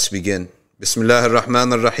Begin. Bismillah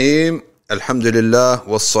ar-Rahman ar-Rahim. Alhamdulillah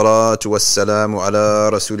wassalatu wassalamu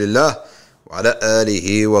ala Rasulillah wa ala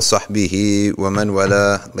alihi wa sahbihi wa man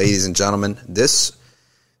wala. Ladies and gentlemen, this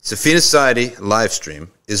Safina Society live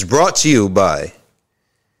stream is brought to you by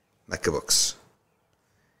Mecca Books.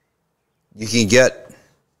 You can get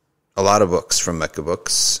a lot of books from Mecca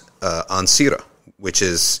Books on Sirah, which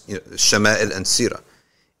is Shama'il and Sirah.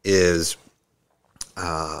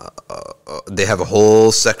 They have a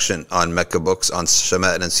whole section on Mecca Books on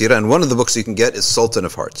Shama'il and Sirah, and one of the books you can get is Sultan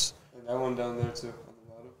of Hearts. And that one down there too, on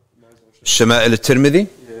the bottom. Shama'il al-Tirmidhi?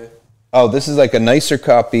 Yeah. Oh, this is like a nicer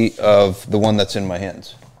copy of the one that's in my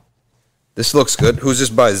hands. This looks good. Who's this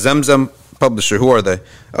by? Zamzam Publisher. Who are they?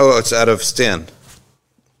 Oh, it's out of Stan.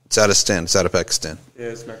 It's out of Pakistan. Yeah,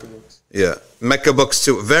 it's Mecca Books. Yeah. Mecca Books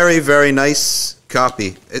too. Very, very nice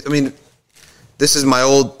copy. This is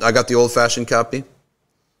I got the old-fashioned copy.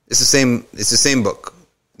 It's the same book,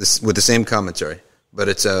 with the same commentary, but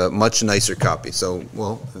it's a much nicer copy. So,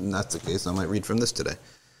 if that's the case, I might read from this today,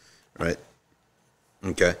 right?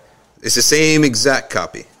 Okay, it's the same exact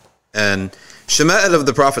copy, and Shama'il of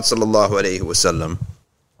the Prophet sallallahu alaihi wasallam,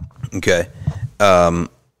 okay,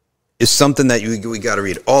 is something that we got to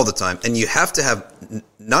read all the time, and you have to have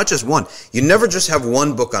not just one. You never just have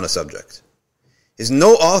one book on a subject. Is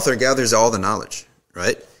no author gathers all the knowledge,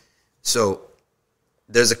 right? So.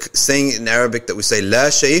 There's a saying in Arabic that we say, La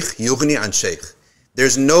shaykh yughni an shaykh.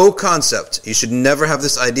 There's no concept. You should never have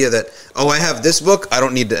this idea that, I have this book, I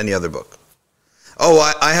don't need any other book.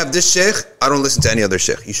 I have this shaykh, I don't listen to any other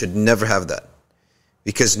shaykh. You should never have that.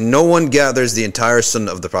 Because no one gathers the entire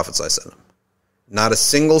sunnah of the Prophet ﷺ. Not a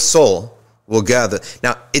single soul will gather.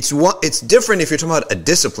 Now, it's different if you're talking about a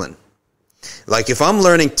discipline. Like if I'm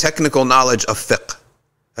learning technical knowledge of fiqh,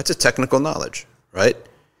 that's a technical knowledge, right?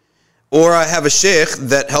 Or I have a sheikh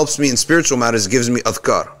that helps me in spiritual matters, gives me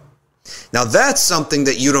adhkar. Now that's something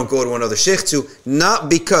that you don't go to another sheikh to, not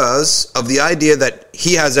because of the idea that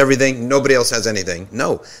he has everything, nobody else has anything.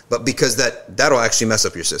 No, but because that'll actually mess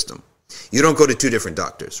up your system. You don't go to two different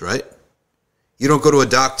doctors, right? You don't go to a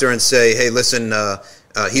doctor and say, hey, listen,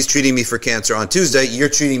 he's treating me for cancer on Tuesday, you're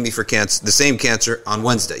treating me for cancer, the same cancer on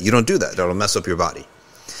Wednesday. You don't do that. That'll mess up your body.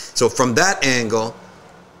 So from that angle,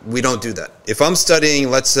 we don't do that. If I'm studying,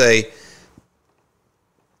 let's say,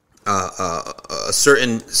 a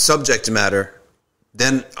certain subject matter,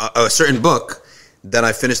 then a certain book, then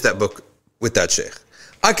I finish that book with that sheikh.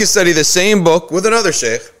 I can study the same book with another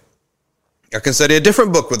sheikh. I can study a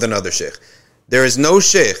different book with another sheikh. There is no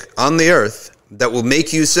sheikh on the earth that will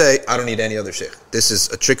make you say, I don't need any other sheikh. This is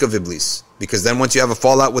a trick of Iblis. Because then once you have a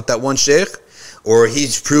fallout with that one sheikh, or he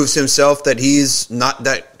proves himself that he's not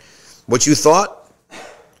that what you thought,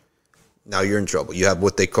 now you're in trouble. You have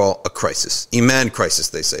what they call a crisis. Iman crisis,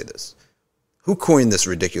 they say this. Who coined this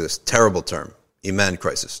ridiculous, terrible term? Iman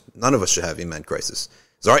crisis. None of us should have Iman crisis.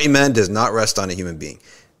 Because our Iman does not rest on a human being.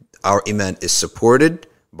 Our Iman is supported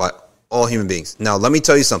by all human beings. Now, let me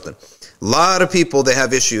tell you something. A lot of people, they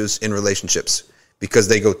have issues in relationships because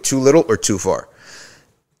they go too little or too far.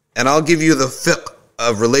 And I'll give you the fiqh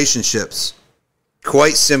of relationships.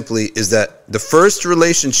 Quite simply is that the first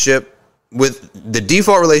relationship with the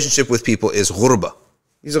default relationship with people is ghurba.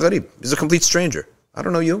 He's a gharib. He's a complete stranger. I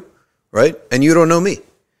don't know you, right? And you don't know me.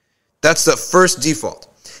 That's the first default.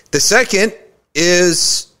 The second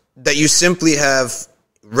is that you simply have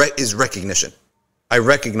is recognition. I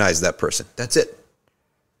recognize that person. That's it.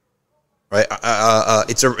 Right?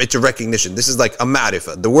 It's a recognition. This is like a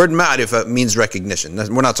ma'rifah. The word ma'rifah means recognition.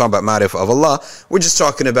 We're not talking about ma'rifah of Allah. We're just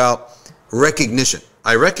talking about recognition.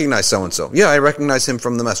 I recognize so-and-so. Yeah, I recognize him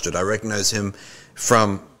from the masjid. I recognize him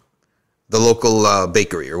from the local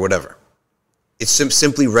bakery or whatever. It's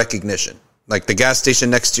simply recognition. Like the gas station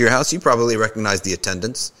next to your house, you probably recognize the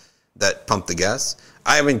attendants that pump the gas.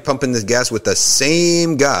 I've been pumping this gas with the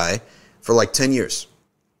same guy for like 10 years.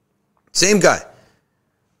 Same guy.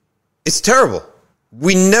 It's terrible.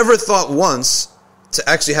 We never thought once to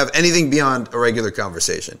actually have anything beyond a regular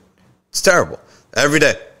conversation. It's terrible. Every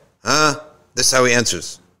day. This is how he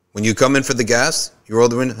answers. When you come in for the gas, you roll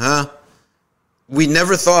the window, We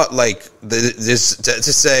never thought this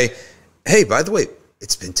to say, hey, by the way,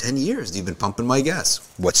 it's been 10 years you've been pumping my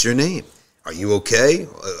gas. What's your name? Are you okay?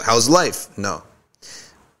 How's life? No.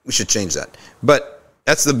 We should change that. But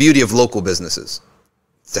that's the beauty of local businesses,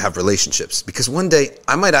 to have relationships. Because one day,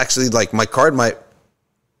 I might actually, my card might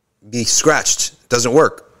be scratched. It doesn't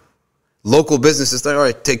work. Local businesses, all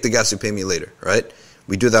right, take the gas, you pay me later, right?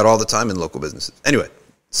 We do that all the time in local businesses. Anyway,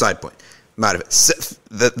 side point.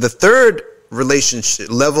 The third relationship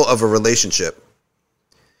level of a relationship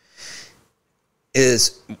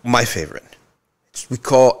is my favorite. we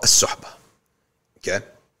call a suhba. Okay?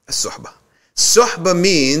 A suhba. Suhba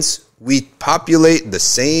means we populate the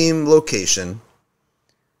same location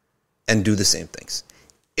and do the same things.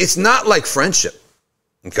 It's not like friendship.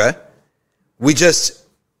 Okay? We just,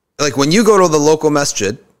 like when you go to the local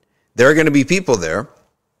masjid, there are going to be people there.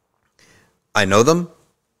 I know them.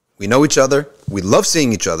 We know each other. We love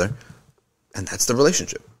seeing each other. And that's the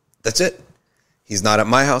relationship. That's it. He's not at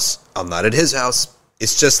my house. I'm not at his house.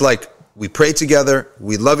 It's just like we pray together.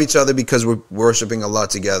 We love each other because we're worshiping Allah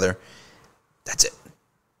together. That's it.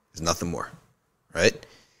 There's nothing more. Right?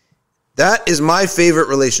 That is my favorite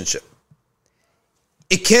relationship.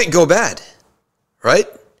 It can't go bad. Right?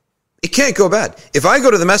 It can't go bad. If I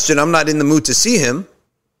go to the masjid, I'm not in the mood to see him.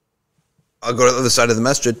 I'll go to the other side of the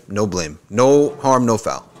masjid. No blame. No harm, no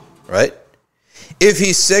foul. Right? If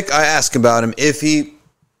he's sick, I ask about him.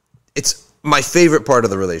 It's my favorite part of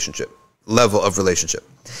the relationship, level of relationship.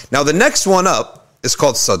 Now, the next one up is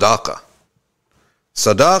called sadaqah.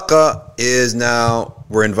 Sadaqah is now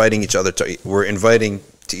we're inviting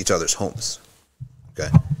to each other's homes. Okay?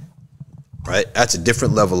 Right? That's a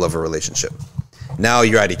different level of a relationship. Now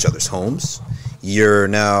you're at each other's homes. You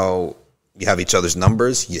have each other's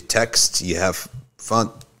numbers. You text. You have fun.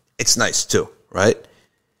 It's nice too, right?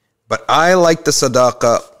 But I like the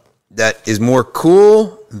sadaqah that is more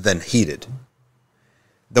cool than heated.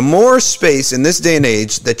 The more space in this day and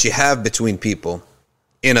age that you have between people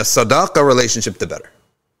in a sadaqah relationship, the better.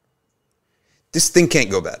 This thing can't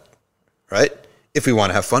go bad, right? If we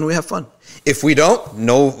want to have fun, we have fun. If we don't,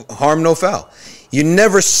 no harm, no foul. You're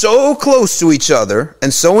never so close to each other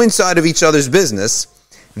and so inside of each other's business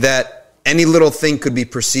that any little thing could be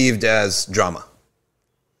perceived as drama.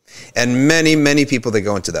 And many, many people, they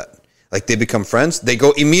go into that. Like they become friends, they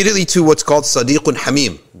go immediately to what's called sadiqun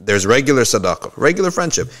hamim. There's regular sadaqah, regular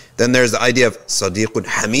friendship. Then there's the idea of sadiqun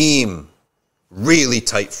hamim, really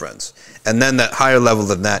tight friends. And then that higher level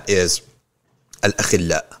than that is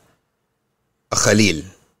al-akhilla, a khalil.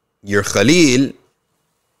 Your khalil,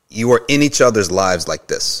 you are in each other's lives like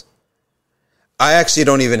this. I actually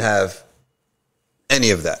don't even have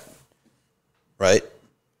any of that, right?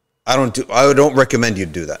 I don't recommend you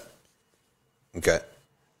do that. Okay.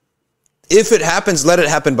 If it happens, let it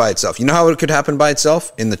happen by itself. You know how it could happen by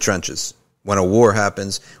itself? In the trenches. When a war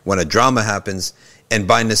happens, when a drama happens, and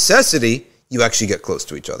by necessity, you actually get close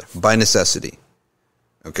to each other. By necessity.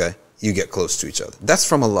 Okay? You get close to each other. That's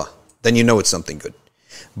from Allah. Then you know it's something good.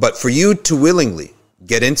 But for you to willingly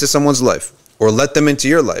get into someone's life or let them into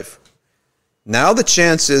your life, now the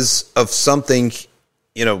chances of something,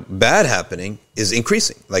 bad happening is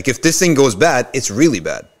increasing. Like if this thing goes bad, it's really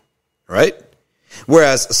bad. Right?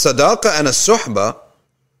 Whereas sadaqah and a suhba,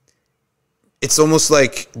 it's almost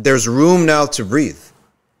like there's room now to breathe.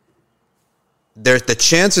 The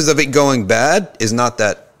chances of it going bad is not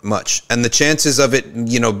that much. And the chances of it,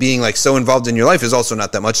 being like so involved in your life is also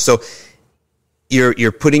not that much. So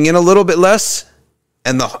you're putting in a little bit less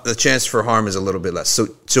and the chance for harm is a little bit less.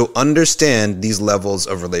 So understand these levels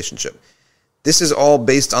of relationship. This is all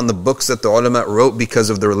based on the books that the ulama wrote because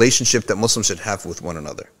of the relationship that Muslims should have with one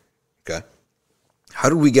another. Okay? How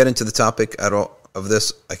did we get into the topic at all of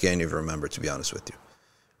this? I can't even remember, to be honest with you.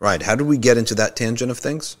 Right, how did we get into that tangent of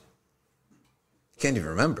things? Can't even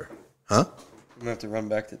remember. Huh? I'm going to have to run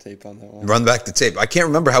back the tape on that one. Run back the tape. I can't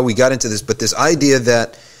remember how we got into this, but this idea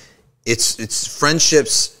that it's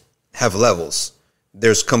friendships have levels.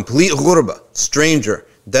 There's complete ghurba, stranger.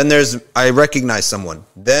 Then there's, I recognize someone.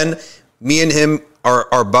 Then me and him,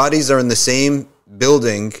 our bodies are in the same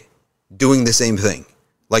building doing the same thing.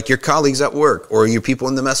 Like your colleagues at work or your people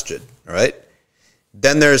in the masjid, right?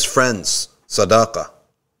 Then there's friends, sadaqah.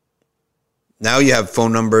 Now you have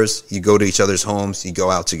phone numbers, you go to each other's homes, you go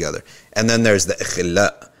out together. And then there's the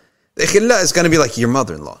ikhilla. The ikhilla is going to be like your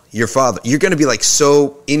mother-in-law, your father. You're going to be like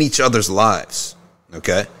so in each other's lives,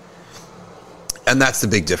 okay? And that's the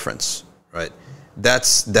big difference, right?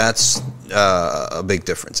 That's a big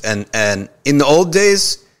difference. And in the old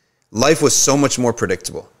days, life was so much more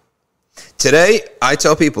predictable. Today, I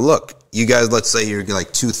tell people, look, you guys, let's say you're like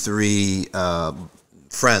 2-3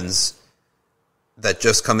 friends that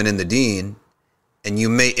just coming in the deen, and you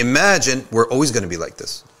may imagine we're always going to be like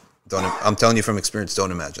this. I'm telling you from experience,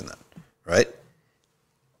 don't imagine that, right?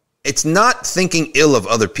 It's not thinking ill of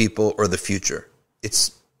other people or the future.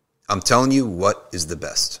 I'm telling you what is the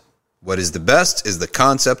best. What is the best is the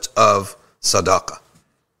concept of sadaqah.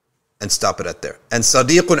 And stop it at there. And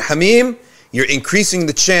sadiqun hamim, you're increasing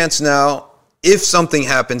the chance now, if something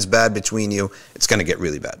happens bad between you, it's going to get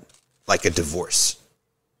really bad. Like a divorce.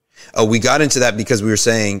 We got into that because we were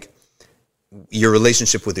saying your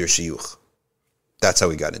relationship with your shiyukh. That's how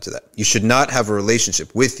we got into that. You should not have a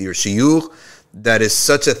relationship with your shiyuch that is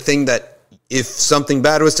such a thing that if something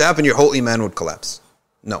bad was to happen, your whole iman would collapse.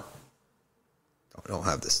 No. Don't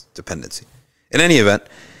have this dependency. In any event,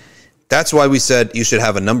 that's why we said you should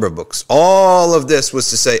have a number of books. All of this was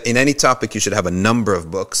to say, in any topic, you should have a number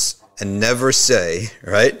of books and never say,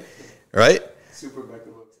 right? Super Mecca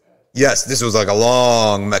Books ad. Yes, this was like a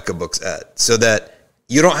long Mecca Books ad. So that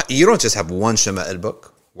you don't just have one Shama'il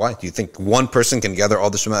book. Why? Do you think one person can gather all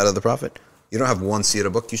the Shama'il of the Prophet? You don't have one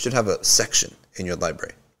Sirah book. You should have a section in your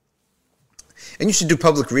library. And you should do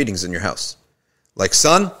public readings in your house. Like,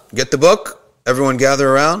 son, get the book. Everyone gather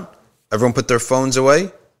around. Everyone put their phones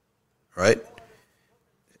away. Right?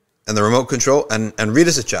 And the remote control. And read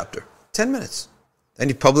us a chapter. 10 minutes. And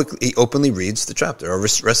he openly reads the chapter or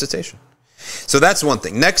recitation. So that's one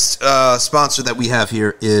thing. Next sponsor that we have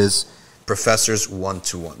here is Professors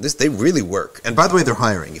 121. They really work. And by the way, they're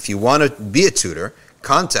hiring. If you want to be a tutor,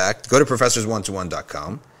 go to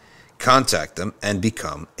professors121.com, contact them, and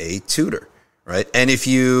become a tutor. Right? And if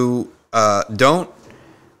you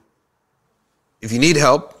if you need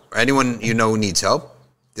help, or anyone you know needs help,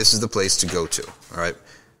 this is the place to go to. All right?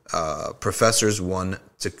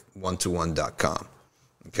 Professors121.com.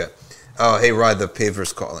 Okay. Oh, hey, Rye, the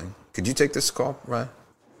paver's calling. Could you take this call, Rye?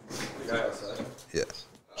 Yeah.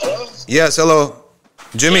 Hello? Yes, hello.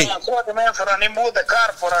 Jimmy. Yeah, I'm calling, man, for I need move the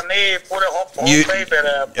car for I need put a whole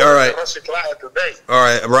paper. All right. Today. All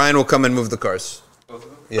right. Ryan will come and move the cars. Both of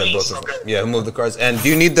them? Yeah, Please, both of them. okay. Yeah, he'll move the cars. And do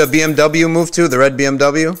you need the BMW moved too? The red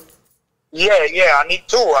BMW? Yeah, I need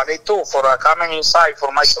two. I need two for coming inside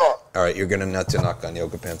for my truck. All right, you're going to have to knock on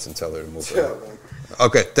Yoga Pants and tell her to move Yeah, her. man.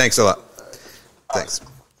 Okay, thanks a lot. Thanks.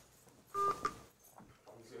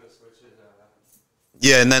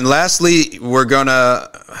 Yeah, and then lastly, we're going to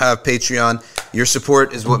have Patreon. Your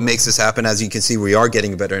support is what makes this happen. As you can see, we are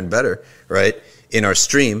getting better and better, right, in our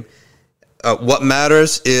stream. What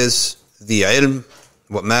matters is the ilm.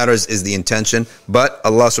 What matters is the intention. But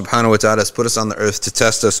Allah subhanahu wa ta'ala has put us on the earth to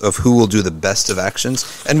test us of who will do the best of actions.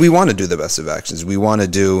 And we want to do the best of actions. We want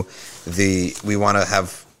to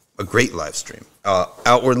have a great live stream,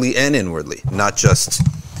 outwardly and inwardly, not just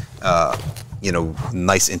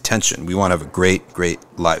nice intention. We want to have a great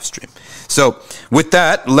live stream. So with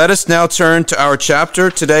that, let us now turn to our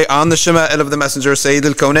chapter today on the Shama'il of the Messenger, Sayyid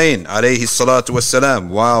al-Kawnayn, alayhi salatu wassalam,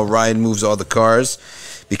 while Ryan moves all the cars,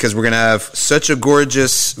 because we're going to have such a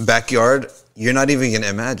gorgeous backyard, you're not even going to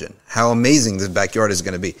imagine how amazing this backyard is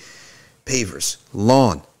going to be. Pavers,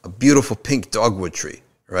 lawn, a beautiful pink dogwood tree,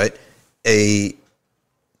 right?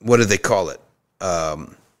 What do they call it?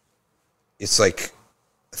 It's like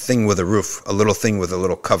a thing with a roof, a little thing with a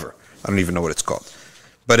little cover. I don't even know what it's called.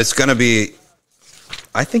 But it's going to be,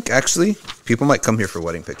 I think actually, people might come here for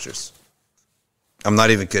wedding pictures. I'm not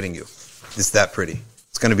even kidding you. It's that pretty.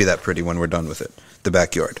 It's going to be that pretty when we're done with it, the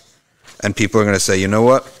backyard. And people are going to say, you know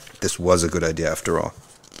what? This was a good idea after all.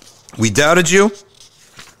 We doubted you,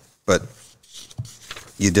 but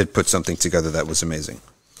you did put something together that was amazing.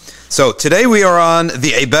 So today we are on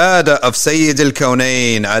the ibadah of Sayyid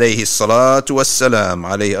al-Kawnayn, alayhi salatu wassalam,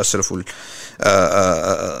 alayhi ashraful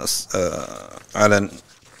alan.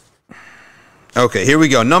 Okay, here we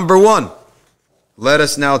go. Number 1. Let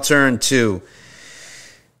us now turn to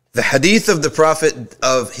the hadith of the Prophet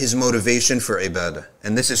of his motivation for ibadah.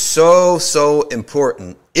 And this is so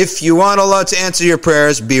important. If you want Allah to answer your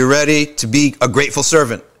prayers, be ready to be a grateful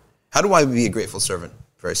servant. How do I be a grateful servant?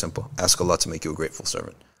 Very simple. Ask Allah to make you a grateful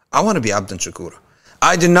servant. I want to be abdan shakura.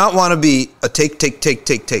 I do not want to be a take.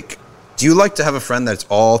 Do you like to have a friend that's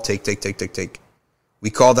all take? We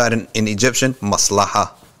call that in Egyptian,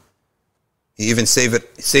 maslaha. You even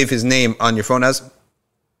save his name on your phone as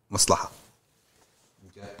maslaha.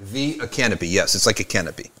 V, a canopy. Yes, it's like a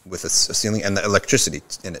canopy with a ceiling and the electricity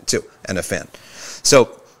in it too, and a fan.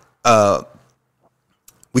 So,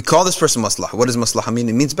 we call this person maslaha. What does maslaha mean?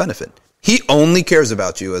 It means benefit. He only cares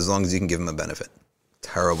about you as long as you can give him a benefit.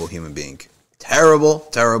 Terrible human being. Terrible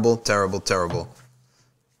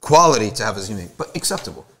quality to have as a human being, but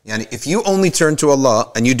acceptable. Yani if you only turn to Allah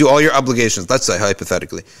and you do all your obligations, let's say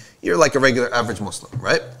hypothetically, you're like a regular average Muslim,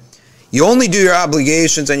 right? You only do your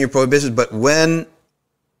obligations and your prohibitions, but when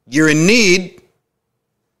you're in need,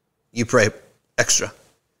 you pray extra.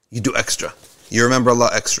 You do extra. You remember Allah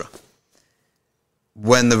extra.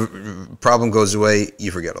 When the problem goes away, you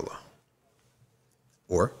forget Allah.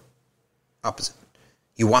 Or opposite.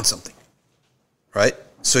 You want something, right?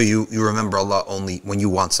 So you remember Allah only when you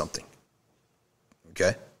want something.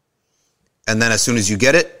 Okay? And then as soon as you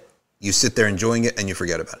get it, you sit there enjoying it and you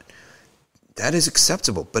forget about it. that is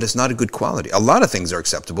acceptable, but it's not a good quality. A lot of things are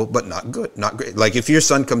acceptable, but not good, not great. Like if your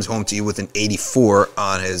son comes home to you with an 84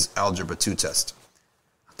 on his Algebra 2 test.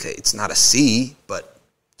 Okay, it's not a C, but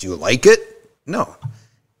do you like it? No.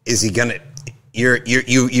 Is he gonna?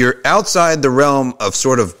 You're outside the realm of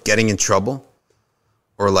sort of getting in trouble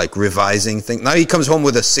or like revising things. Now he comes home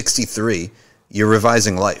with a 63. You're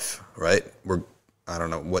revising life, right? I don't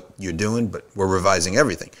know what you're doing, but we're revising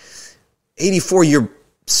everything. 84, you're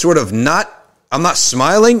sort of not. I'm not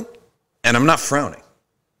smiling, and I'm not frowning.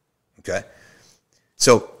 Okay,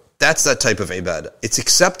 so that's that type of ibadah. It's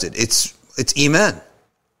accepted. It's iman.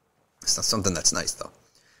 It's not something that's nice though.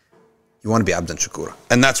 You want to be abdan shakura.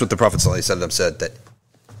 And that's what the Prophet ﷺ said, that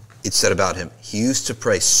it said about him. He used to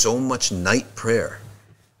pray so much night prayer.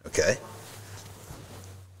 Okay?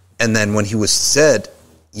 And then when he was said,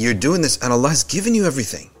 you're doing this and Allah has given you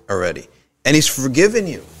everything already. And He's forgiven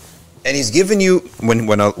you. And He's given you,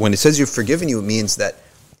 when it says you're forgiven you, it means that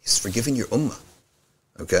He's forgiven your ummah.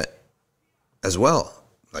 Okay? As well.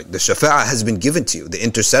 Like the shafa'ah has been given to you. The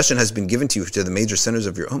intercession has been given to you to the major sinners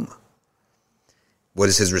of your ummah. What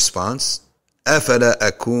is his response? أَفَلَا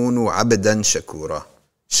أَكُونُ عَبْدًا شَكُورًا.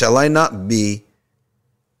 Shall I not be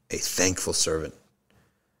a thankful servant?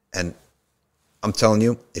 And I'm telling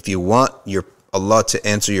you, if you want your Allah to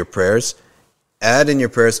answer your prayers, add in your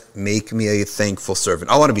prayers, make me a thankful servant.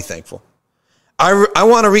 I want to be thankful. I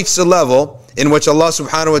want to reach the level in which Allah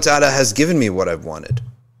subhanahu wa ta'ala has given me what I've wanted.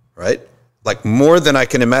 Right? Like more than I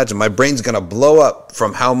can imagine. My brain's going to blow up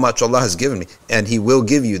from how much Allah has given me. And He will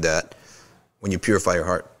give you that when you purify your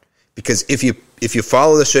heart. Because if you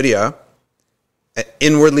follow the Sharia,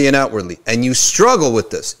 inwardly and outwardly, and you struggle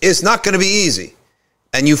with this, it's not going to be easy.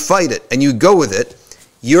 And you fight it, and you go with it,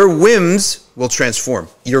 your whims will transform.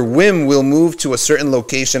 Your whim will move to a certain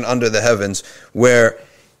location under the heavens where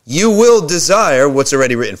you will desire what's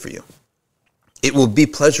already written for you. It will be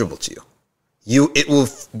pleasurable to you. It will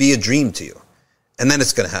be a dream to you. And then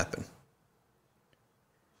it's going to happen.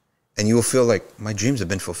 And you will feel like my dreams have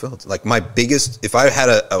been fulfilled. Like my biggest, if I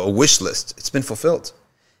had a wish list, it's been fulfilled.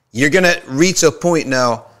 You're going to reach a point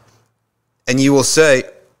now and you will say,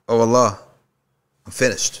 oh Allah, I'm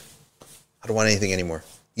finished. I don't want anything anymore.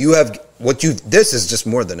 This is just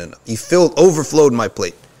more than enough. You overflowed my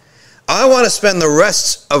plate. I want to spend the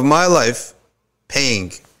rest of my life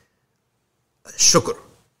paying shukr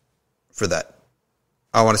for that.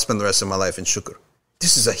 I want to spend the rest of my life in shukr.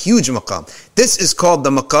 This is a huge maqam. This is called the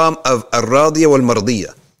maqam of ar-radiyya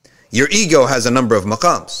wal-mardiyya. Your ego has a number of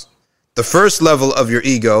maqams. The first level of your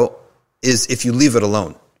ego is if you leave it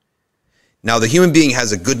alone. Now, the human being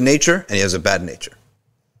has a good nature and he has a bad nature.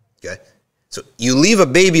 Okay? So you leave a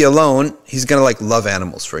baby alone, he's going to like love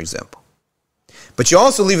animals, for example. But you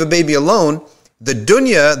also leave a baby alone, the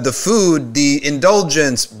dunya, the food, the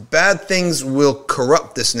indulgence, bad things will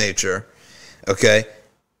corrupt this nature. Okay?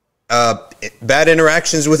 Bad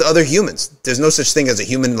interactions with other humans. There's no such thing as a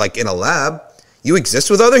human like in a lab. You exist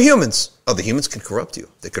with other humans. Other humans can corrupt you.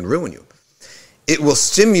 They can ruin you. It will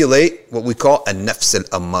stimulate what we call a nafs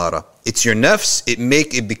al-ammara. It's your nafs,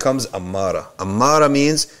 it becomes ammara. Ammara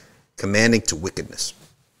means commanding to wickedness.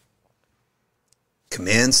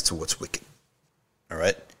 Commands to what's wicked. All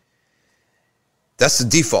right? That's the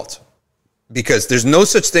default. Because there's no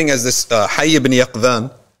such thing as this Hayy ibn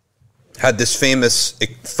Yaqdhan had this famous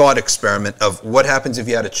thought experiment of what happens if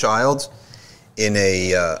you had a child in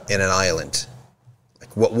an island.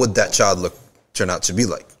 Like, what would that child turn out to be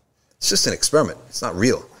like? It's just an experiment. It's not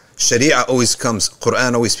real. Sharia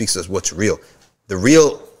Quran always speaks as what's real. The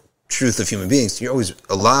real truth of human beings, you're always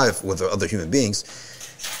alive with other human beings.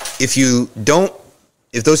 If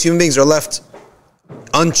those human beings are left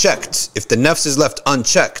unchecked, if the nafs is left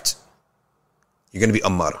unchecked, you're going to be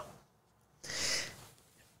ammara.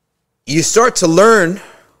 You start to learn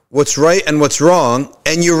what's right and what's wrong,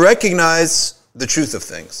 and you recognize the truth of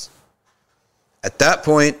things. At that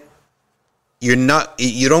point, you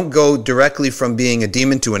don't go directly from being a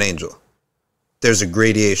demon to an angel. There's a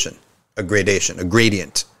gradient.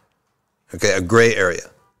 Okay, a gray area.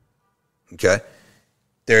 Okay?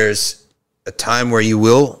 There's a time where you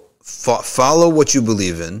will follow what you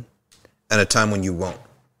believe in, and a time when you won't.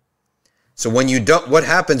 So when you don't, what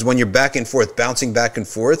happens when you're back and forth, bouncing back and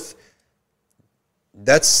forth?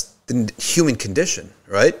 That's the human condition,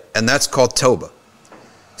 right? And that's called tawbah.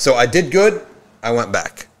 So I did good, I went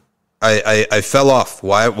back. I fell off.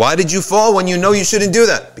 Why did you fall when you know you shouldn't do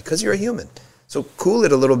that? Because you're a human. So cool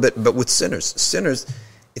it a little bit, but with sinners. Sinners,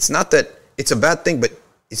 it's not that it's a bad thing, but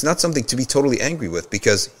it's not something to be totally angry with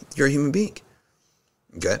because you're a human being.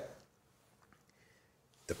 Okay?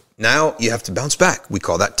 Now you have to bounce back. We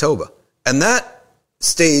call that tawbah. And that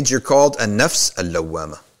stage, you're called a nafs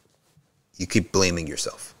al-lawwama. You keep blaming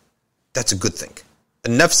yourself. That's a good thing. A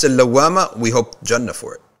nafs al-lawwama, we hope Jannah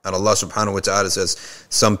for it. And Allah subhanahu wa ta'ala says,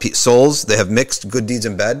 some souls, they have mixed good deeds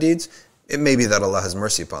and bad deeds. It may be that Allah has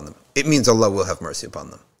mercy upon them. It means Allah will have mercy upon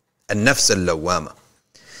them. A nafs al-lawwama.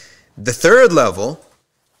 The third level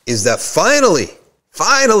is that finally,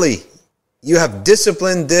 you have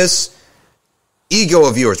disciplined this ego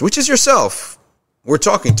of yours, which is yourself. We're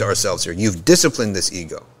talking to ourselves here. You've disciplined this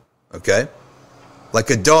ego, okay? Like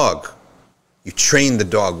a dog. You train the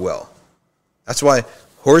dog well. That's why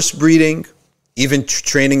horse breeding, even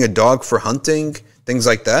training a dog for hunting, things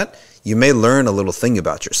like that, you may learn a little thing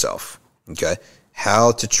about yourself, okay?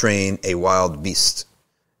 How to train a wild beast.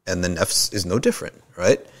 And the nafs is no different,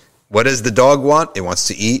 right? What does the dog want? It wants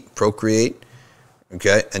to eat, procreate,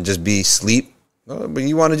 okay, and just be sleep. Well, but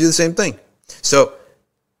you want to do the same thing. So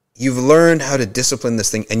you've learned how to discipline this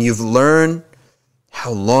thing, and you've learned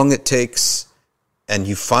how long it takes, and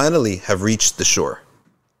you finally have reached the shore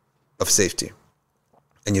of safety.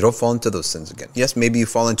 And you don't fall into those sins again. Yes, maybe you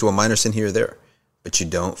fall into a minor sin here or there, but you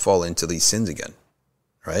don't fall into these sins again,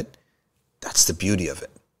 right? That's the beauty of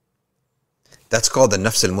it. That's called the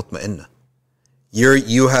nafs al-mutma'inna.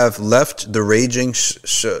 You have left the raging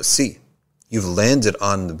sea. You've landed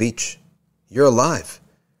on the beach. You're alive.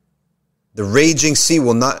 The raging sea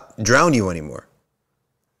will not drown you anymore.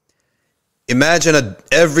 Imagine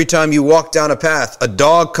every time you walk down a path, a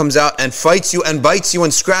dog comes out and fights you and bites you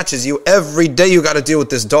and scratches you. Every day you got to deal with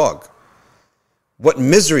this dog. What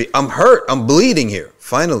misery. I'm hurt. I'm bleeding here.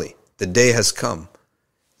 Finally, the day has come.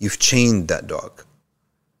 You've chained that dog.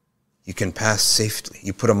 You can pass safely.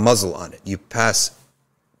 You put a muzzle on it. You pass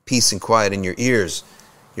peace and quiet in your ears.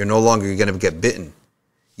 You're no longer going to get bitten.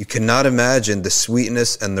 You cannot imagine the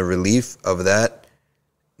sweetness and the relief of that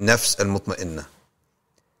nafs al-mutma'inna.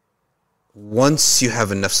 Once you have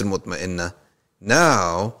a nafs al-mutma'inna,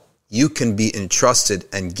 now you can be entrusted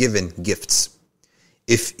and given gifts.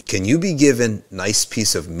 Can you be given a nice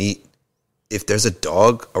piece of meat if there's a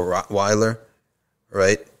dog, a Rottweiler,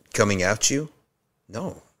 right, coming at you?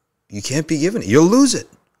 No, you can't be given it. You'll lose it.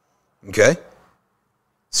 Okay?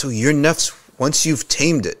 So your nafs, once you've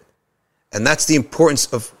tamed it, and that's the importance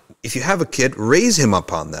of, if you have a kid, raise him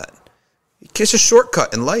upon that. It's a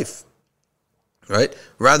shortcut in life, right?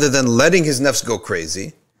 Rather than letting his nafs go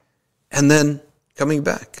crazy and then coming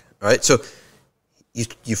back, right? So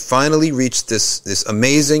you finally reach this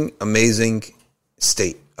amazing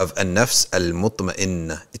state of an-nafs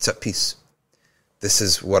al-mutma'inna. It's at peace. This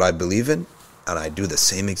is what I believe in, and I do the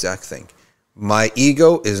same exact thing. My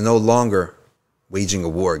ego is no longer waging a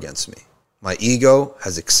war against me. My ego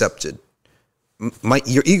has accepted.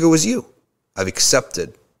 Your ego is you. I've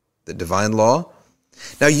accepted the divine law.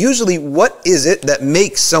 Now, usually, what is it that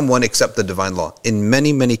makes someone accept the divine law? In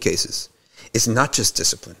many, many cases, it's not just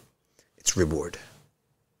discipline. It's reward,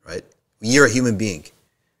 right? You're a human being.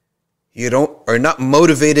 You are not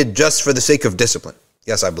motivated just for the sake of discipline.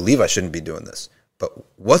 Yes, I believe I shouldn't be doing this. But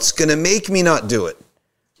what's going to make me not do it?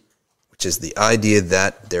 Which is the idea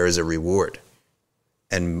that there is a reward.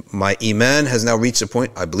 And my iman has now reached a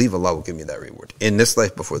point, I believe Allah will give me that reward. In this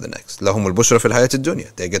life, before the next. لَهُمُ الْبُشْرَ فِي الْحَيَاةِ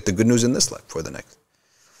الدُّنْيَا. They get the good news in this life, before the next.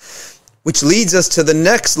 Which leads us to the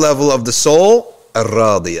next level of the soul,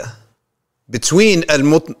 al-radiyah. Between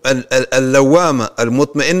al-lawama,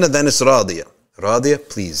 al-mutma'inna, then it's radiyah. Radiyah,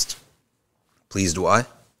 pleased. Pleased why?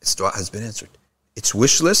 Its dua has been answered. Its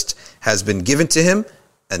wish list has been given to him,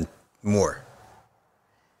 and more.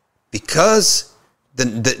 Because the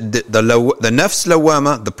nafs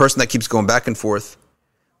lawama, the person that keeps going back and forth,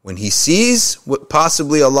 when he sees what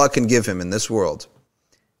possibly Allah can give him in this world,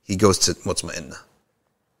 he goes to mutma'inna.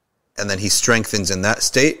 And then he strengthens in that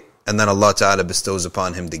state, and then Allah Ta'ala bestows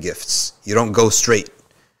upon him the gifts. You don't go straight.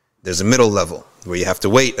 There's a middle level where you have to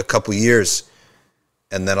wait a couple years,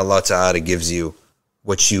 and then Allah Ta'ala gives you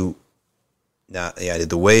what you... Now,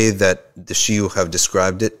 the way that the Shiyukh have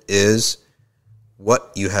described it is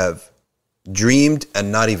what you have dreamed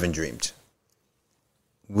and not even dreamed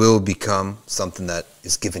will become something that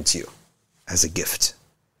is given to you as a gift.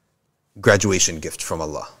 Graduation gift from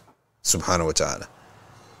Allah subhanahu wa ta'ala.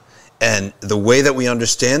 And the way that we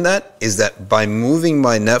understand that is that by moving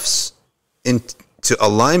my nafs into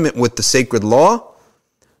alignment with the sacred law,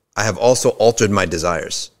 I have also altered my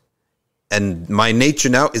desires. And my nature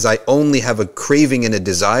now is I only have a craving and a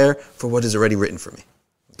desire for what is already written for me.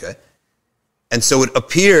 Okay? And so it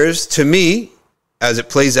appears to me, as it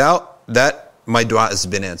plays out, that my dua has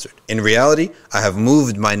been answered. In reality, I have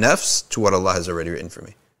moved my nafs to what Allah has already written for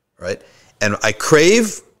me. Right? And I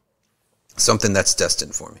crave something that's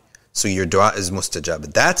destined for me. So your dua is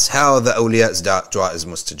mustajab. That's how the awliya's dua is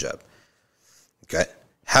mustajab. Okay?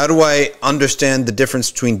 How do I understand the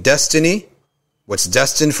difference between destiny, what's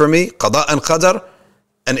destined for me, qada and qadar,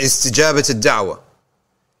 and istijabat al-da'wah?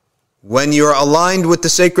 When you're aligned with the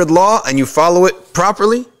sacred law and you follow it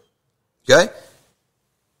properly, okay,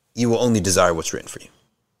 you will only desire what's written for you.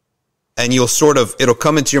 And it'll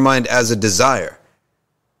come into your mind as a desire.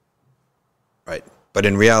 Right? But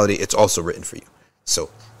in reality, it's also written for you. So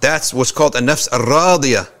that's what's called a nafs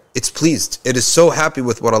ar-radiyah. It's pleased. It is so happy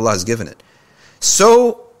with what Allah has given it.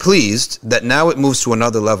 So pleased that now it moves to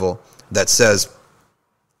another level that says,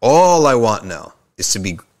 all I want now is to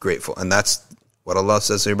be grateful. And that's what Allah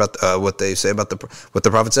says here about what they say about what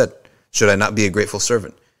the Prophet said. Should I not be a grateful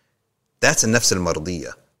servant? That's a nafs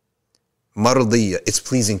al-mardiyah. Mardiyah, it's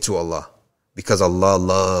pleasing to Allah because Allah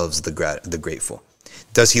loves the grateful.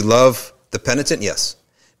 Does He love the penitent? Yes.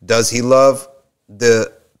 Does He love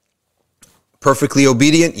the perfectly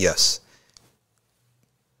obedient? Yes.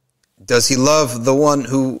 Does He love the one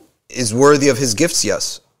who is worthy of His gifts?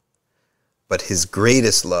 Yes. But His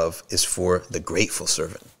greatest love is for the grateful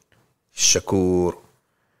servant. Shakur.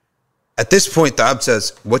 At this point, the Abd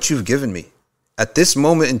says, what you've given me, at this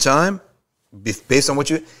moment in time, based on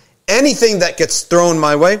anything that gets thrown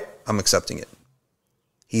my way, I'm accepting it.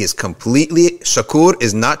 He is completely, shakur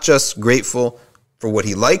is not just grateful for what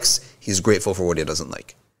he likes, he's grateful for what he doesn't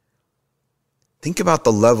like. Think about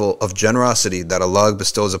the level of generosity that Allah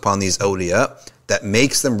bestows upon these awliya that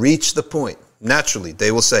makes them reach the point. Naturally,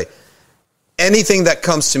 they will say, anything that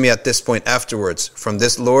comes to me at this point afterwards from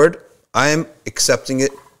this Lord, I am accepting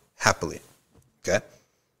it happily. Okay?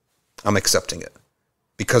 I'm accepting it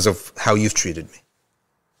because of how you've treated me.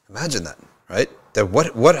 Imagine that, right? That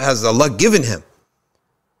what has Allah given him?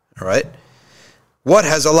 All right? What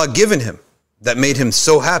has Allah given him that made him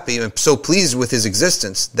so happy and so pleased with his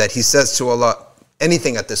existence that he says to Allah,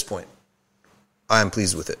 anything at this point, I am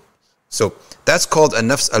pleased with it. So that's called a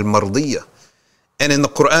nafs al-mardiyah. And in the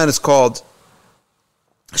Quran it's called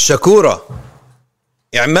shakura.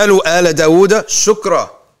 اعملوا آل داود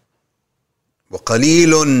شكرا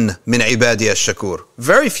وقليل من عبادي الشكور.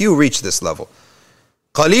 Very few reach this level.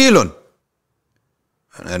 قليل.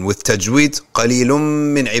 And with tajweed, قليل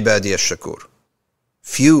من عبادي الشكور.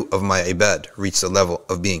 Few of my ibad reach the level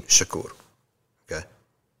of being shakur. Okay?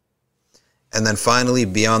 And then finally,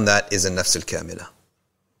 beyond that is a nafs al-kamila.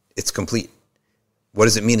 It's complete. What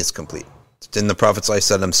does it mean it's complete? Didn't the Prophet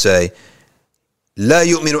ﷺ say, لا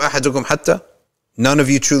يؤمن أحدكم حتى? None of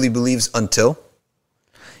you truly believes until.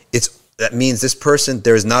 That means this person,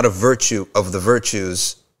 there is not a virtue of the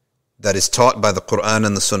virtues that is taught by the Quran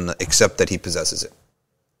and the Sunnah except that he possesses it.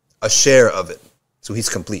 A share of it. So he's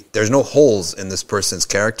complete. There's no holes in this person's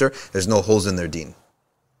character. There's no holes in their deen.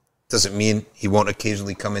 Doesn't mean he won't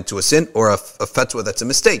occasionally come into a sin or a fatwa that's a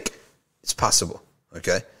mistake. It's possible.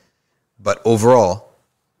 Okay? But overall,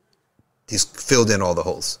 he's filled in all the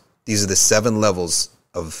holes. These are the 7 levels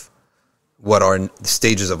of what are the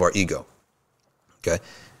stages of our ego. Okay?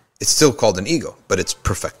 It's still called an ego, but it's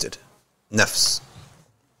perfected. Nafs.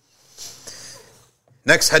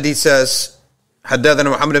 Next hadith says, حدثنا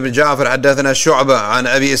محمد بن جعفر حدثنا شعبة عن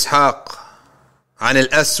أبي إسحاق عن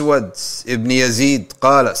الأسود ابن يزيد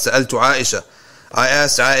قال سألت عائشة. I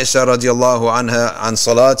asked Aisha رضي الله عنها عن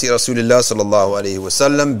صلاة رسول الله صلى الله عليه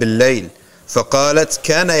وسلم بالليل فقالت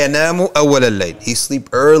كان ينام أول الليل. He sleep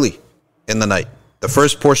early in the night. The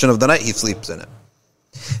first portion of the night he sleeps in it.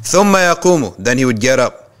 ثم يقوم. Then he would get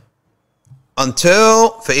up.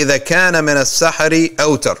 Until فإذا كان من السحر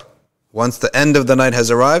أوتر. Once the end of the night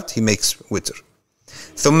has arrived, he makes witr.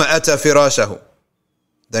 ثم أتى فراشه.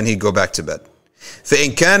 Then he'd go back to bed.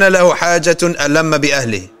 فإن كان له حاجة ألم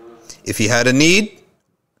بأهله. If he had a need,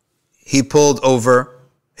 he pulled over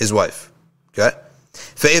his wife. Okay?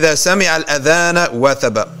 فإذا سمع الأذان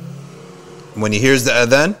وثب. When he hears the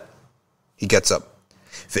adhan, he gets up.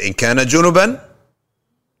 فإن كان جنبا.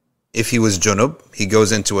 If he was junub, he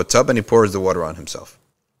goes into a tub and he pours the water on himself.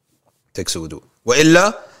 Takes a wudu.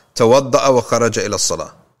 وإلا توضأ وخرج إلى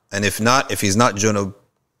الصلاة. And if not, if he's not junub,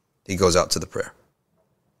 he goes out to the prayer.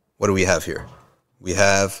 What do we have here? We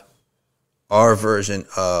have our version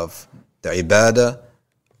of the ibadah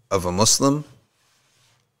of a Muslim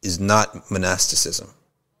is not monasticism.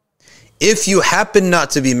 If you happen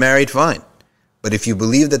not to be married, fine. But if you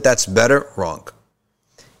believe that that's better, wrong.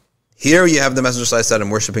 Here you have the Messenger ﷺ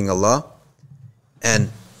worshiping Allah,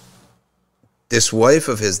 and this wife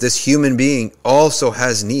of his, this human being, also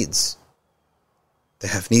has needs. They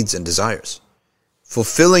have needs and desires.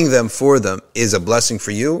 Fulfilling them for them is a blessing for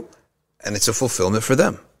you, and it's a fulfillment for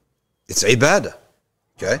them. It's ibadah.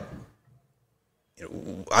 Okay?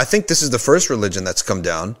 I think this is the first religion that's come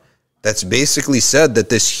down that's basically said that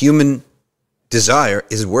this human desire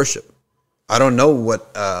is worship. I don't know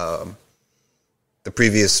what the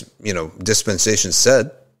previous, dispensation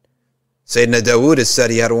said. Sayyidina Dawood is said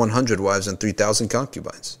he had 100 wives and 3,000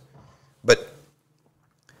 concubines. But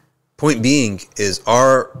point being is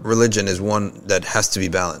our religion is one that has to be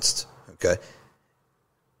balanced, okay?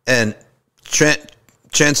 And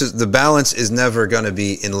chances, the balance is never going to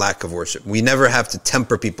be in lack of worship. We never have to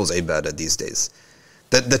temper people's ibadah these days.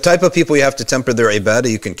 The type of people you have to temper their ibadah,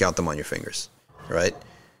 you can count them on your fingers, right?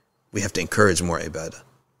 We have to encourage more ibadah,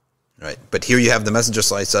 right? But here you have the Messenger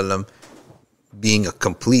ﷺ being a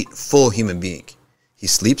complete, full human being. He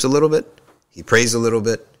sleeps a little bit, he prays a little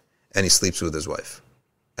bit, and he sleeps with his wife.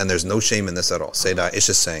 And there's no shame in this at all. Sayyidah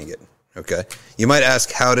Aisha saying it, okay? You might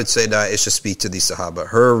ask, how did Sayyidah Aisha speak to these Sahaba?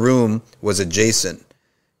 Her room was adjacent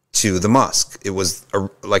to the mosque. It was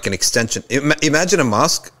like an extension. Imagine a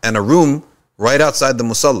mosque and a room right outside the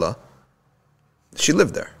musalla. She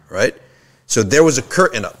lived there, right? So there was a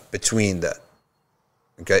curtain up between that,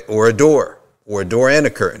 okay? Or a door and a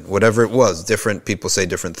curtain, whatever it was. Different people say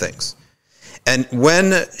different things. And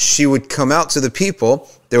when she would come out to the people,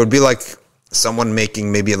 there would be like someone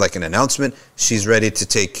making maybe like an announcement. She's ready to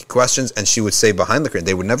take questions, and she would say behind the curtain.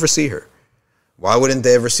 They would never see her. Why wouldn't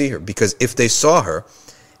they ever see her? Because if they saw her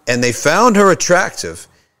and they found her attractive,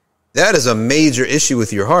 that is a major issue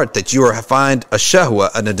with your heart, that you find a shahwa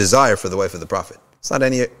and a desire for the wife of the Prophet. It's not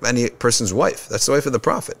any person's wife. That's the wife of the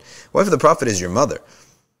Prophet. The wife of the Prophet is your mother.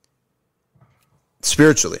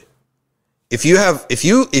 Spiritually. If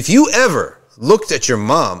you ever looked at your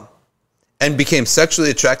mom and became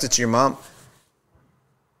sexually attracted to your mom,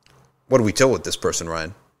 what do we tell with this person,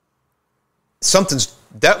 Ryan?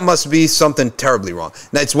 That must be something terribly wrong.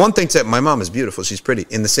 Now, it's one thing to say, my mom is beautiful, she's pretty.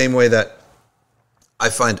 In the same way that I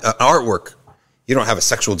find artwork, you don't have a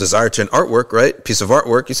sexual desire to an artwork, right? Piece of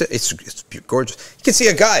artwork, you say, it's gorgeous. You can see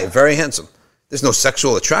a guy, very handsome. There's no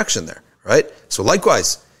sexual attraction there, right? So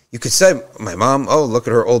likewise, you could say, my mom, oh, look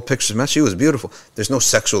at her old pictures, man, she was beautiful. There's no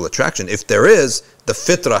sexual attraction. If there is, the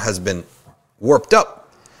fitrah has been warped up.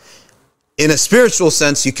 In a spiritual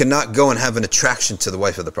sense, you cannot go and have an attraction to the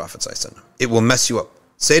wife of the Prophet ﷺ. It will mess you up.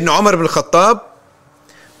 Sayyidina Umar ibn Khattab,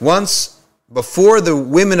 once before the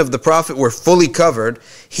women of the Prophet were fully covered,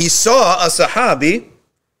 he saw a Sahabi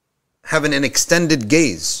having an extended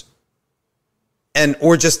gaze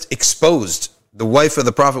or just exposed. The wife of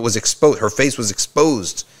the Prophet was exposed. Her face was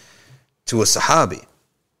exposed to a Sahabi.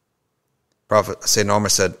 Prophet Sayyidina Umar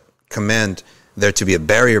said, command there to be a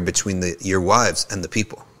barrier between your wives and the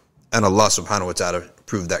people. And Allah subhanahu wa ta'ala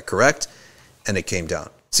proved that correct, and it came down.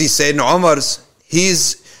 See, Sayyidina Umar's,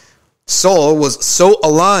 his soul was so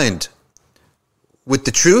aligned with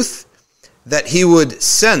the truth that he would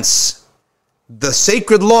sense the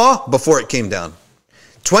sacred law before it came down.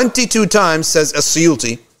 22 times, says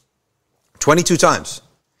As-Suyuti, 22 times.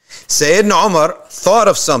 Sayyidina Umar thought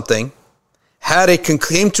of something,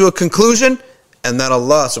 came to a conclusion, and then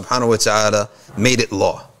Allah subhanahu wa ta'ala made it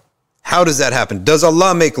law. How does that happen? Does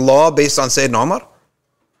Allah make law based on Sayyidina Umar?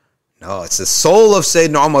 No, it's the soul of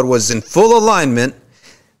Sayyidina Umar was in full alignment,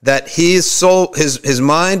 that his soul, his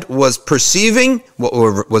mind was perceiving what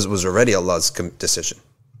was already Allah's decision.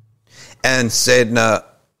 And Sayyidina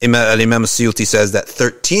Imam As-Suyuti says that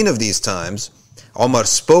 13 of these times, Umar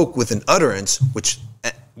spoke with an utterance which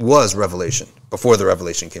was revelation, before the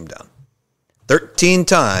revelation came down. 13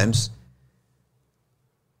 times,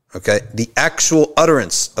 okay, the actual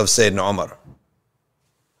utterance of Sayyidina Umar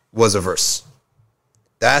was a verse.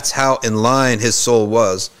 That's how in line his soul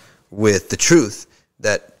was with the truth,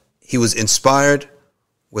 that he was inspired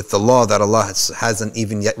with the law that Allah hasn't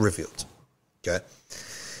even yet revealed. Okay?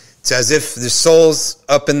 It's as if the souls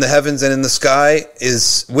up in the heavens and in the sky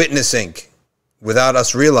is witnessing without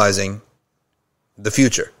us realizing the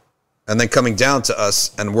future, and then coming down to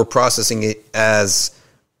us, and we're processing it as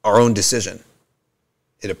our own decision.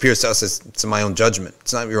 It appears to us as it's my own judgment.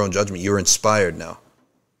 It's not your own judgment. You're inspired now.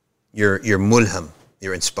 You're mulham.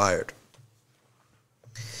 You're inspired.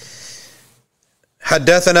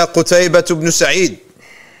 حدثنا قتيبة بن سعيد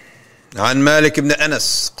عن مالك بن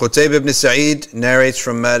أنس. قتيبة بن سعيد narrates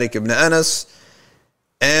from Malik ibn Anas,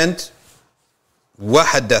 and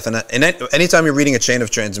وحدثنا. And anytime you're reading a chain of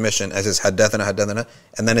transmission, it says حدثنا,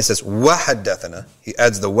 and then it says وحدثنا. He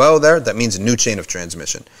adds the well there. That means a new chain of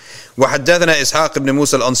transmission. وحدثنا إسحاق بن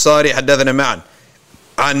موسى الأنصاري حدثنا معا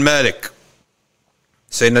عن مالك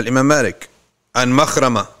سيدنا الإمام مالك عن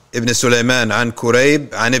مخرمة ابن سليمان عن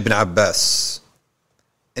كريب عن ابن عباس.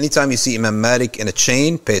 Anytime you see Imam Malik in a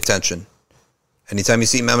chain, pay attention. Anytime you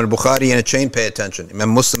see Imam al-Bukhari in a chain, pay attention. Imam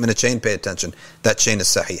Muslim in a chain, pay attention. That chain is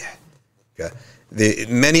sahih. Okay.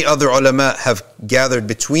 Many other ulama have gathered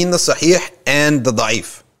between the sahih and the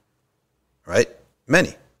da'if. Right?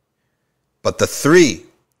 Many. But the three,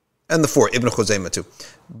 and the four, Ibn Khuzaymah too.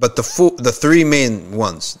 But the three main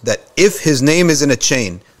ones, that if his name is in a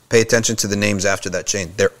chain, pay attention to the names after that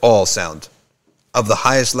chain. They're all sound. Of the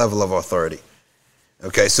highest level of authority.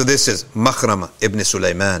 Okay, so this is Makhrama ibn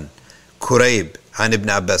Sulaiman, Kurayb, an ibn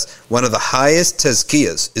Abbas. One of the highest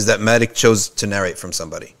tazkiyas is that Malik chose to narrate from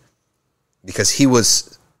somebody. Because he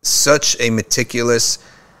was such a meticulous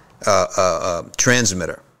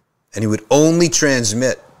transmitter. And he would only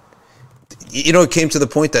transmit. You know, it came to the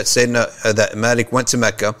point that Sayyidina, that Malik went to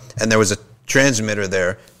Mecca and there was a transmitter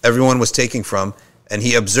there everyone was taking from, and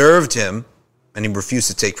he observed him and he refused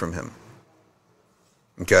to take from him.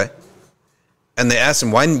 Okay? And they asked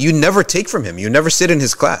him, why you never take from him? You never sit in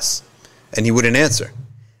his class. And he wouldn't answer.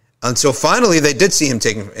 Until finally they did see him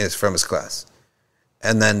taking from his class.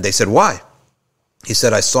 And then they said, why? He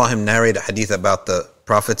said, I saw him narrate a hadith about the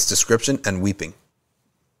Prophet's description and weeping.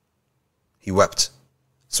 He wept.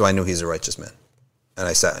 So I knew he's a righteous man. And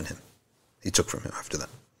I sat in him. He took from him after that.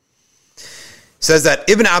 Says that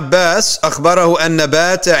Ibn Abbas أخبره أن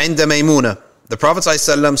بات عند ميمونة. The Prophet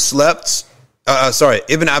ﷺ slept,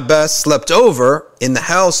 Ibn Abbas slept over in the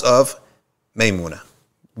house of Maymuna.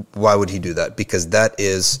 Why would he do that? Because that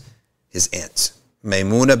is his aunt,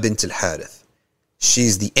 Maymuna bint al-Harith.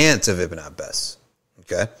 She's the aunt of Ibn Abbas.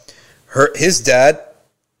 Okay, his dad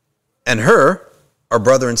and her are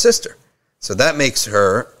brother and sister, so that makes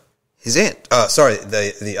her his aunt. I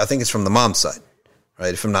think it's from the mom's side,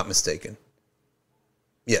 right? If I'm not mistaken.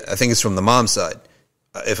 Yeah, I think it's from the mom's side,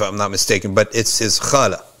 if I'm not mistaken. But it's his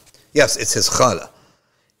khala. Yes, it's his khala.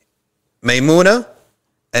 Maymuna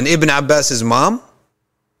and Ibn Abbas's mom,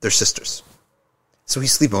 they're sisters. So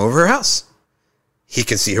he's sleeping over her house. He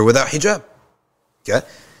can see her without hijab. Okay?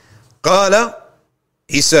 Qala,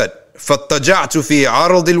 he said, فَاتَّجَعْتُ فِي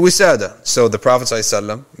عَرْضِ الْوِسَادَةِ. So the Prophet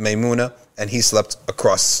ﷺ, Maymuna, and he slept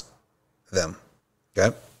across them.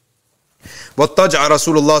 Okay? وَاتَّجَعَ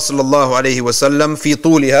رَسُولُ اللَّهِ صَلَّى اللَّهُ عَلَيْهِ وَسَلَّمْ فِي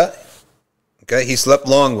طُولِهَا. Okay, he slept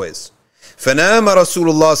long ways. فَنَامَ رَسُولُ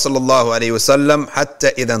اللَّهِ صَلَّى اللَّهُ عَلَيْهِ وَسَلَّمْ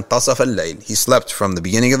حَتَّى إِذَا انْتَصَفَ اللَّيْلِ. He slept from the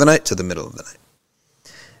beginning of the night to the middle of the night.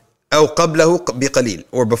 أو قبله بقليل,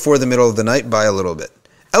 or before the middle of the night by a little bit.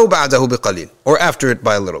 أو بعده بقليل, or after it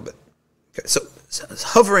by a little bit. Okay, so it's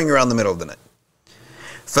hovering around the middle of the night.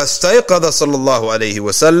 فاستيقظ صلى الله عليه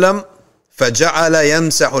وسلم فجعل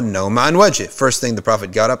يمسح النوم عن وجهه. First thing, the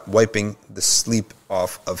Prophet got up, wiping the sleep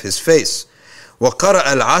off of his face.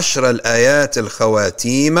 وقرأ العشر الآيات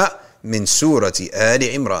الخواتيم من سورة آل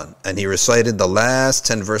عمران. And he recited the last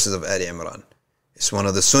 10 verses of آل عمران. It's one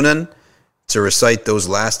of the sunan to recite those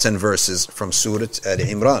last 10 verses from Surah Al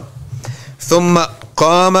Imran. ثم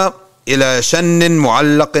قام إلى شن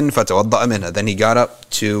معلق فتوضأ منها. Then he got up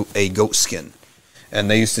to a goat skin. And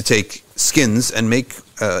they used to take skins and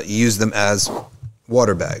use them as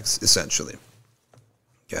water bags, essentially.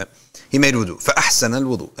 Okay. He made wudu. فأحسن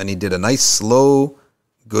الوضوء. And he did a nice, slow,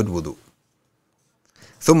 good wudu.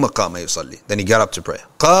 ثم قام يصلي. Then he got up to pray.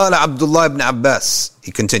 قال عبد الله بن عباس.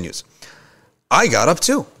 He continues. I got up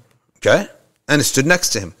too. Okay. And stood next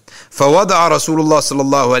to him. فوضع رسول الله صلى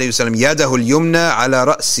الله عليه وسلم يده اليمنى على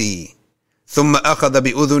رأسي ثم أخذ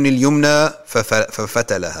بأذن اليمنى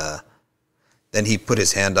ففتلها. Then he put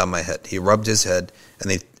his hand on my head. He rubbed his head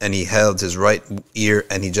and he held his right ear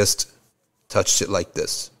and he just touched it like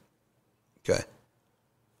this. Okay.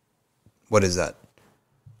 What is that?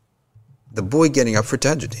 The boy getting up for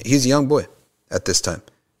tahajjud. He's a young boy at this time.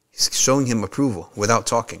 He's showing him approval without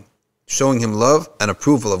talking. Showing him love and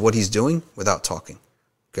approval of what he's doing without talking.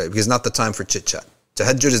 Okay, because it's not the time for chit-chat.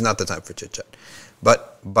 Tahajjud is not the time for chit-chat.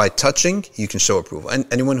 But by touching, you can show approval. And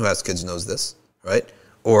anyone who has kids knows this, right?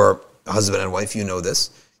 Or a husband and wife, you know this.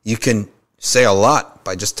 You can say a lot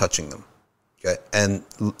by just touching them. Okay, and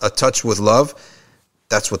a touch with love,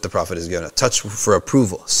 that's what the Prophet is giving. A touch for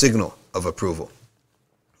approval, signal of approval.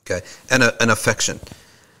 Okay, and an affection.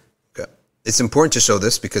 Okay, it's important to show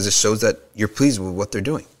this because it shows that you're pleased with what they're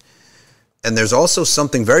doing. And there's also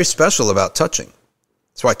something very special about touching.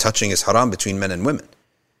 That's why touching is haram between men and women.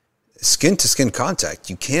 Skin to skin contact,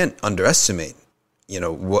 you can't underestimate,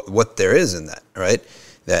 what there is in that, right?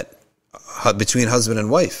 That between husband and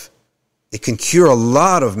wife, it can cure a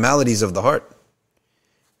lot of maladies of the heart.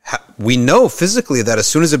 We know physically that as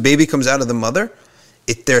soon as a baby comes out of the mother,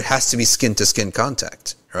 there has to be skin to skin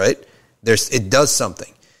contact, right? It does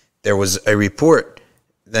something. There was a report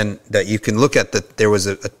then that you can look at that there was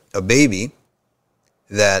a baby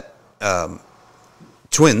that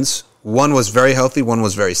twins one was very healthy, one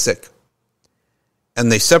was very sick.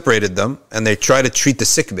 And they separated them, and they tried to treat the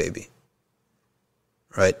sick baby.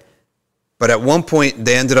 Right? But at one point,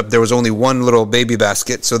 they ended up, there was only one little baby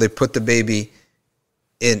basket, so they put the baby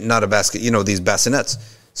in, not a basket, these bassinets.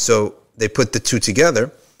 So they put the two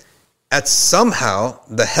together. At somehow,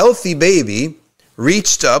 the healthy baby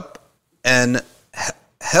reached up and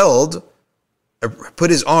put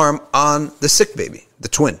his arm on the sick baby, the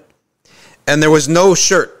twin. And there was no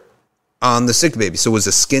shirt on the sick baby, so it was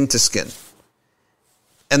a skin to skin.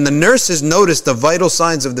 And the nurses noticed the vital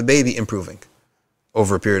signs of the baby improving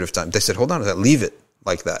over a period of time. They said, hold on to that, leave it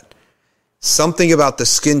like that. Something about the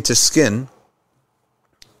skin to skin,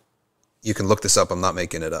 you can look this up, I'm not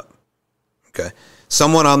making it up. Okay?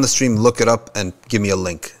 Someone on the stream, look it up and give me a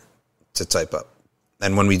link to type up.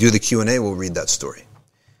 And when we do the Q&A, we'll read that story.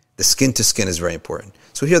 The skin to skin is very important.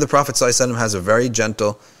 So here the Prophet ﷺ has a very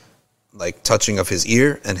gentle touching of his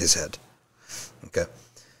ear and his head. Okay.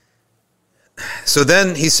 So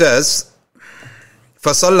then he says,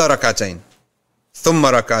 فَصَلَّ رَكَعَتَيْنِ ثُمَّ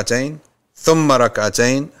رَكَعَتَيْنِ ثُمَّ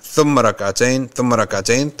رَكَعَتَيْنِ ثُمَّ رَكَعَتَيْنِ ثُمَّ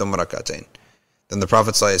رَكَعَتَيْنِ ثُمَّ رَكَعَتَيْنِ. Then the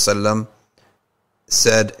Prophet ﷺ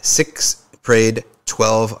said, prayed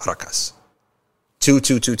 12 rakas. 2.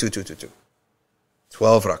 12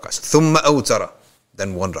 rakas. ثُمَّ أَوْتَرَ.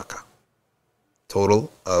 Then 1 rakah.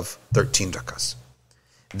 Total of 13 rakas.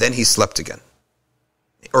 Then he slept again.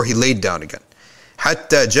 Or he laid down again.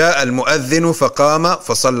 حتى جاء المؤذن فقام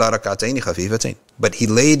فصلى ركعتين خفيفتين. But he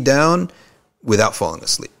laid down without falling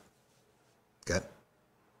asleep. Okay?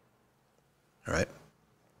 Alright?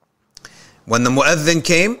 When the mu'adhin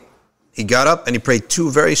came, he got up and he prayed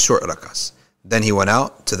 2 very short rakas. Then he went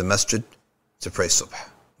out to the masjid to pray subh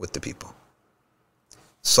with the people.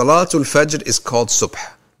 Salatul Fajr is called subh.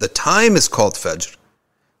 The time is called Fajr,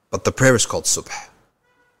 but the prayer is called subh.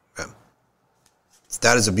 Okay?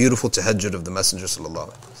 That is a beautiful tahajjud of the Messenger sallallahu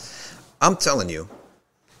alaihi wasallam. I'm telling you,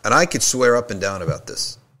 and I could swear up and down about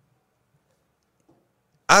this,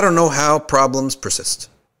 I don't know how problems persist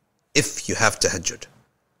if you have tahajjud.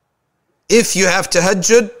 If you have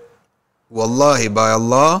tahajjud, wallahi by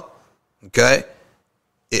Allah, okay,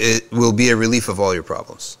 it will be a relief of all your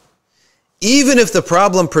problems. Even if the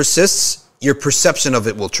problem persists, your perception of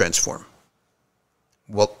it will transform.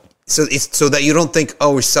 Well, so that you don't think,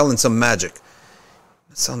 oh, we're selling some magic.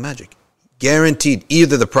 It's selling magic. Guaranteed,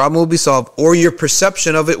 either the problem will be solved or your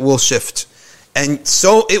perception of it will shift. And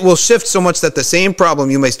so it will shift so much that the same problem,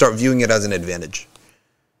 you may start viewing it as an advantage.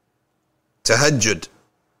 Tahajjud.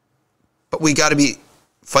 But we got to be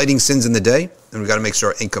fighting sins in the day, and we got to make sure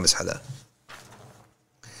our income is halal.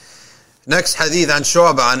 Next hadith عن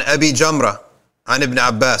شعبة عن أبي جمرة عن ابن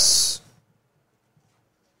عباس.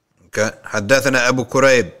 Okay. حدثنا أبو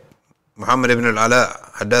كريب محمد بن العلاء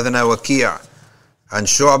حدثنا وكيع عن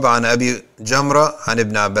شعبة عن أبي جمرة عن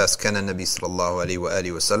ابن عباس كان النبي صلى الله عليه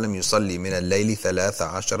وآله وسلم يصلي من الليل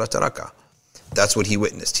 13 ركعة. That's what he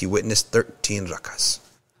witnessed. He witnessed 13 rakahs.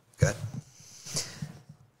 Okay.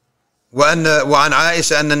 وعن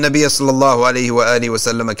عائشة أن النبي صلى الله عليه وآله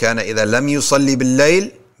وسلم كان إذا لم يصلي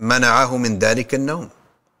بالليل منعه من ذلك النوم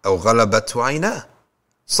أو غلبته عيناه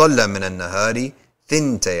صلى من النهار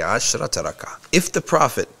 12 ركعة. If the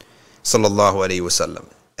Prophet صلى الله عليه وسلم,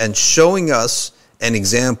 and showing us an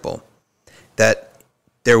example that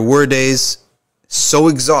there were days so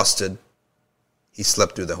exhausted he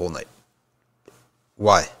slept through the whole night.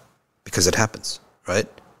 Why? Because it happens, right?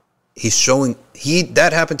 He's showing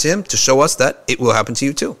that happened to him to show us that it will happen to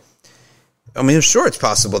you too. I mean, sure, it's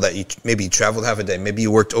possible that maybe you traveled half a day, maybe you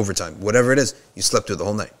worked overtime, whatever it is, you slept through the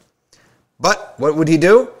whole night. But what would he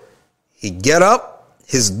do? He'd get up,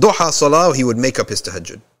 his duha salah, he would make up his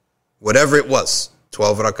tahajjud. Whatever it was,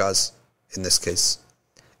 12 rakahs in this case.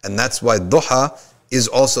 And that's why duha is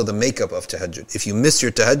also the makeup of tahajjud. If you miss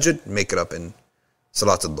your tahajjud, make it up in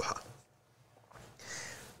salat al-duha.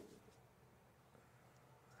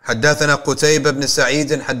 حدثنا قتيبة بن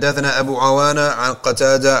سعيد حدثنا أبو عوانة عن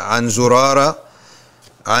قتادة عن زرارة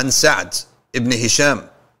عن سعد ابن هشام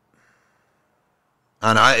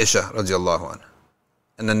عن عائشة رضي الله عنها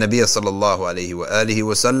أن النبي صلى الله عليه وآله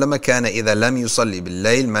وسلم كان إذا لم يصلي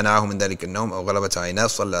بالليل منعه من ذلك النوم أو غلبت عيناه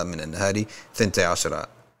صلى من النهار 12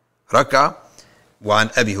 ركعة. وعن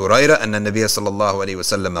أبي هريرة أن النبي صلى الله عليه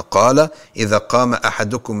وسلم قال إذا قام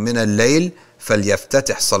أحدكم من الليل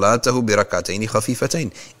فليفتتح صلاته بركعتين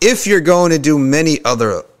خفيفتين. If you're going to do many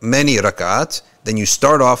rak'at, then you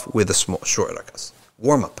start off with a small, short rak'ats.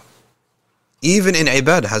 Warm up. Even in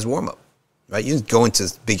ibadah has warm up, right? You go into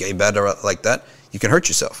big ibadah like that, you can hurt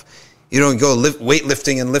yourself. You don't go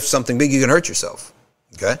weightlifting and lift something big, you can hurt yourself.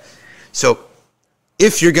 Okay? So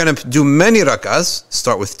If you're going to do many rakas,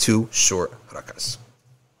 start with 2 short rakas.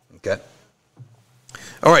 Okay?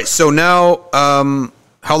 All right, so now,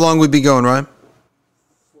 how long we be going, Ryan?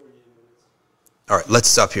 48 minutes. All right, let's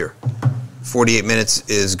stop here. 48 minutes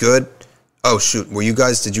is good. Oh, shoot.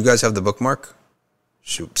 Did you guys have the bookmark?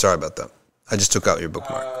 Shoot, sorry about that. I just took out your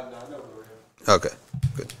bookmark. No. Okay,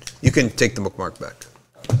 good. You can take the bookmark back.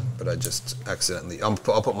 But I just accidentally, I'll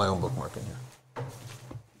put my own bookmark in here.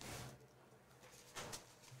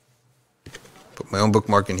 Put my own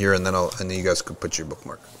bookmark in here, and then you guys could put your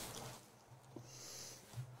bookmark.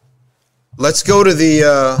 Let's go to the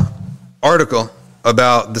article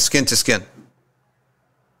about the skin to skin.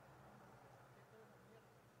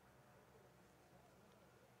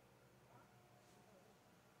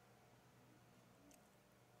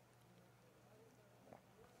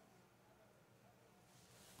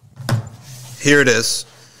 Here it is.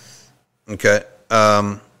 Okay.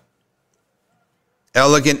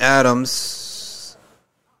 Elegant Adams.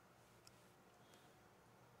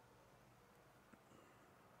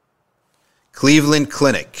 Cleveland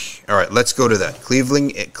Clinic. All right, let's go to that.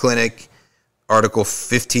 Cleveland Clinic, Article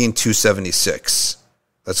 15276.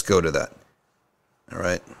 Let's go to that. All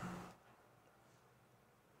right.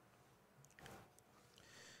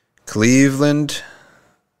 Cleveland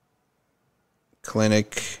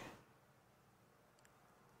Clinic.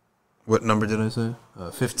 What number did I say?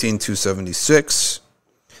 15276.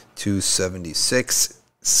 276.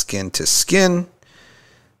 Skin to skin.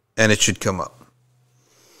 And it should come up.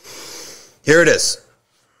 Here it is.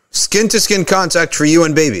 Skin to skin contact for you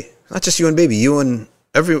and baby. Not just you and baby. You and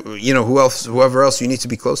whoever else you need to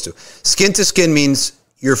be close to. Skin to skin means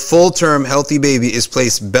your full term healthy baby is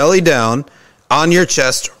placed belly down on your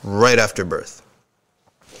chest right after birth.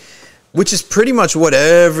 Which is pretty much what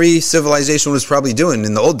every civilization was probably doing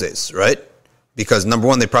in the old days, right? Because number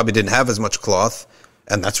one, they probably didn't have as much cloth,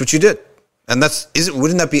 and that's what you did. And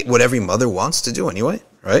wouldn't that be what every mother wants to do anyway,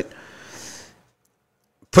 right?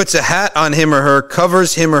 Puts a hat on him or her,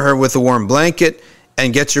 covers him or her with a warm blanket,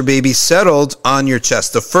 and gets your baby settled on your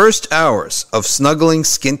chest. The first hours of snuggling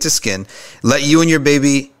skin to skin let you and your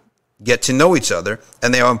baby get to know each other,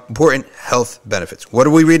 and they have important health benefits. What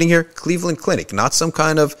are we reading here? Cleveland Clinic, not some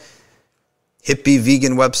kind of hippie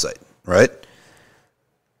vegan website, right?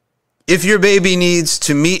 If your baby needs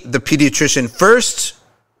to meet the pediatrician first,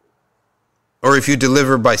 or if you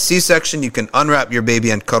deliver by C-section, you can unwrap your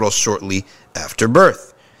baby and cuddle shortly after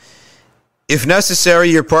birth. If necessary,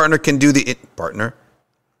 your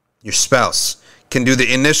spouse can do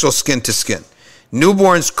the initial skin to skin.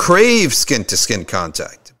 Newborns crave skin to skin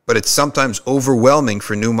contact, but it's sometimes overwhelming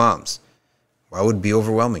for new moms. Why would it be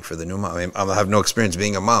overwhelming for the new mom? I mean, I have no experience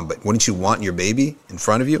being a mom, but wouldn't you want your baby in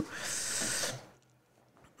front of you?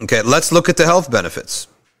 Okay, let's look at the health benefits.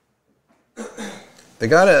 They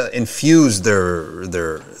gotta infuse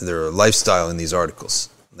their lifestyle in these articles.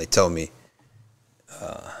 They tell me,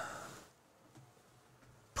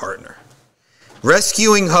 partner.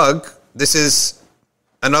 Rescuing hug. This is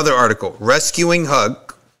another article. Rescuing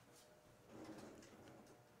hug.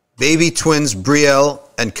 Baby twins Brielle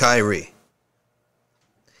and Kyrie.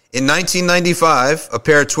 In 1995, a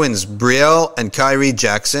pair of twins, Brielle and Kyrie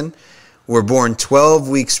Jackson, were born 12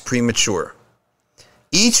 weeks premature.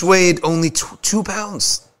 Each weighed only 2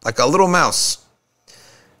 pounds, like a little mouse.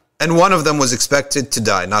 And one of them was expected to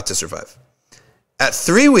die, not to survive. At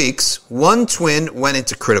 3 weeks, one twin went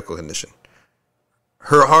into critical condition.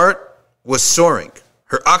 Her heart was soaring,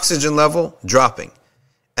 her oxygen level dropping,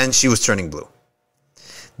 and she was turning blue.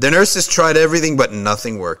 The nurses tried everything, but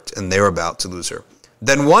nothing worked, and they were about to lose her.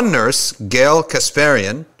 Then one nurse, Gail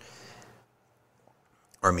Kasparian,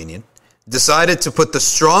 Armenian, decided to put the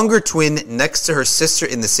stronger twin next to her sister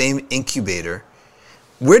in the same incubator.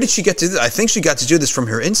 Where did she get to do this? I think she got to do this from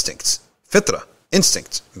her instincts. Fitra,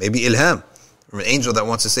 instinct, maybe ilham, from an angel that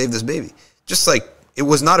wants to save this baby. Just like, it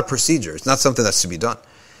was not a procedure. It's not something that's to be done.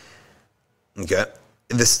 Okay?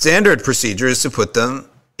 The standard procedure is to put them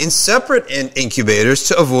in separate incubators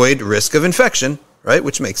to avoid risk of infection, right?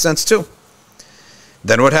 Which makes sense too.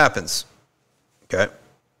 Then what happens? Okay.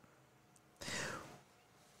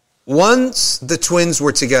 Once the twins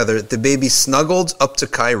were together, the baby snuggled up to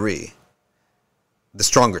Kyrie, the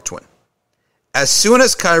stronger twin. As soon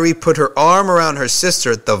as Kyrie put her arm around her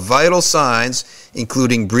sister, the vital signs,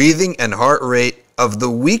 including breathing and heart rate of the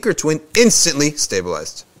weaker twin, instantly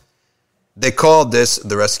stabilized. They called this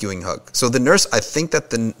the rescuing hug. So the nurse, I think that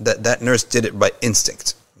that nurse did it by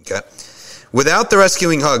instinct. Okay. Without the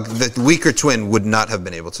rescuing hug, the weaker twin would not have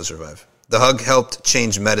been able to survive. The hug helped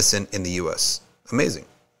change medicine in the U.S. Amazing.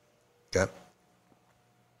 Okay.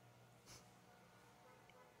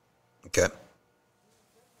 Okay.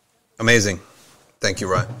 Amazing. Thank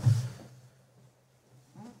you, Ryan.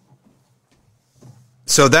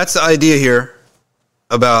 So that's the idea here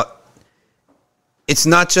about it's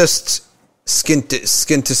not just skin to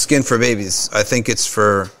skin for babies. I think it's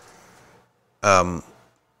for I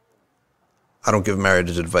don't give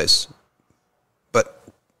marriage advice. But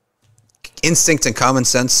instinct and common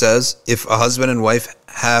sense says if a husband and wife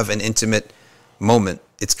have an intimate moment,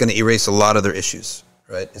 it's going to erase a lot of their issues,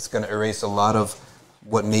 right? It's going to erase a lot of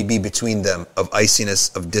what may be between them, of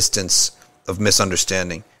iciness, of distance, of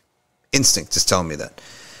misunderstanding. Instinct is telling me that.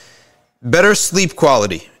 Better sleep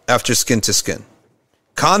quality after skin to skin.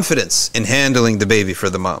 Confidence in handling the baby for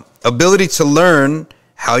the mom. Ability to learn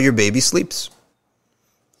how your baby sleeps.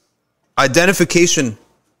 Identification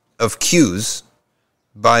of cues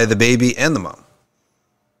by the baby and the mom.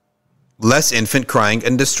 Less infant crying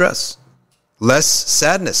and distress. Less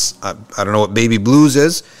sadness. I don't know what baby blues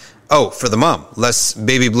is. Oh, for the mom. Less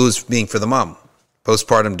baby blues being for the mom.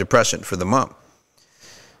 Postpartum depression for the mom.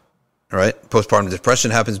 All right? Postpartum depression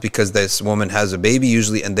happens because this woman has a baby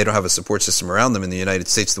usually and they don't have a support system around them. In the United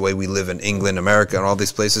States, the way we live in England, America, and all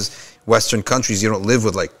these places, Western countries, you don't live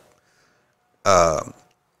with like a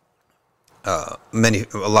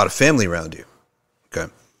lot of family around you. Okay?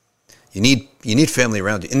 You need family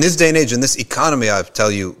around you. In this day and age, in this economy, I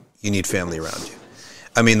tell you, you need family around you.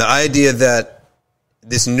 I mean, the idea that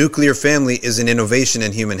this nuclear family is an innovation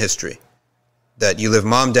in human history. That you live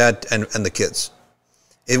mom, dad, and the kids.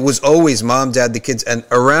 It was always mom, dad, the kids, and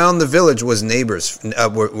around the village was neighbors,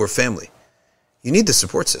 were family. You need the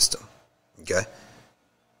support system, okay?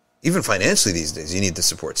 Even financially these days, you need the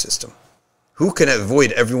support system. Who can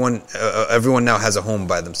avoid everyone? Everyone now has a home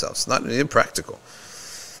by themselves. It's not impractical.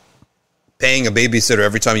 Paying a babysitter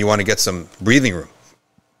every time you want to get some breathing room.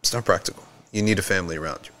 It's not practical. You need a family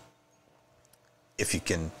around you. If you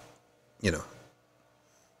can,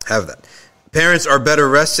 have that. Parents are better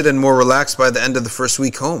rested and more relaxed by the end of the first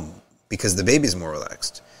week home because the baby's more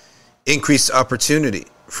relaxed. Increased opportunity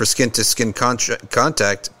for skin-to-skin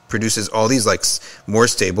contact produces all these like more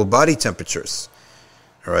stable body temperatures.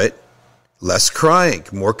 All right? Less crying,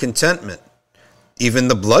 more contentment. Even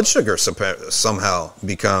the blood sugar somehow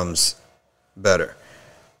becomes better.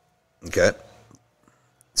 Okay?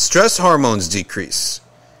 Stress hormones decrease.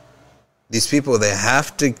 These people, they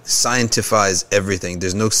have to scientifize everything.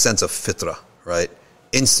 There's no sense of fitra, right?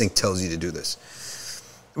 Instinct tells you to do this.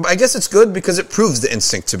 But I guess it's good because it proves the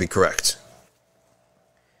instinct to be correct.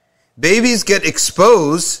 Babies get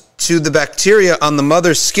exposed to the bacteria on the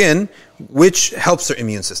mother's skin, which helps their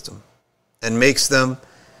immune system and makes them,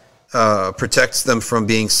 protects them from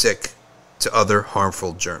being sick to other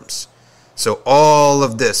harmful germs. So all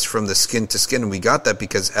of this from the skin to skin, and we got that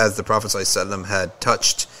because as the Prophet ﷺ had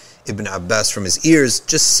touched Ibn Abbas from his ears,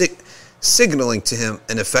 just signaling to him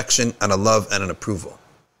an affection and a love and an approval.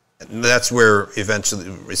 And that's where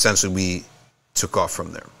essentially we took off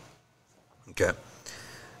from there. Okay.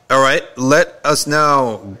 All right. Let us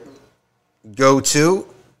now go to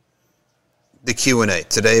the Q&A.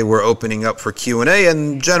 Today we're opening up for Q&A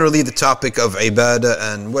and generally the topic of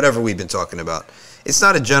ibadah and whatever we've been talking about. It's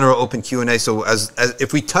not a general open Q&A, so as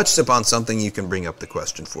if we touched upon something, you can bring up the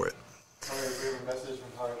question for it.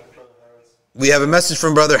 We have a message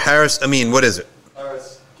from Brother Harris. Amin, what is it?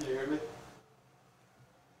 Harris, can you hear me?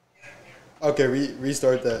 Okay,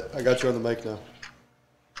 restart that. I got you on the mic now.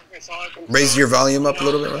 Okay, so Raise your volume up a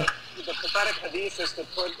little bit, right? The prophetic hadith is to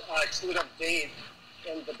put chewed up date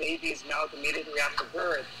in the baby's mouth immediately after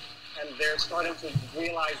birth. And they're starting to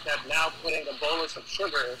realize that now putting a bolus of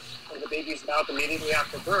sugar in the baby's mouth immediately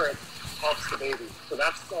after birth helps the baby. So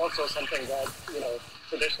that's also something that,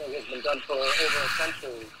 traditionally has been done for over a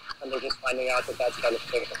century. And they're just finding out that that's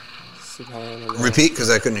beneficial. Repeat,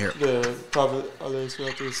 because I couldn't hear. The Prophet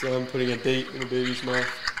ﷺ putting a date in the baby's mouth.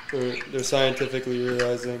 They're scientifically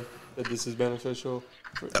realizing that this is beneficial.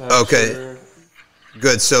 Okay, sugar.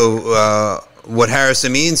 Good. So what Harris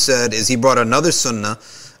Amin said is he brought another sunnah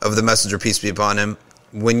of the Messenger, peace be upon him.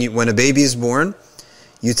 When a baby is born,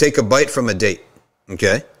 you take a bite from a date.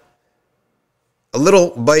 Okay, a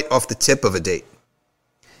little bite off the tip of a date.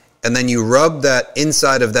 And then you rub that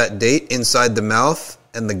inside of that date, inside the mouth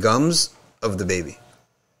and the gums of the baby.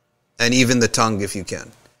 And even the tongue if you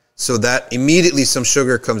can. So that immediately some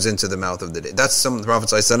sugar comes into the mouth of the date. That's some of the Prophet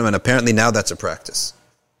ﷺ, and apparently now that's a practice.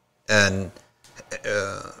 And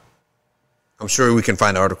I'm sure we can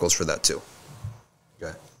find articles for that too.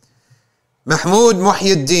 Okay. Mahmoud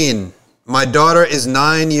Muhyiddin. My daughter is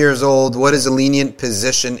 9 years old. What is a lenient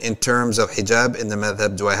position in terms of hijab in the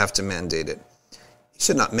madhab? Do I have to mandate it?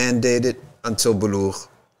 Should not mandate it until bulugh.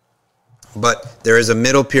 But there is a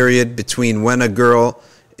middle period between when a girl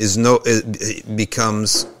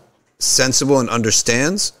becomes sensible and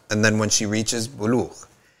understands, and then when she reaches bulugh.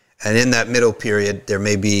 And in that middle period, there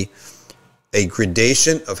may be a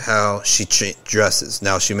gradation of how she dresses.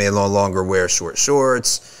 Now, she may no longer wear short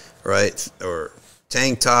shorts, right, or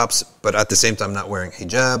tank tops, but at the same time not wearing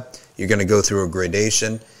hijab. You're going to go through a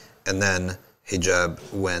gradation, and then hijab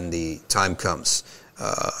when the time comes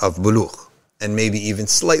of bulugh, and maybe even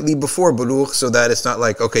slightly before bulugh, so that it's not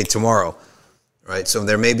like, okay, tomorrow, right? So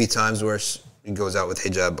there may be times where she goes out with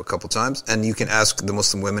hijab a couple times, and you can ask the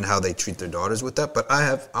Muslim women how they treat their daughters with that, but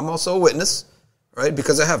I'm also a witness, right?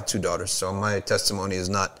 Because I have 2 daughters, so my testimony is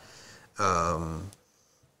not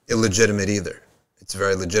illegitimate either. It's a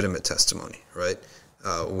very legitimate testimony, right?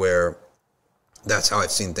 Where that's how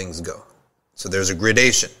I've seen things go. So there's a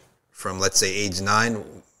gradation from, let's say, age 9,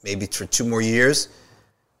 maybe for 2 more years.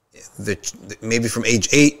 Maybe from age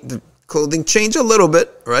 8, the clothing change a little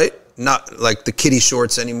bit, right? Not like the kiddie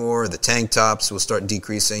shorts anymore. The tank tops will start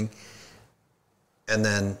decreasing. And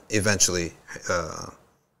then eventually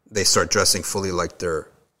they start dressing fully like their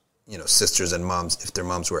sisters and moms, if their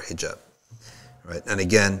moms wear hijab, right? And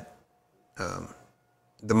again,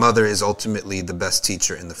 the mother is ultimately the best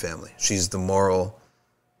teacher in the family. She's the moral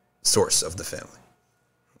source of the family,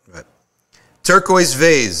 right? Turquoise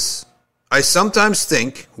vase. I sometimes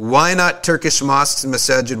think, why not Turkish mosques and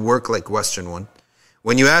masajid work like Western one?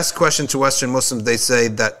 When you ask questions to Western Muslims, they say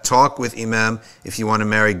that talk with Imam. If you want to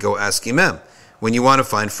marry, go ask Imam. When you want to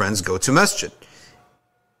find friends, go to masjid.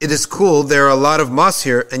 It is cool. There are a lot of mosques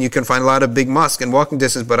here, and you can find a lot of big mosques in walking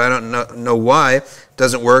distance, but I don't know why it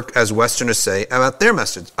doesn't work as Westerners say about their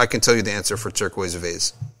masjids. I can tell you the answer for turquoise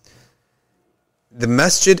vase. The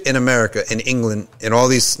masjid in America, in England, in all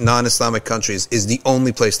these non-Islamic countries, is the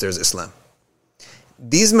only place there's Islam.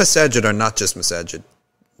 These masajid are not just masajid.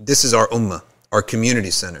 This is our ummah, our community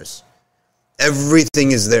centers.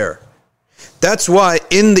 Everything is there. That's why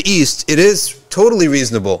in the East, it is totally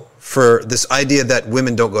reasonable for this idea that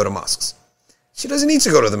women don't go to mosques. She doesn't need to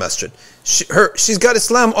go to the masjid. She's got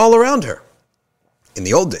Islam all around her. In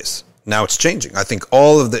the old days. Now it's changing. I think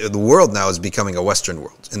all of the world now is becoming a Western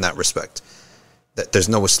world in that respect. That there's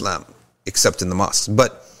no Islam except in the mosques.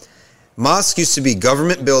 But mosques used to be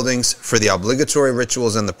government buildings for the obligatory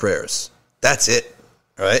rituals and the prayers. That's it,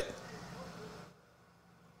 right?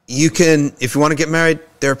 You can, if you want to get married,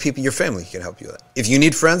 there are people, your family can help you with that. If you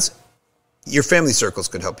need friends, your family circles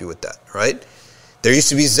could help you with that, right? There used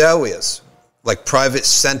to be zawiyas, like private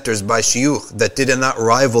centers by shuyukh that did not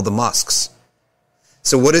rival the mosques.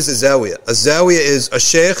 So what is a zawiyah? A zawiyah is a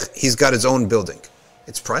sheikh, he's got his own building.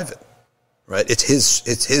 It's private, right? It's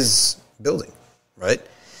his building, right?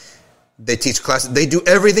 They teach classes, they do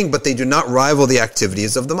everything, but they do not rival the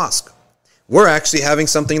activities of the mosque. We're actually having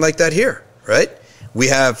something like that here, right? We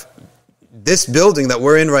have this building that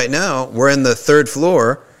we're in right now, we're in the 3rd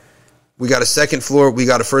floor, we got a 2nd floor, we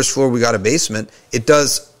got a 1st floor, we got a basement. It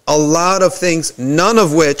does a lot of things, none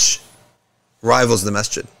of which rivals the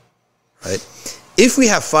masjid, right? If we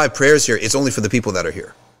have 5 prayers here, it's only for the people that are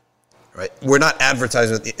here, right? We're not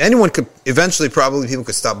advertising. Anyone could, eventually probably people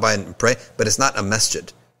could stop by and pray, but it's not a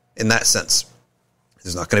masjid in that sense.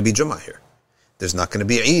 There's not going to be Jummah here. There's not going to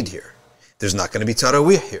be Eid here. There's not going to be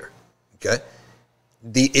Taraweeh here, okay?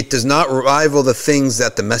 It does not rival the things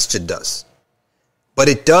that the masjid does. But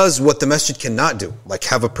it does what the masjid cannot do, like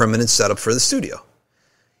have a permanent setup for the studio.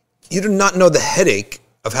 You do not know the headache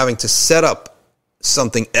of having to set up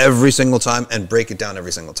something every single time and break it down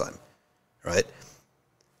every single time, right?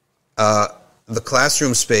 The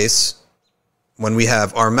classroom space, when we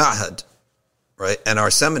have our ma'had, right, and our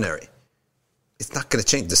seminary, it's not going to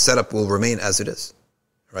change. The setup will remain as it is,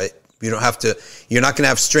 right? You're not going to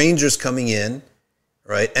have strangers coming in,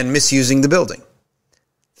 right, and misusing the building.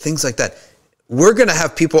 Things like that. We're going to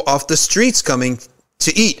have people off the streets coming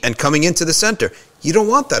to eat and coming into the center. You don't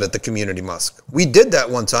want that at the community mosque. We did that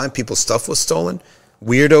one time. People's stuff was stolen.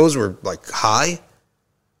 Weirdos were like high,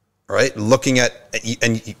 right? Looking at,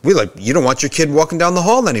 and we're like, you don't want your kid walking down the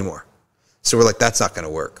hall anymore. So we're like, that's not going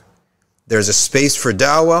to work. There's a space for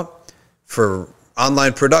dawah, for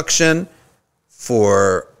online production,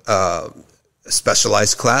 for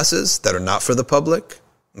specialized classes that are not for the public,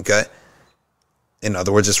 okay? In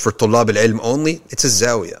other words, it's for tulab al-ilm only. It's a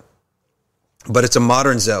zawiyah. But it's a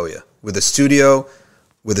modern zawiyah with a studio,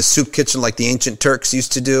 with a soup kitchen like the ancient Turks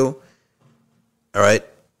used to do, all right?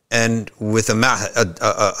 And with a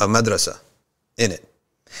madrasa in it.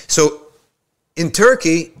 So in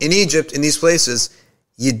Turkey, in Egypt, in these places,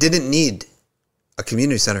 you didn't need a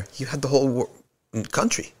community center. You had the whole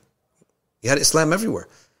country. You had Islam everywhere.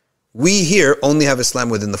 We here only have Islam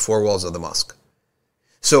within the 4 walls of the mosque.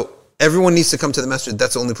 So, everyone needs to come to the masjid.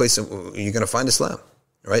 That's the only place you're going to find Islam,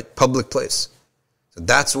 right? Public place. So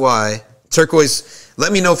that's why, Turquoise,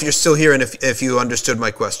 let me know if you're still here and if you understood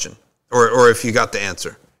my question or if you got the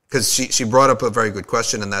answer. Because she brought up a very good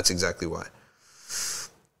question, and that's exactly why.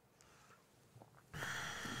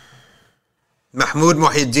 Mahmoud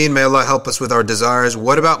Muhyiddin, may Allah help us with our desires.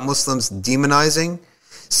 What about Muslims demonizing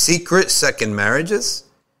secret second marriages?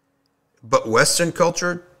 But Western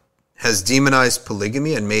culture has demonized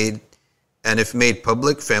polygamy and if made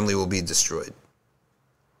public, family will be destroyed.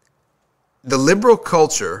 The liberal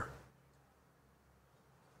culture,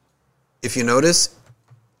 if you notice,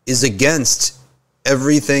 is against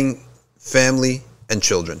everything family and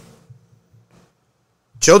children.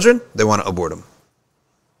 Children, they want to abort them.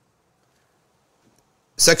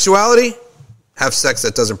 Sexuality, have sex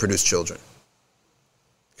that doesn't produce children.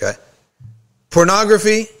 Okay?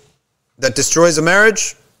 Pornography that destroys a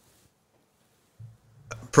marriage,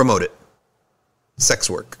 promote it. Sex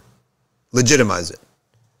work. Legitimize it.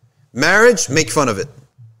 Marriage, make fun of it.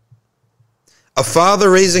 A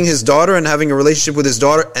father raising his daughter and having a relationship with his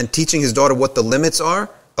daughter and teaching his daughter what the limits are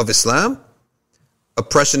of Islam,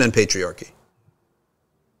 oppression and patriarchy.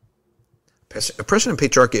 Oppression and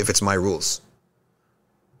patriarchy if it's my rules.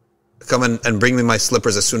 Come in and bring me my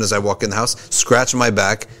slippers as soon as I walk in the house, scratch my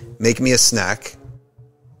back, make me a snack.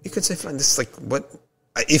 You could say, fine, this is like, what?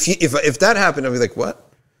 If that happened, I'd be like, what?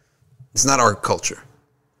 It's not our culture.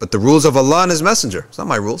 But the rules of Allah and His Messenger, it's not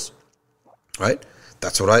my rules. Right?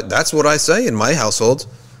 That's what I say in my household.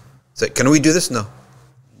 Say, can we do this? No.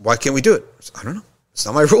 Why can't we do it? I don't know. It's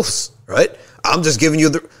not my rules. Right? I'm just giving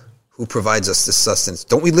you who provides us this sustenance.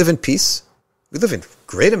 Don't we live in peace? We live in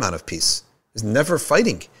great amount of peace. There's never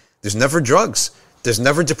fighting. There's never drugs. There's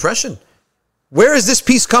never depression. Where is this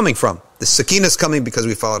peace coming from? The sakina is coming because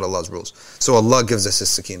we followed Allah's rules. So Allah gives us His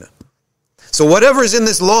sakina. So whatever is in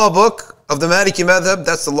this law book of the Maliki Madhab,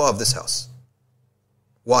 that's the law of this house.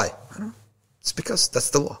 Why? I don't know. It's because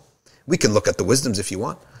that's the law. We can look at the wisdoms if you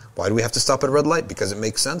want. Why do we have to stop at a red light? Because it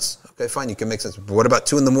makes sense? Okay, fine, you can make sense. But what about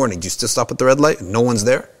 2 a.m? Do you still stop at the red light? No one's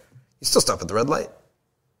there? You still stop at the red light.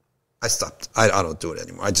 I stopped. I don't do it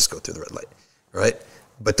anymore. I just go through the red light. Right?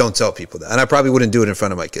 But don't tell people that. And I probably wouldn't do it in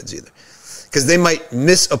front of my kids either. Because they might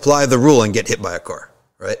misapply the rule and get hit by a car.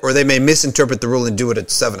 Right? Or they may misinterpret the rule and do it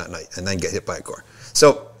at 7 at night and then get hit by a car.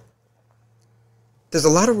 So, there's a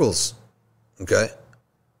lot of rules, okay,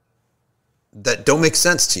 that don't make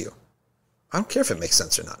sense to you. I don't care if it makes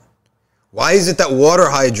sense or not. Why is it that water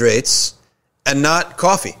hydrates and not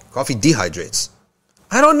coffee? Coffee dehydrates.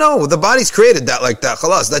 I don't know. The body's created that like that.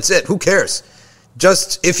 Khalas, that's it. Who cares?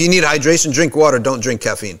 Just if you need hydration, drink water. Don't drink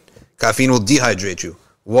caffeine. Caffeine will dehydrate you.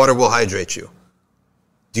 Water will hydrate you.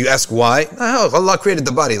 Do you ask why? No, Allah created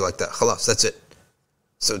the body like that. Khalas, that's it.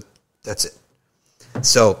 So, that's it.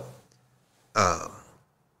 So,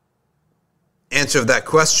 answer of that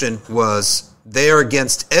question was they are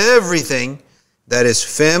against everything that is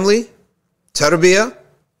family, tarbiyah,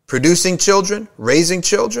 producing children, raising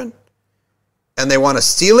children, and they want to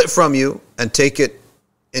steal it from you and take it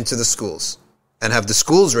into the schools and have the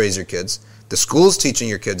schools raise your kids, the schools teaching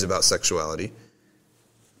your kids about sexuality,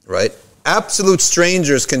 right? Absolute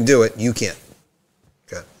strangers can do it. You can't.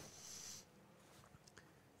 Okay.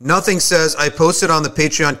 Nothing says, I posted on the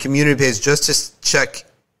Patreon community page just to check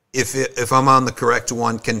if I'm on the correct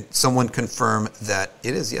one. Can someone confirm that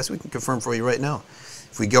it is? Yes, we can confirm for you right now.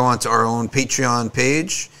 If we go onto our own Patreon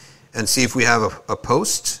page and see if we have a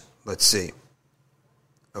post. Let's see.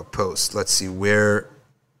 A post. Let's see where.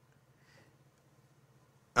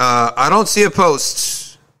 I don't see a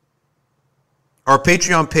post. Our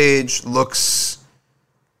Patreon page looks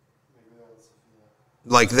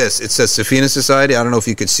like this. It says Safina Society. I don't know if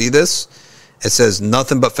you could see this. It says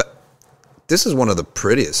nothing but... This is one of the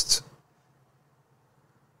prettiest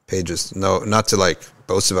pages. No, not to like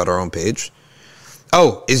boast about our own page.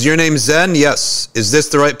 Oh, is your name Zen? Yes. Is this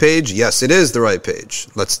the right page? Yes, it is the right page.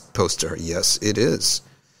 Let's post to her. Yes, it is.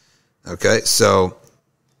 Okay, so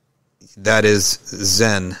that is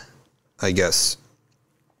Zen, I guess.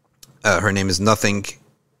 Her name is Nothing,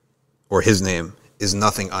 or his name is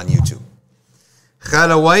Nothing on YouTube.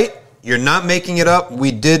 Khala White, you're not making it up.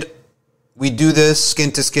 We do this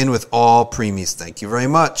skin to skin with all preemies. Thank you very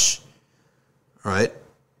much. All right.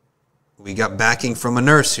 We got backing from a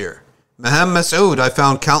nurse here. Maham Masood, I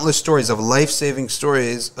found countless stories of life-saving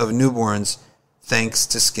stories of newborns thanks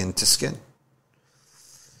to skin to skin.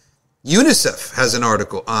 UNICEF has an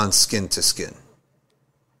article on skin to skin.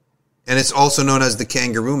 And it's also known as the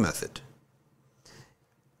kangaroo method.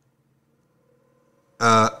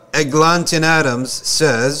 Eglantin Adams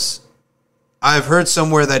says, I've heard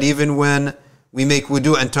somewhere that even when we make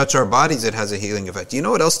wudu and touch our bodies, it has a healing effect. You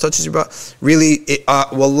know what else touches your body? Really,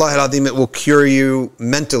 wallahi al-azim, it will cure you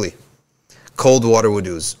mentally. Cold water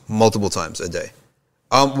wudus, multiple times a day.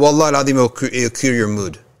 Wallahi al-azim, it will cure your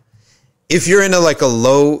mood. If you're in a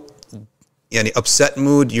low, upset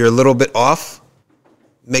mood, you're a little bit off,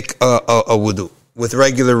 make a wudu with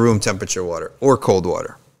regular room temperature water or cold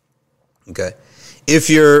water. Okay? If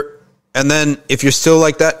you're still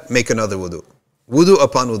like that, make another wudu. Wudu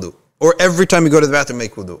upon wudu. Or every time you go to the bathroom,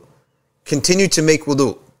 make wudu. Continue to make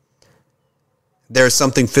wudu. There is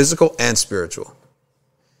something physical and spiritual.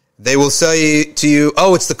 They will say to you,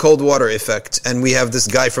 oh, it's the cold water effect. And we have this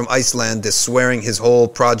guy from Iceland that's swearing his whole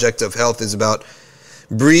project of health is about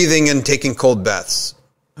breathing and taking cold baths.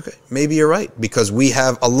 Okay, maybe you're right. Because we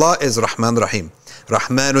have, Allah is Rahman Rahim.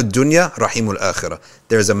 Rahmanul Dunya, Rahimul Akhirah.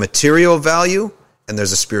 There's a material value and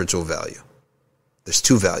there's a spiritual value. There's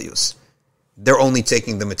two values. They're only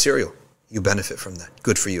taking the material. You benefit from that.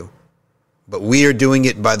 Good for you. But we are doing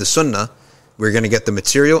it by the sunnah. We're going to get the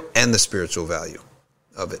material and the spiritual value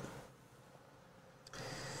of it.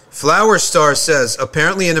 Flower Star says,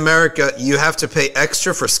 apparently in America, you have to pay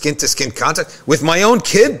extra for skin-to-skin contact. With my own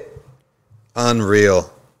kid?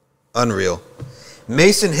 Unreal.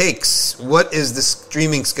 Mason Hakes, what is the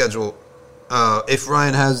streaming schedule? If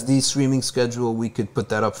Ryan has the streaming schedule, we could put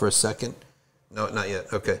that up for a second. No, not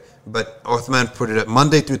yet. Okay. But Othman put it at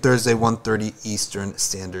Monday through Thursday, 1:30 Eastern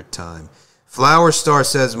Standard Time. Flower Star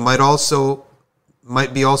says, might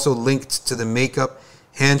be also linked to the makeup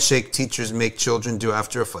handshake teachers make children do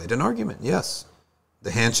after a fight and argument. Yes.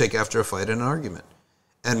 The handshake after a fight and an argument.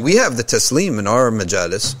 And we have the taslim in our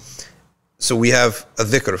majalis. So we have a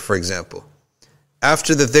dhikr, for example.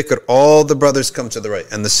 After the dhikr, all the brothers come to the right.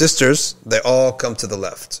 And the sisters, they all come to the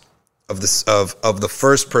left of the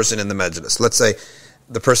first person in the majlis. Let's say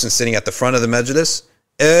the person sitting at the front of the majlis,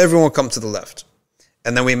 everyone come to the left.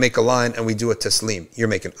 And then we make a line and we do a taslim. You're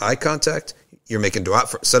making eye contact. You're making dua.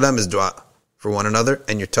 Salam is dua for one another.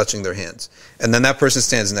 And you're touching their hands. And then that person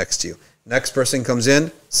stands next to you. Next person comes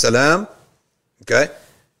in, salam. Okay?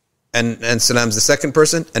 And salam's the second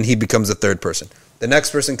person. And he becomes the third person. The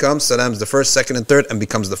next person comes, salam's the first, second, and third. And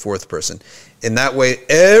becomes the fourth person. In that way,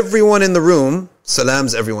 everyone in the room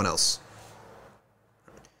salams everyone else.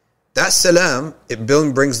 That salam, it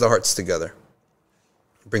brings the hearts together.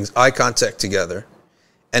 It brings eye contact together.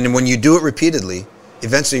 And when you do it repeatedly,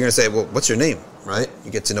 eventually you're going to say, well, what's your name? Right?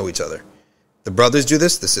 You get to know each other. The brothers do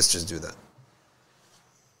this, the sisters do that.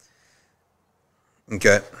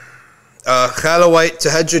 Okay. Khalawite,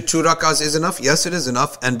 tahajjud 2 rak'ahs is enough? Yes, it is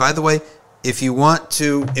enough. And by the way, if you want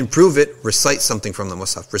to improve it, recite something from the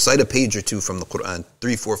Mus'haf. Recite a page or two from the Quran.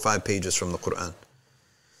 3, 4, 5 pages from the Quran.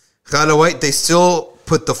 Khalawite, they still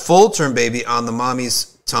put the full-term baby on the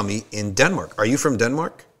mommy's tummy in Denmark. Are you from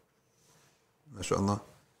Denmark? MashaAllah.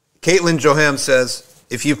 Caitlin Joham says,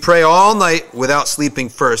 if you pray all night without sleeping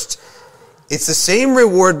first, it's the same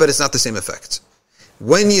reward, but it's not the same effect.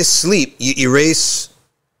 When you sleep, you erase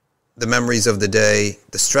the memories of the day,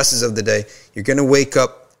 the stresses of the day. You're going to wake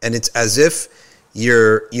up, and it's as if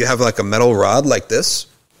you have like a metal rod like this,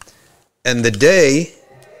 and the day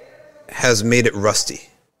has made it rusty,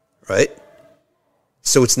 right?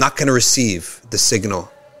 So it's not going to receive the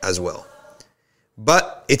signal as well.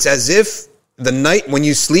 But it's as if the night when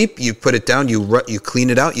you sleep, you put it down, you clean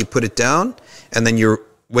it out, you put it down, and then you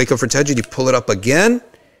wake up for tahajjud, you pull it up again,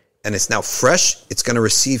 and it's now fresh. It's going to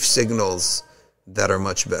receive signals that are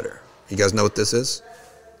much better. You guys know what this is?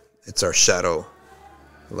 It's our shadow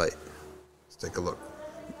light. Let's take a look.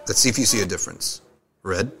 Let's see if you see a difference.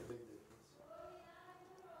 Red.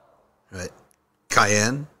 Right.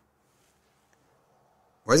 Cayenne.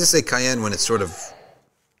 Why does it say cayenne when it's sort of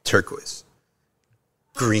turquoise?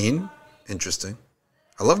 Green. Interesting.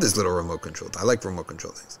 I love this little remote control. I like remote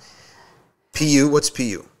control things. PU. What's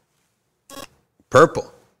PU?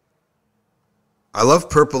 Purple. I love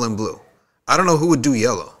purple and blue. I don't know who would do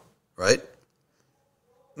yellow, right?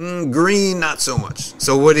 Green, not so much.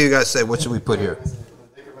 So what do you guys say? What should we put here?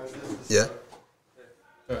 Yeah?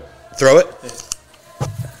 Throw it?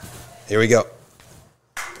 Here we go.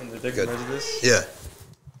 And the dhikr majlis? Yeah.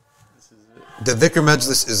 This is it. The dhikr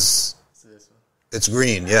majlis is... It's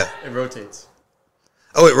green, yeah. It rotates.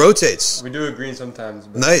 Oh, it rotates. We do it green sometimes.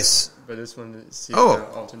 But Nice. But this one is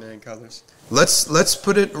alternating colors. Let's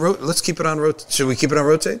put it. Let's keep it on rotate. Should we keep it on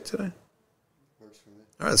rotate today? Works for me.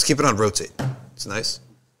 All right, let's keep it on rotate. It's nice.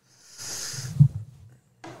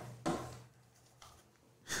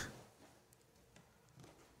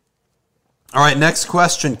 All right, next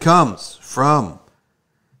question comes from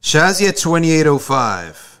Shazia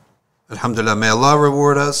 2805. Alhamdulillah, may Allah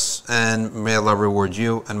reward us, and may Allah reward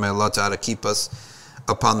you, and may Allah Ta'ala keep us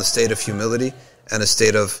upon the state of humility and a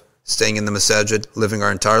state of staying in the masajid, living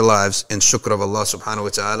our entire lives in shukr of Allah Subhanahu wa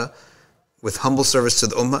Ta'ala, with humble service to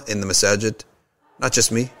the ummah in the masajid. Not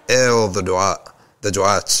just me, all the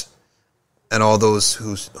du'ats, and all those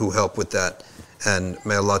who help with that. And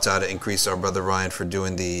may Allah Ta'ala increase our brother Ryan for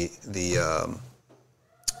doing the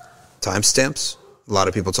timestamps. A lot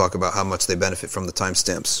of people talk about how much they benefit from the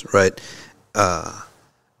timestamps, right?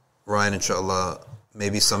 Ryan, inshallah,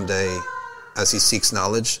 maybe someday, as he seeks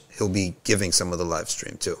knowledge, he'll be giving some of the live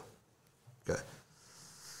stream too. Okay.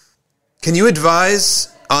 Can you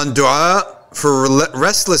advise on dua for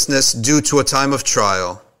restlessness due to a time of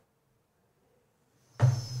trial?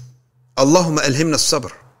 Allahumma alhimna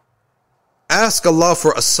sabr. Ask Allah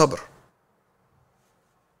for a sabr.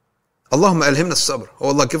 Allahumma alhimna sabr. Oh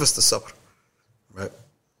Allah, give us the sabr. Right?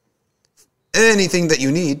 Anything that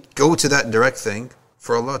you need, go to that direct thing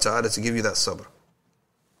for Allah Ta'ala to give you that sabr.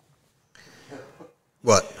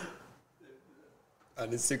 What? On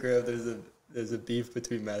Instagram, there's a beef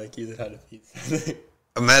between Malikis and Hanafis.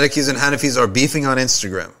 Malikis and Hanafis are beefing on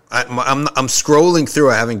Instagram. I'm scrolling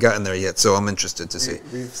through. I haven't gotten there yet, so I'm interested to see.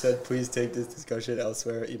 We've said please take this discussion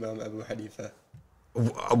elsewhere. Imam Abu Hanifa.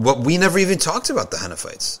 We never even talked about the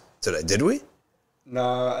Hanafites today, did we?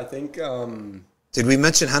 No, I think. Did we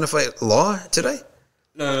mention Hanafite law today?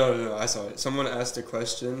 No. I saw it. Someone asked a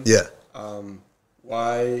question. Yeah.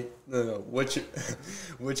 Why? Which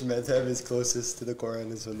madhab is closest to the Quran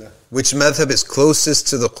and Sunnah? Which madhab is closest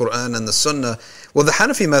to the Quran and the Sunnah? Well, the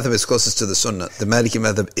Hanafi madhab is closest to the Sunnah. The Maliki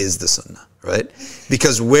madhab is the Sunnah, right?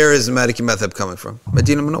 Because where is the Maliki madhab coming from?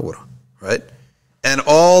 Medina Munawwara, right? And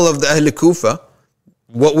all of the Ahl Kufa,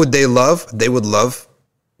 what would they love? They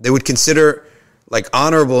would consider like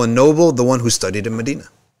honorable and noble the one who studied in Medina.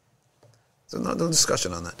 So no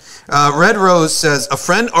discussion on that. Red Rose says, a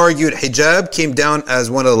friend argued hijab came down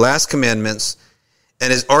as one of the last commandments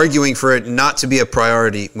and is arguing for it not to be a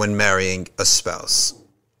priority when marrying a spouse.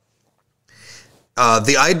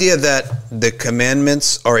 The idea that the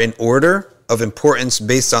commandments are in order of importance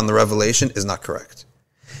based on the revelation is not correct.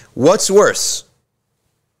 What's worse?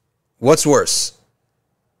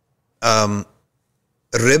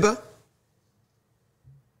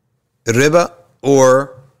 Riba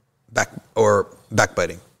or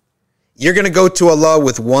backbiting. You're going to go to Allah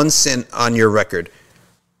with one sin on your record.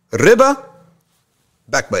 Riba,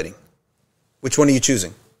 backbiting. Which one are you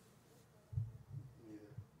choosing?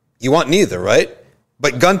 You want neither, right?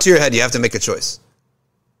 But gun to your head, you have to make a choice.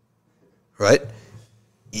 Right?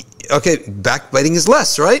 Okay, backbiting is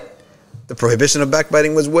less, right? The prohibition of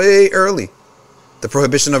backbiting was way early. The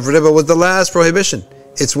prohibition of riba was the last prohibition.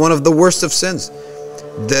 It's one of the worst of sins.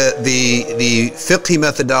 The fiqhi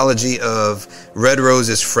methodology of Red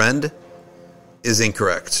Rose's friend is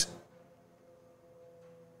incorrect.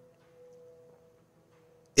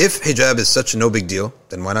 If hijab is such a no big deal,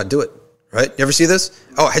 then why not do it? Right? You ever see this?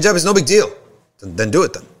 Oh, hijab is no big deal. Then do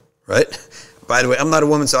it then. Right? By the way, I'm not a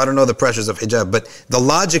woman, so I don't know the pressures of hijab, but the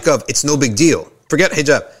logic of it's no big deal. Forget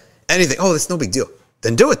hijab. Anything. Oh, it's no big deal.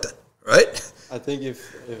 Then do it then. Right? I think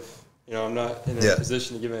if I'm not in a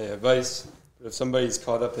position to give any advice, but if somebody's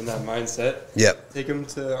caught up in that mindset, take them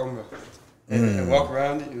to Umrah and walk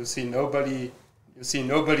around. You'll see nobody. You'll see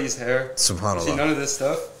nobody's hair. Subhanallah. You'll see none of this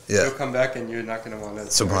stuff. Yeah. You'll come back and you're not going to want to.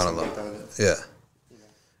 Subhanallah. Yeah.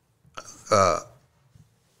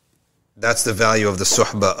 That's the value of the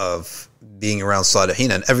suhbah of being around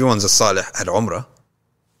salihin, and everyone's a salih at Umrah,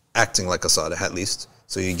 acting like a salih at least,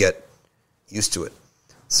 so you get used to it.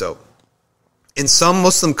 So, in some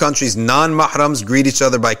Muslim countries, non-mahrams greet each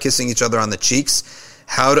other by kissing each other on the cheeks.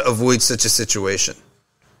 How to avoid such a situation?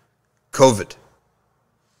 COVID.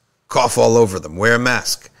 Cough all over them. Wear a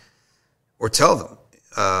mask. Or tell them,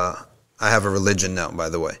 I have a religion now, by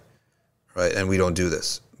the way. Right? And we don't do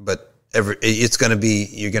this. But it's going to be,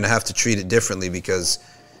 you're going to have to treat it differently because,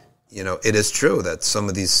 it is true that some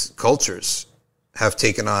of these cultures have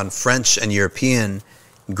taken on French and European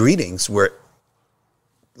greetings where,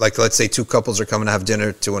 like, let's say two couples are coming to have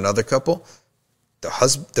dinner to another couple.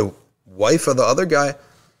 The wife of the other guy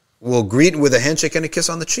will greet with a handshake and a kiss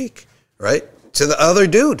on the cheek, right? To the other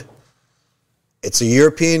dude. It's a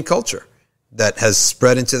European culture that has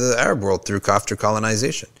spread into the Arab world through after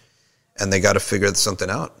colonization. And they got to figure something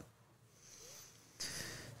out.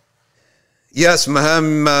 Yes,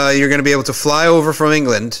 Maham, you're going to be able to fly over from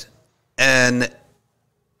England. And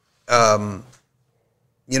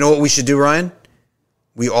you know what we should do, Ryan?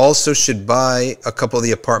 We also should buy a couple of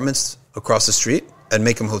the apartments across the street and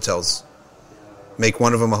make them hotels. Make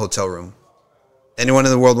one of them a hotel room. Anyone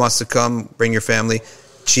in the world wants to come, bring your family.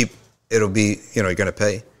 Cheap it'll be, you're going to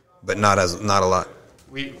pay, but not a lot.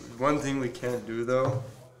 One thing we can't do, though,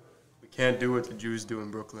 we can't do what the Jews do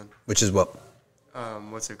in Brooklyn. Which is what?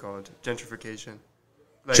 What's it called? Gentrification.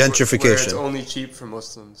 Gentrification. Where it's only cheap for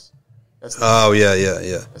Muslims. That's nasty.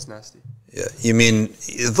 Yeah. That's nasty. Yeah, you mean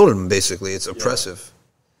dhulm, basically. It's oppressive.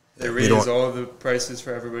 They raise all the prices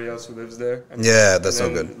for everybody else who lives there. That's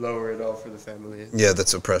no good. Lower it all for the family. Yeah,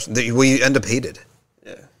 that's oppression. Well, you end up hated.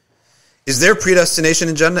 Yeah. Is there predestination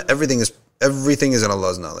in Jannah? Everything is in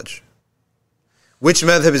Allah's knowledge. Which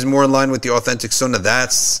madhab is more in line with the authentic sunnah? There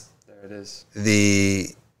it is.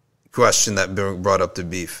 The question that brought up the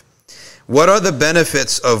beef. What are the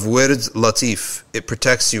benefits of wird latif? It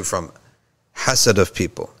protects you from hasad of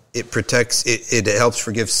people. It protects. It helps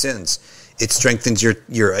forgive sins. It strengthens your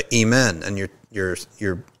iman and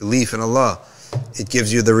your belief in Allah. It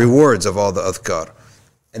gives you the rewards of all the adhkar,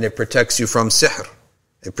 and it protects you from sihr.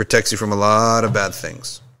 It protects you from a lot of bad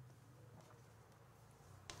things.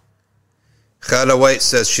 Khala White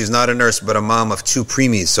says she's not a nurse but a mom of 2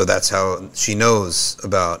 preemies, so that's how she knows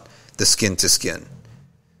about the skin to skin.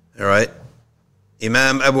 All right?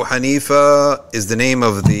 Imam Abu Hanifa is the name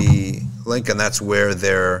of the link, and that's where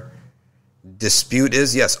their dispute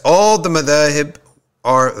is. Yes, all the madhahib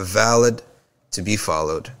are valid to be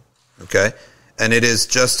followed. Okay? And it is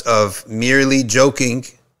just of merely joking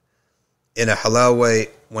in a halal way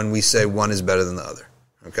when we say one is better than the other.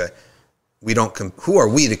 Okay? We don't. Who are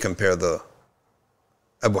we to compare the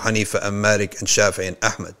Abu Hanifa and Malik and Shafi'i and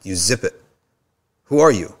Ahmad? You zip it. Who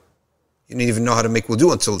are you? You didn't even know how to make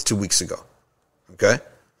wudu until 2 weeks ago. Okay?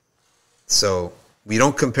 So we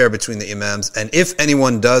don't compare between the imams, and if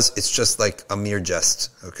anyone does, it's just like a mere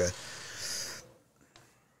jest. Okay?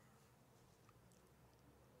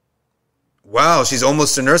 Wow, she's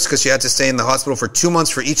almost a nurse because she had to stay in the hospital for 2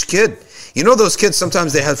 months for each kid. You know those kids,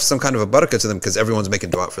 sometimes they have some kind of a barakah to them because everyone's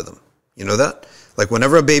making dua for them. You know that? Like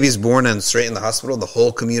whenever a baby's born and straight in the hospital, the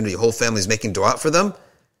whole community, whole family's making dua for them.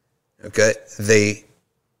 Okay?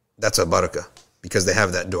 That's a barakah because they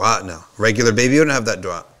have that dua now. Regular baby wouldn't have that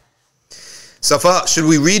dua. Safa, should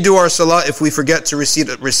we redo our salah if we forget to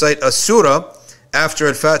recite a surah after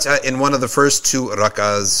al-Fatiha in one of the first 2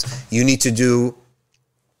 rak'ahs? You need to do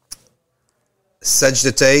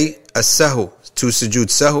sajdatay as-sahu, 2 sujood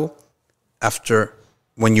sahu, after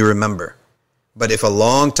when you remember. But if a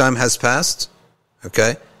long time has passed,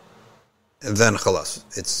 okay, then khalas,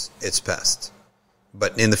 it's passed.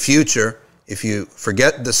 But in the future, if you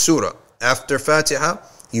forget the surah after Fatiha,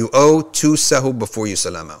 you owe 2 sahu before you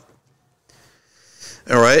salam out.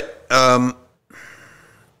 All right.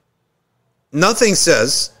 Nothing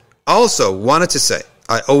says. Also, wanted to say,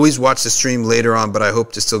 I always watch the stream later on, but I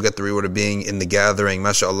hope to still get the reward of being in the gathering,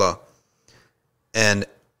 mashallah. And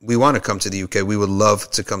we want to come to the UK. We would love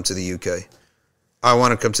to come to the UK. I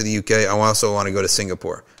want to come to the UK. I also want to go to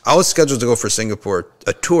Singapore. I was scheduled to go for Singapore,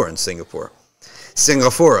 a tour in Singapore.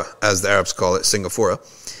 Singapore, as the Arabs call it, Singapore,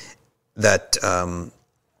 that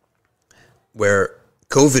where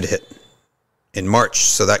COVID hit in March,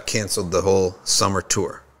 so that canceled the whole summer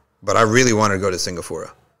tour. But I really want to go to Singapore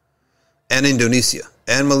and Indonesia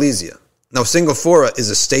and Malaysia. Now, Singapore is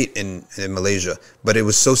a state in Malaysia, but it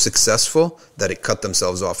was so successful that it cut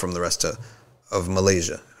themselves off from the rest of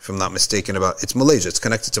Malaysia. If I'm not mistaken it's Malaysia. It's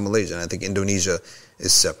connected to Malaysia, and I think Indonesia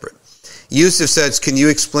is separate. Yusuf says, can you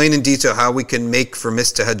explain in detail how we can make for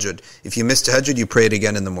missed tahajjud? If you missed tahajjud, you pray it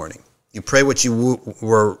again in the morning. You pray what you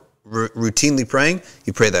were routinely praying,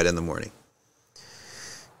 you pray that in the morning.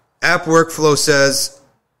 App Workflow says,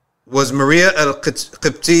 was Maria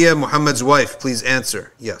al-Qibtiyya Muhammad's wife? Please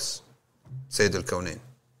answer. Yes. Sayyid al-Kawnain.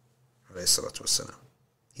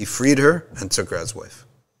 He freed her and took her as wife.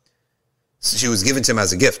 So she was given to him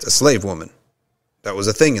as a gift, a slave woman. That was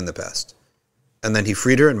a thing in the past. And then he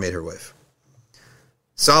freed her and made her wife.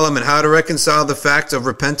 Solomon, how to reconcile the fact of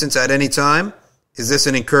repentance at any time? Is this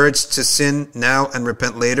an encourage to sin now and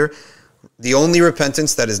repent later? The only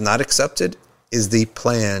repentance that is not accepted is the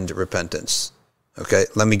planned repentance. Okay,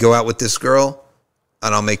 let me go out with this girl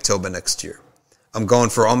and I'll make Tawbah next year. I'm going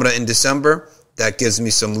for Umrah in December. That gives me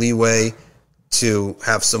some leeway to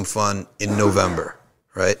have some fun in November,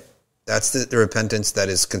 right? That's the repentance that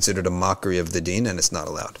is considered a mockery of the deen, and it's not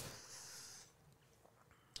allowed.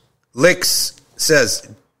 Lix says,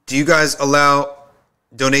 do you guys allow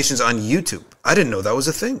donations on YouTube? I didn't know that was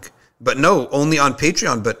a thing. But no, only on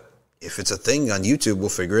Patreon. But if it's a thing on YouTube, we'll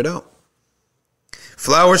figure it out.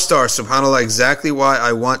 Flower Star, subhanAllah, exactly why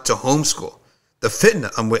I want to homeschool. The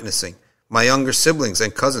fitna I'm witnessing, my younger siblings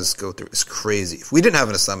and cousins go through is crazy. If we didn't have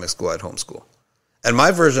an Islamic school, I'd homeschool. And my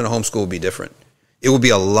version of homeschool would be different. It would be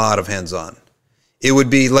a lot of hands-on. It would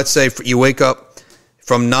be, let's say, you wake up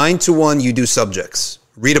From 9 to 1, you do subjects.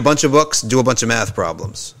 Read a bunch of books, do a bunch of math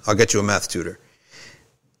problems. I'll get you a math tutor.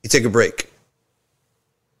 You take a break.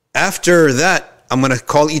 After that, I'm going to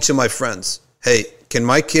call each of my friends. Hey, can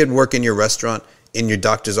my kid work in your restaurant, in your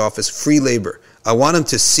doctor's office? Free labor. I want him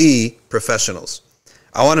to see professionals.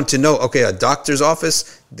 I want him to know, okay, a doctor's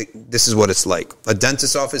office, this is what it's like. A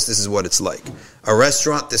dentist's office, this is what it's like. A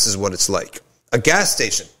restaurant, this is what it's like. A gas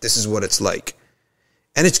station, this is what it's like.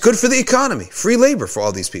 And it's good for the economy. Free labor for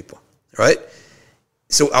all these people, right?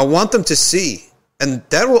 So I want them to see, and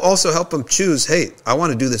that will also help them choose, hey, I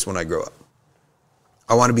want to do this when I grow up.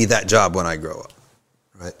 I want to be that job when I grow up,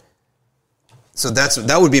 right? So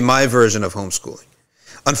that would be my version of homeschooling.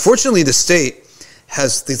 Unfortunately, the state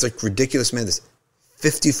has these like ridiculous, this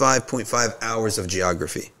 55.5 hours of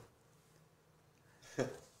geography.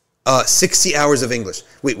 60 hours of English.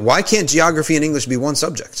 Wait, why can't geography and English be one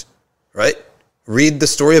subject, right? Read the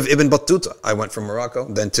story of Ibn Battuta. I went from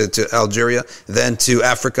Morocco, then to Algeria, then to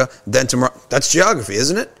Africa, then to Morocco. That's geography,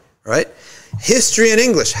 isn't it? Right? History and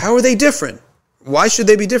English, how are they different? Why should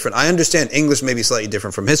they be different? I understand English may be slightly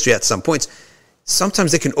different from history at some points.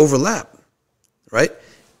 Sometimes they can overlap, right?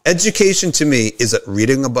 Education to me is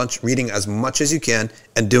reading as much as you can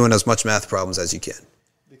and doing as much math problems as you can.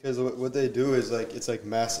 Because what they do is it's like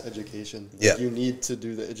mass education. Yeah. You need to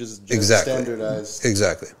do that. It's just exactly. Standardized.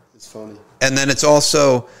 Exactly. It's phony. And then it's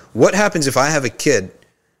also, what happens if I have a kid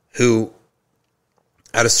who,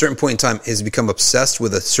 at a certain point in time, has become obsessed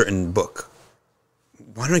with a certain book?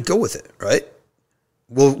 Why don't I go with it, right?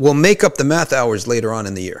 We'll make up the math hours later on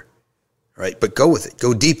in the year, right? But go with it.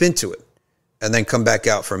 Go deep into it. And then come back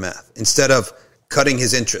out for math. Instead of cutting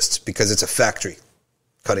his interest because it's a factory,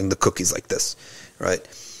 cutting the cookies like this, right?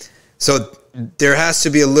 So there has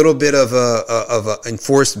to be a little bit of a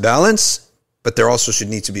enforced balance, but there also should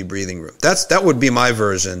need to be breathing room. That would be my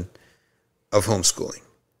version of homeschooling,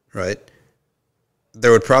 right?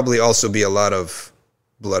 There would probably also be a lot of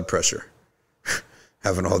blood pressure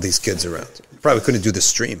having all these kids around. Probably couldn't do the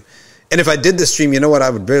stream. And if I did the stream, you know what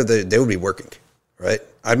I would do? They would be working, right?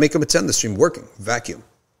 I'd make them attend the stream working, vacuum,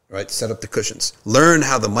 right? Set up the cushions. Learn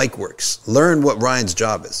how the mic works. Learn what Ryan's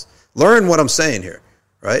job is. Learn what I'm saying here,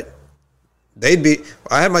 right?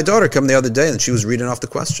 I had my daughter come the other day and she was reading off the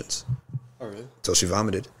questions. Oh, really? Until she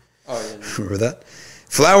vomited. Oh, yeah. Remember that?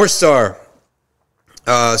 Flower Star.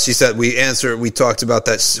 She said, we talked about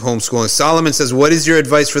that homeschooling. Solomon says, what is your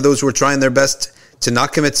advice for those who are trying their best to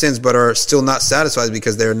not commit sins but are still not satisfied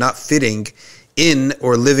because they are not fitting in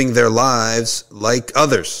or living their lives like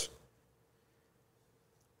others?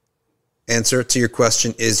 Answer to your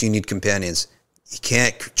question is you need companions. You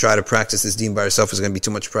can't try to practice this deen by yourself. It's going to be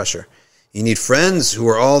too much pressure. You need friends who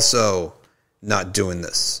are also not doing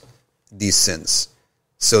these sins,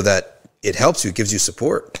 so that it helps you, it gives you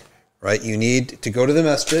support, right? You need to go to the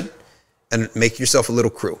masjid and make yourself a little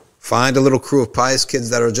crew. Find a little crew of pious kids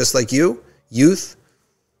that are just like you, youth,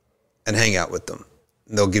 and hang out with them.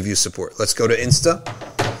 And they'll give you support. Let's go to Insta.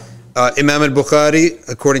 Imam al-Bukhari,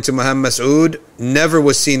 according to Muhammad Mas'ud, never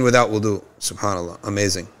was seen without wudu. SubhanAllah.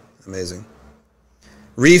 Amazing. Amazing.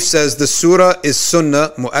 Reef says the surah is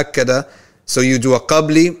sunnah mu'akkada, so you do a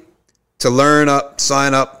qabli to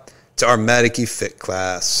sign up to our Maliki Fit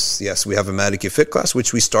class. Yes, we have a Maliki Fit class,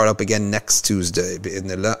 which we start up again next Tuesday,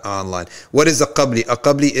 bi'idhnillah, online. What is a qabli? A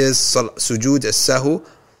qabli is sujood as-sahu,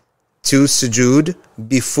 to sujood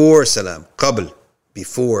before salam. Qabl,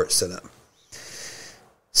 before salam.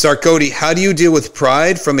 Sarkodi, how do you deal with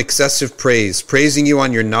pride from excessive praise, praising you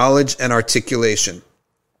on your knowledge and articulation?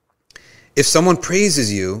 If someone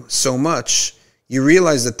praises you so much, you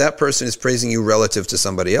realize that person is praising you relative to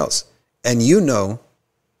somebody else. And you know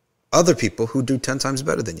other people who do 10 times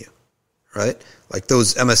better than you, right? Like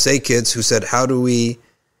those MSA kids who said, how do we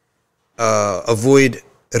avoid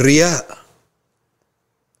riyah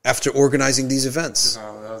after organizing these events?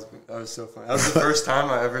 Oh, that was so funny. That was the first time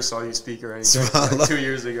I ever saw you speak or anything. Like 2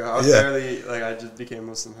 years ago. I was barely, I just became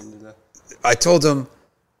Muslim, alhamdulillah. I told him,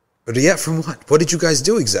 riyah from what? What did you guys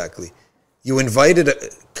do exactly? You invited a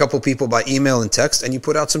couple people by email and text, and you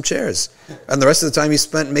put out some chairs. And the rest of the time you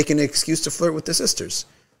spent making an excuse to flirt with the sisters.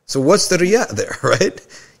 So what's the riyah there, right?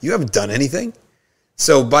 You haven't done anything.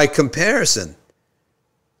 So by comparison,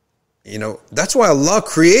 that's why Allah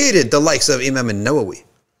created the likes of Imam al-Nawawi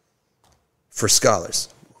for scholars.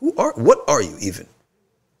 What are you even?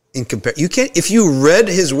 You can't, if you read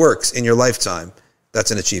his works in your lifetime, that's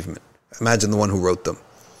an achievement. Imagine the one who wrote them.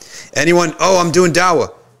 Anyone, I'm doing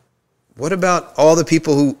dawah. What about all the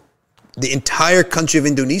people who, the entire country of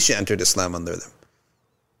Indonesia entered Islam under them?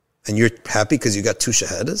 And you're happy because you got 2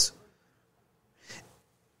 shahadas?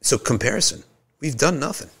 So comparison. We've done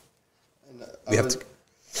nothing.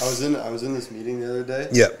 was in this meeting the other day.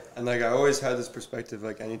 Yeah. And like I always had this perspective,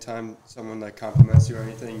 like anytime someone like compliments you or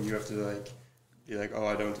anything, you have to like be like, oh,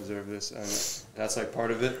 I don't deserve this, and that's like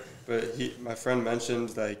part of it. But my friend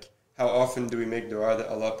mentioned like, how often do we make dua that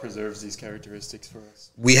Allah preserves these characteristics for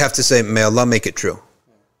us? We have to say, may Allah make it true,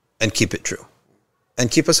 and keep it true, and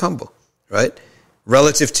keep us humble, right?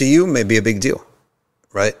 Relative to you may be a big deal,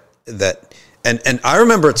 right? And I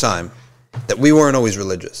remember a time that we weren't always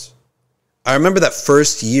religious. I remember that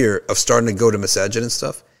first year of starting to go to masajid and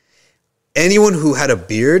stuff. Anyone who had a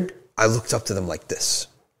beard, I looked up to them like this,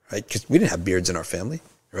 right? Because we didn't have beards in our family,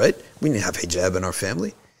 right? We didn't have hijab in our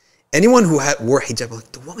family. Anyone who wore hijab,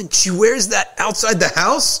 like, the woman, she wears that outside the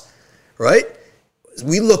house, right?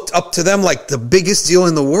 We looked up to them like the biggest deal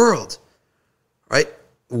in the world, right?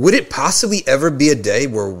 Would it possibly ever be a day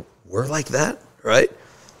where we're like that, right?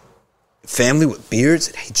 Family with beards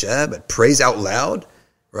and hijab and prays out loud,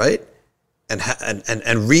 right? And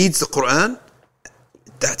reads the Quran.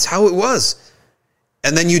 That's how it was.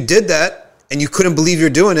 And then you did that and you couldn't believe you're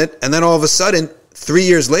doing it. And then all of a sudden, 3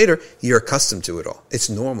 years later, you're accustomed to it all. It's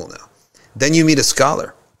normal now. Then you meet a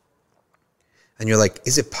scholar. And you're like,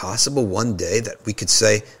 is it possible one day that we could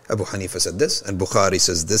say, Abu Hanifa said this, and Bukhari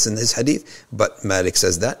says this in his hadith, but Malik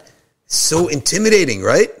says that? It's so intimidating,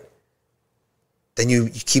 right? Then you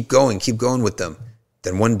keep going with them.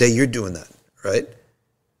 Then one day you're doing that, right?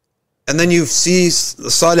 And then you see the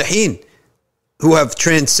Salihin who have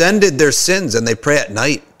transcended their sins and they pray at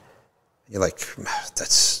night. You're like,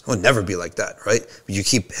 will never be like that, right? But you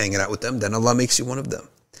keep hanging out with them, then Allah makes you one of them.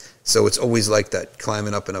 So it's always like that,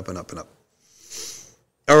 climbing up and up and up and up.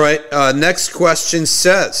 All right, next question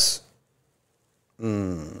says,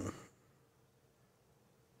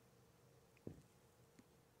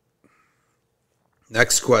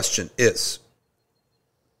 next question is,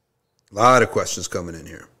 a lot of questions coming in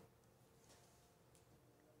here.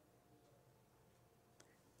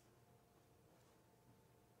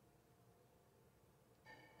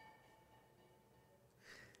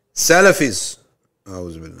 Salafis,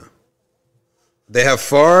 they have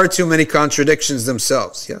far too many contradictions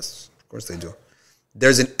themselves. Yes, of course they do.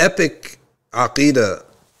 There's an epic Aqidah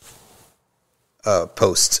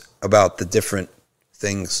post about the different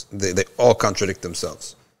things. They all contradict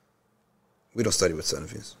themselves. We don't study with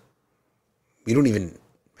Salafis. We don't even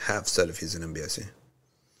have Salafis in NBC.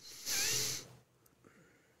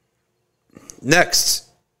 Next.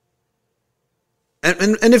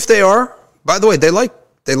 And if they are, by the way, they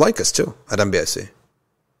like us too at MBIC.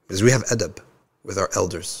 Because we have adab with our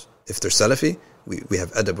elders. If they're Salafi, we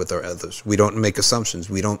have adab with our elders. We don't make assumptions.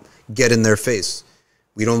 We don't get in their face.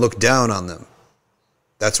 We don't look down on them.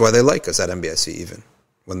 That's why they like us at MBIC even,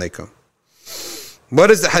 when they come. What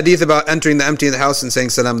is the hadith about entering the empty house and saying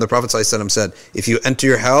salam? The Prophet ﷺ said, if you enter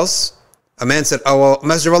your house, a man said, oh, well,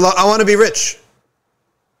 Messenger of Allah, I want to be rich.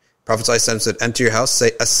 Prophet ﷺ said, enter your house,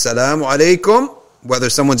 say, assalamu alaikum, whether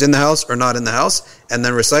someone's in the house or not in the house, and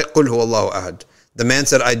then recite, Qul huwallahu ahad. The man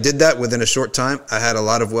said, I did that within a short time. I had a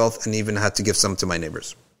lot of wealth and even had to give some to my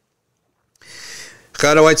neighbors.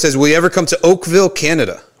 Khada White says, will you ever come to Oakville,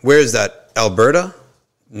 Canada? Where is that? Alberta?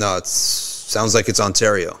 No, it sounds like it's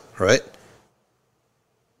Ontario, right?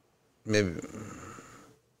 Maybe.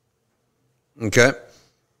 Okay.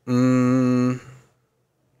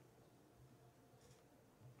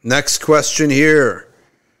 Next question here.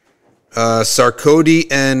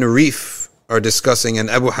 Sarkodie and Reef are discussing, and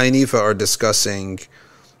Abu Hanifa are discussing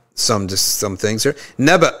some things here.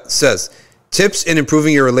 Neba says, tips in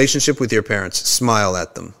improving your relationship with your parents. Smile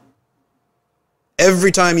at them.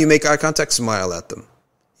 Every time you make eye contact, smile at them.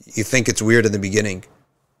 You think it's weird in the beginning.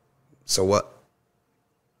 So what?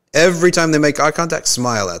 Every time they make eye contact,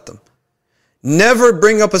 smile at them. Never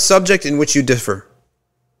bring up a subject in which you differ.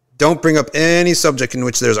 Don't bring up any subject in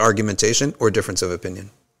which there's argumentation or difference of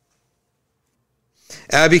opinion.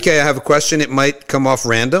 Abby K, I have a question. It might come off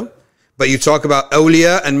random, but you talk about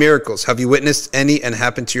awliya and miracles. Have you witnessed any and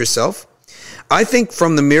happened to yourself? I think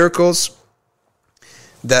from the miracles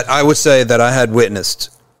that I would say that I had witnessed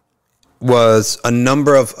was a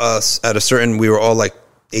number of us at a certain, we were all like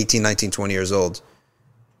 18, 19, 20 years old,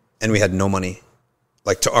 and we had no money,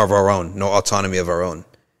 like of our own, no autonomy of our own.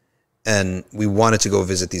 And we wanted to go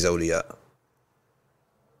visit these awliya.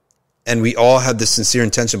 And we all had this sincere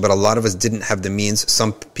intention, but a lot of us didn't have the means.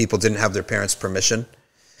 Some people didn't have their parents' permission,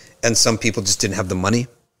 and some people just didn't have the money.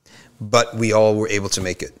 But we all were able to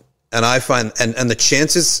make it. And I find, and the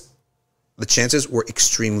chances were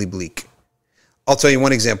extremely bleak. I'll tell you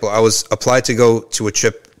one example. I was applied to go to a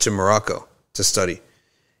trip to Morocco to study.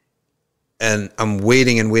 And I'm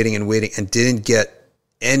waiting and didn't get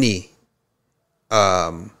any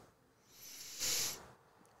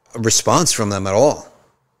a response from them at all,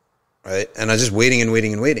 right? And I was just waiting and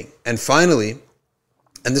waiting and waiting. And finally,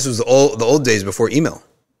 and this was the old days before email,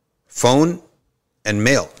 phone and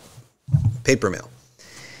mail, paper mail.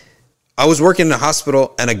 I was working in a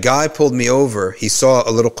hospital and a guy pulled me over. He saw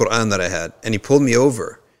a little Quran that I had and he pulled me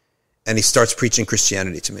over and he starts preaching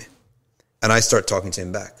Christianity to me. And I start talking to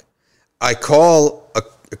him back. I call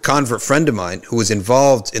a convert friend of mine who was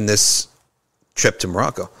involved in this trip to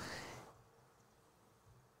Morocco.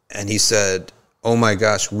 And he said, oh my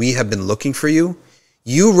gosh, we have been looking for you.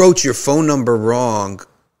 You wrote your phone number wrong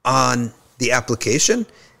on the application.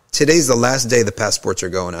 Today's the last day the passports are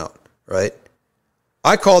going out, right?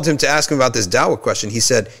 I called him to ask him about this dawah question. He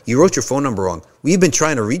said, you wrote your phone number wrong. We've been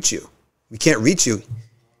trying to reach you. We can't reach you.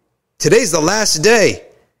 Today's the last day,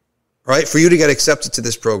 right, for you to get accepted to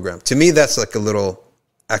this program. To me, that's like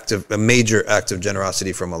a major act of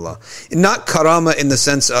generosity from Allah. Not karama in the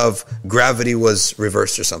sense of gravity was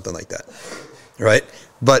reversed or something like that, right?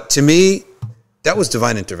 But to me, that was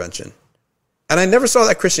divine intervention. And I never saw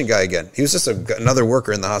that Christian guy again. He was just another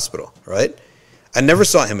worker in the hospital, right? I never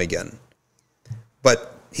saw him again.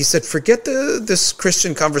 But he said, forget this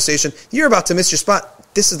Christian conversation. You're about to miss your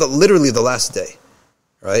spot. This is literally the last day,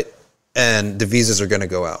 right? And the visas are going to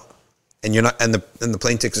go out. And you're not, and the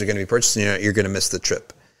plane tickets are going to be purchased, and you're going to miss the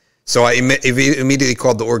trip. So I immediately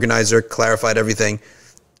called the organizer, clarified everything,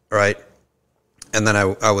 right? And then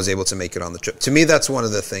I was able to make it on the trip. To me, that's one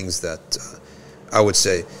of the things that I would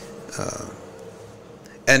say.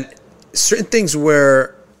 And certain things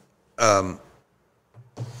where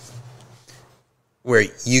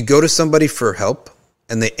you go to somebody for help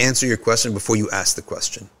and they answer your question before you ask the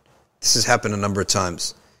question. This has happened a number of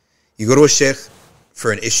times. You go to a sheikh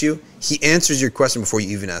for an issue, he answers your question before you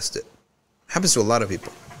even asked it. Happens to a lot of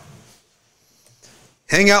people.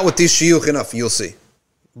 Hang out with these shuyukh enough, you'll see.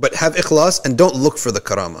 But have ikhlas and don't look for the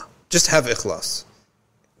karama. Just have ikhlas.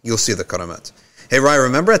 You'll see the karamat. Hey, Raya,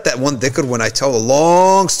 remember at that one dhikr when I tell a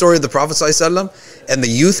long story of the Prophet ﷺ and the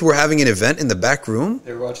youth were having an event in the back room?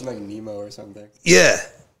 They were watching like Nemo or something. Yeah.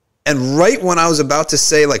 And right when I was about to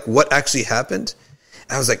say like what actually happened,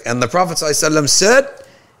 I was like, and the Prophet ﷺ said,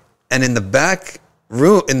 and in the back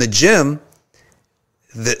room, in the gym,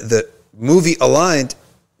 the movie aligned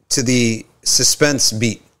to the suspense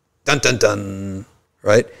beat. Dun, dun, dun.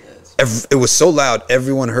 Right? It was so loud,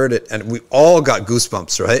 everyone heard it, and we all got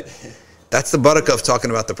goosebumps, right? That's the barakah of talking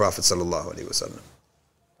about the Prophet sallallahu alaihi wasallam.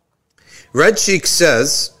 Red Sheikh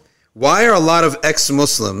says, why are a lot of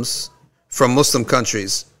ex-Muslims from Muslim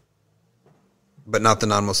countries, but not the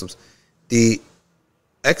non-Muslims, the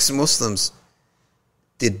ex-Muslims,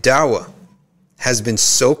 the dawah has been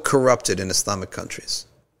so corrupted in Islamic countries,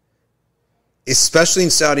 especially in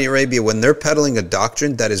Saudi Arabia, when they're peddling a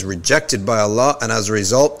doctrine that is rejected by Allah, and as a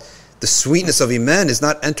result, the sweetness of Iman is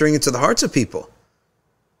not entering into the hearts of people.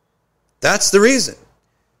 That's the reason.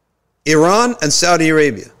 Iran and Saudi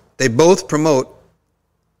Arabia, they both promote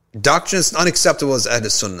doctrines unacceptable as Ahl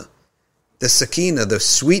Sunnah. The sakina, the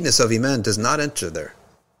sweetness of Iman does not enter there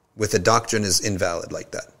with a doctrine is invalid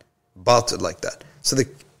like that, batil like that. So the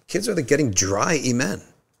kids are getting dry Iman.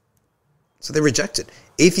 So they reject it.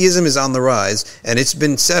 Atheism is on the rise, and it's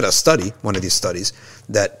been said, one of these studies,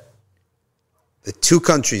 that the two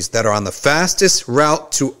countries that are on the fastest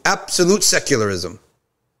route to absolute secularism,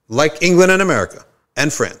 like England and America,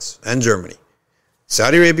 and France, and Germany,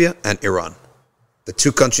 Saudi Arabia and Iran, the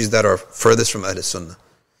two countries that are furthest from Ahl Sunnah.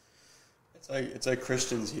 It's like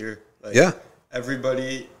Christians here. Like, yeah.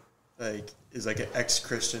 Everybody is like an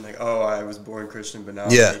ex-Christian, like, oh, I was born Christian, but now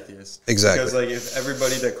I'm atheist. Exactly. Because if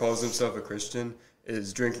everybody that calls themselves a Christian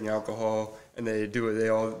is drinking alcohol and they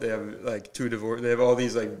have like they have all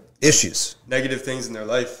these like issues, negative things in their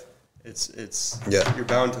life, you're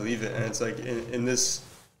bound to leave it. And it's like in this,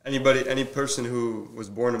 any person who was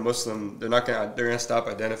born a Muslim, they're gonna stop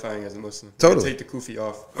identifying as a Muslim. Totally. Take the kufi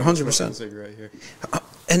off. 100%. Cigarette here.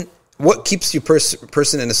 And what keeps you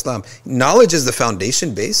person in Islam? Knowledge is the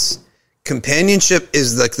foundation base. Companionship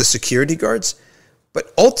is like the security guards.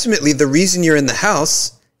 But ultimately, the reason you're in the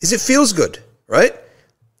house is it feels good, right?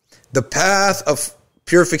 The path of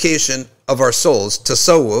purification of our souls,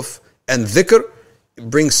 tasawwuf and dhikr,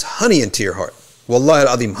 brings honey into your heart. Wallahi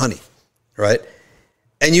al-azim, honey, right?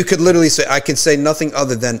 And you could literally say, I can say nothing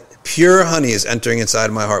other than pure honey is entering inside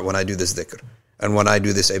my heart when I do this dhikr. And when I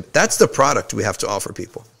do this, that's the product we have to offer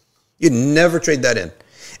people. You never trade that in.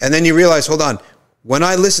 And then you realize, hold on, when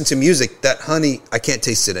I listen to music, that honey, I can't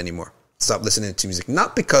taste it anymore. Stop listening to music.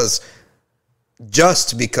 Not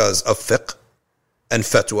just because of fiqh and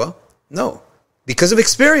fatwa. No, because of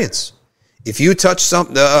experience. If you touch a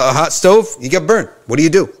hot stove, you get burned. What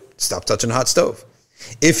do? Stop touching a hot stove.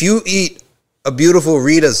 If you eat a beautiful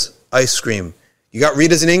Rita's ice cream, you got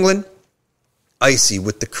Rita's in England? Icy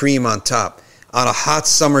with the cream on top on a hot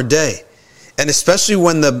summer day. And especially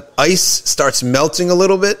when the ice starts melting a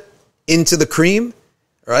little bit into the cream,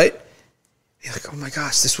 right? You're like, oh my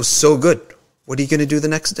gosh, this was so good. What are you going to do the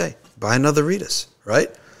next day? Buy another Rita's, right?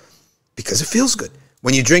 Because it feels good.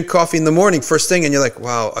 When you drink coffee in the morning, first thing, and you're like,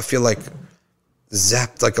 wow, I feel like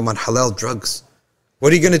zapped, like I'm on halal drugs.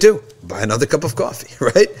 What are you going to do? Buy another cup of coffee,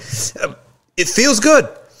 right? It feels good.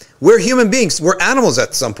 We're human beings. We're animals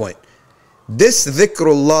at some point. This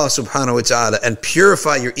dhikrullah subhanahu wa ta'ala and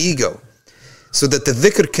purify your ego so that the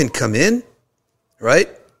dhikr can come in, right?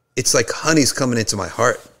 It's like honey's coming into my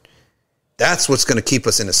heart. That's what's going to keep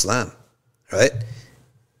us in Islam, right?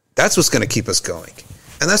 That's what's going to keep us going.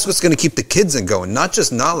 And that's what's going to keep the kids in going, not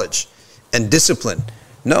just knowledge and discipline.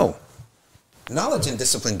 No, knowledge and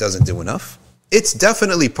discipline doesn't do enough. It's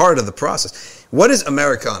definitely part of the process. What is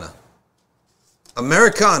Americana?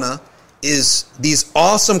 Americana is these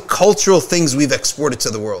awesome cultural things we've exported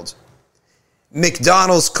to the world.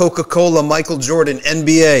 McDonald's, Coca-Cola, Michael Jordan,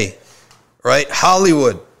 NBA, right?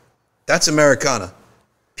 Hollywood. That's Americana.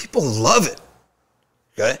 People love it.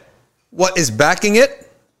 Okay? What is backing it?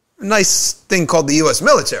 A nice thing called the U.S.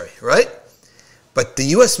 military, right? But the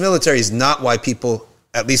U.S. military is not why people,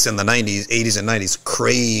 at least in the 90s, 80s and 90s,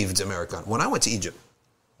 craved Americana. When I went to Egypt,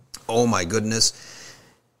 oh my goodness,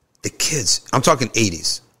 the kids, I'm talking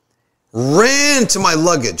 80s, ran to my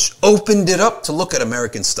luggage, opened it up to look at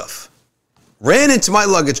American stuff. Ran into my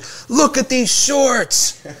luggage, look at these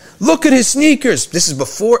shorts, look at his sneakers. This is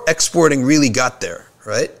before exporting really got there,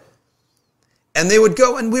 right? And they would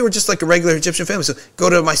go, and we were just like a regular Egyptian family. So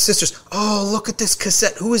go to my sisters, oh, look at this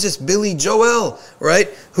cassette. Who is this? Billy Joel, right?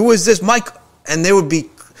 Who is this? Mike? And they would be,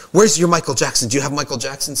 where's your Michael Jackson? Do you have Michael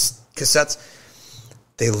Jackson's cassettes?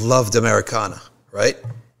 They loved Americana, right?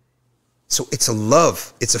 So it's a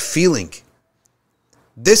love. It's a feeling.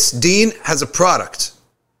 This deen has a product.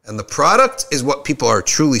 And the product is what people are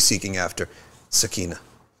truly seeking after. Sakina.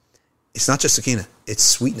 It's not just sakina. It's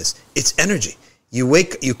sweetness. It's energy.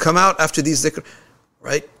 You come out after these dhikr,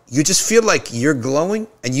 right? You just feel like you're glowing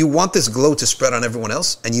and you want this glow to spread on everyone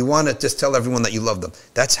else and you want to just tell everyone that you love them.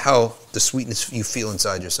 That's how the sweetness you feel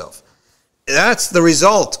inside yourself. That's the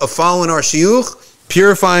result of following our shiyukh,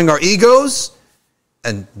 purifying our egos,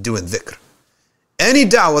 and doing dhikr. Any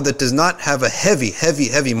da'wah that does not have a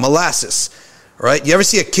heavy molasses, right? You ever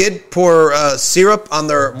see a kid pour syrup on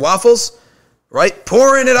their waffles, right?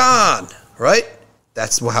 Pouring it on, right?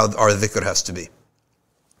 That's how our dhikr has to be.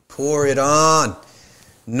 Pour it on.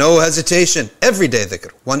 No hesitation. Everyday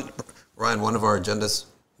dhikr. One of our agendas,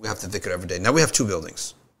 we have to dhikr every day. Now we have 2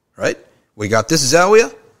 buildings, right? We got this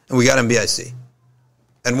Zawiyah and we got NBIC.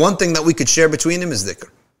 And one thing that we could share between them is dhikr.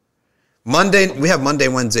 We have Monday,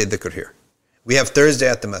 Wednesday dhikr here. We have Thursday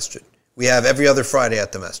at the masjid. We have every other Friday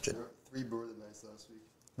at the masjid. 3 Burda nights last week.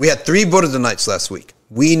 We had 3 Burda nights last week.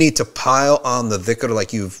 We need to pile on the dhikr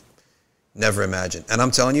like you've never imagined. And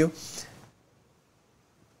I'm telling you,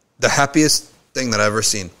 the happiest thing that I've ever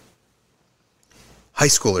seen, high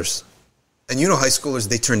schoolers. And you know high schoolers,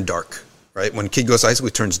 they turn dark, right? When a kid goes to high school,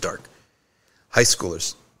 it turns dark. High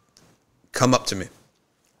schoolers come up to me.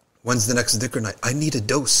 When's the next dhikr night? I need a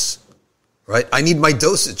dose, right? I need my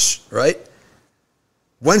dosage, right?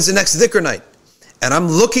 When's the next dhikr night? And I'm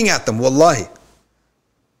looking at them, wallahi.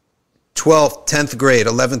 12th, 10th grade,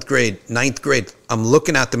 11th grade, 9th grade. I'm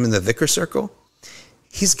looking at them in the dhikr circle.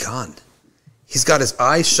 He's gone. He's got his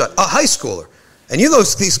eyes shut. A high schooler. And you know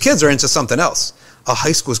these kids are into something else. A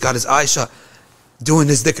high schooler's got his eyes shut, doing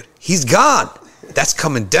his dhikr. He's gone. That's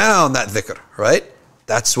coming down, that dhikr, right?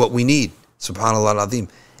 That's what we need. Subhanallah al-Azim.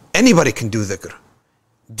 Anybody can do dhikr.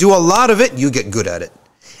 Do a lot of it, you get good at it.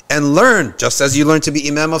 And learn, just as you learn to be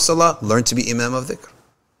imam of salah, learn to be imam of dhikr.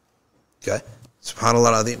 Okay?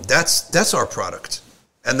 Subhanallah al-Azim. That's our product.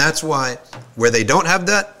 And that's why, where they don't have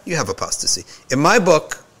that, you have apostasy. In my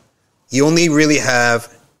book, you only really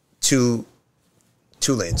have two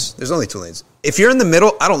lanes. There's only 2 lanes. If you're in the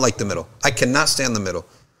middle, I don't like the middle. I cannot stand the middle.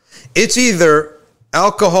 It's either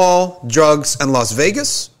alcohol, drugs, and Las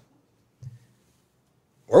Vegas,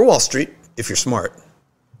 or Wall Street, if you're smart,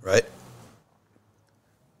 right?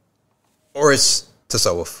 Or it's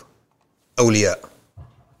tasawwuf, awliya,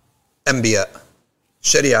 NBF,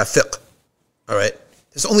 sharia, fiqh, all right?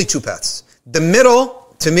 There's only 2 paths. The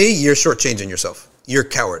middle, to me, you're shortchanging yourself. You're a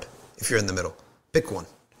coward if you're in the middle. Pick one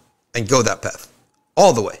and go that path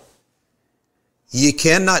all the way. You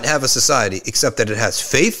cannot have a society except that it has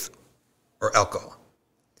faith or alcohol.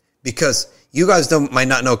 Because you guys might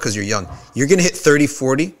not know because you're young. You're going to hit 30,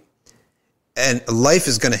 40, and life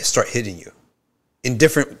is going to start hitting you. in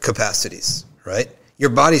different capacities, right? Your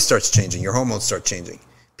body starts changing. Your hormones start changing.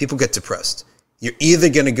 People get depressed. You're either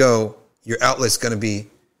going to go, your outlet's going to be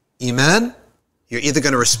Iman. You're either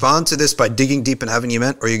going to respond to this by digging deep and having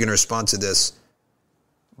Iman, or you're going to respond to this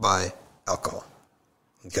by alcohol.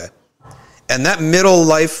 Okay? And that middle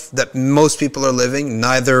life that most people are living,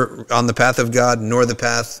 neither on the path of God nor the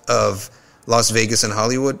path of Las Vegas and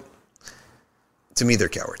Hollywood, to me, they're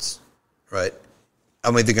cowards, right?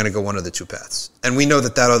 I'm either going to go one of the two paths. And we know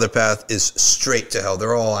that that other path is straight to hell.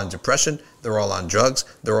 They're all on depression. They're all on drugs.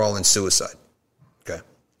 They're all in suicide. Okay.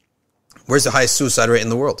 Where's the highest suicide rate in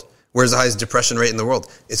the world? Where's the highest depression rate in the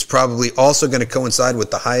world? It's probably also going to coincide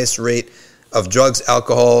with the highest rate of drugs,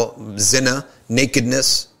 alcohol, zina,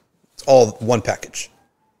 nakedness. It's all one package.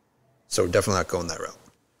 So we're definitely not going that route.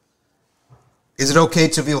 Is it okay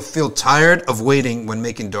to feel tired of waiting when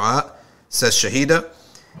making dua? Says Shahida.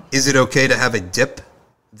 Is it okay to have a dip,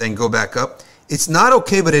 then go back up? It's not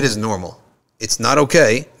okay, but it is normal. It's not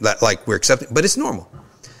okay, that like we're accepting, but it's normal.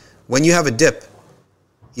 When you have a dip,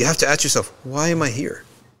 you have to ask yourself, why am I here?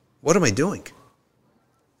 What am I doing?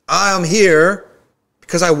 I am here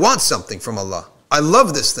because I want something from Allah. I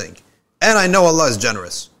love this thing. And I know Allah is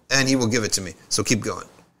generous and He will give it to me. So keep going.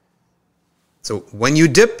 So when you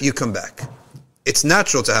dip, you come back. It's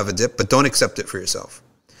natural to have a dip, but don't accept it for yourself.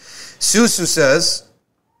 Susu says,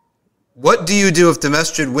 what do you do if the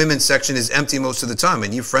masjid women's section is empty most of the time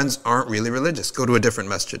and your friends aren't really religious? Go to a different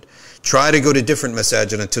masjid. Try to go to different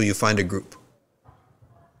masajid until you find a group.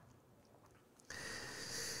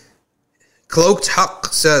 Cloaked Haq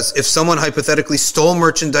says, if someone hypothetically stole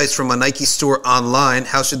merchandise from a Nike store online,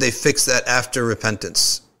 how should they fix that after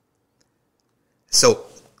repentance? So,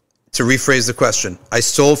 to rephrase the question, I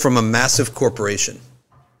stole from a massive corporation.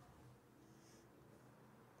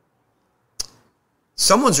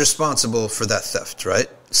 Someone's responsible for that theft, right?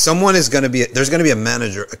 There's going to be a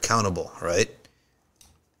manager accountable, right?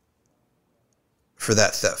 For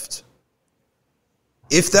that theft.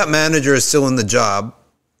 If that manager is still in the job,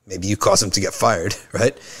 maybe you cause him to get fired,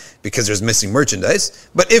 right? Because there's missing merchandise.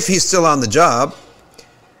 But if he's still on the job,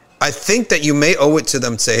 I think that you may owe it to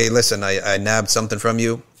them to say, hey, listen, I nabbed something from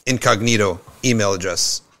you. Incognito email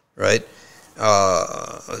address, right?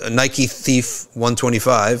 Nike Thief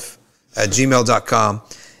 125 at gmail.com.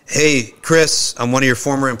 Hey, Chris, I'm one of your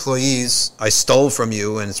former employees. I stole from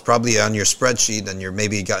you, and it's probably on your spreadsheet, and you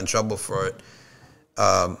maybe got in trouble for it.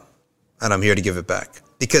 And I'm here to give it back.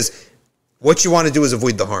 Because what you want to do is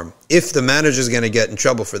avoid the harm. If the manager is going to get in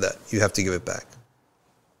trouble for that, you have to give it back.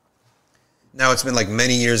 Now it's been like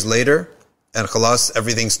many years later, and khalas,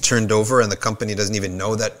 everything's turned over, and the company doesn't even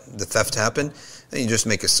know that the theft happened. Then you just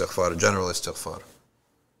make istighfar, a general istighfar.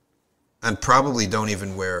 And probably don't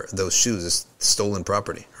even wear those shoes. It's stolen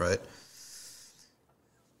property, right?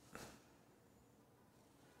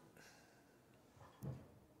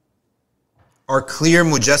 Are clear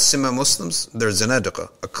mujassima Muslims? They're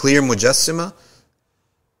zanadiqa. A clear mujassima,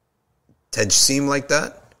 tajseem like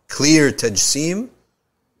that, clear tajseem,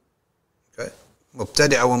 okay?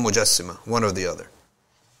 Mubtadi'a wa mujassima, one or the other,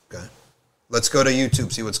 okay? Let's go to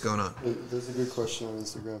YouTube, see what's going on. There's a good question on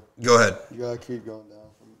Instagram. Go ahead. You gotta keep going down.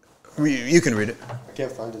 You can read it. I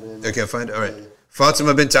can't find it anymore. I can't find it? All right. Yeah.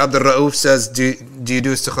 Fatima bint Abdul Rauf says, do you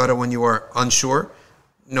do istikhara when you are unsure?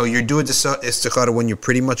 No, you're doing istikhara when you're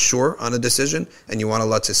pretty much sure on a decision and you want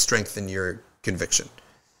Allah to strengthen your conviction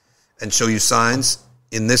and show you signs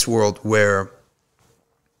in this world where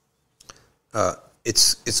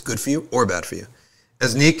it's good for you or bad for you.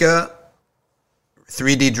 As Nika,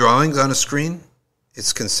 3D drawings on a screen,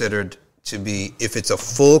 it's considered to be, if it's a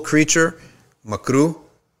full creature, makruh.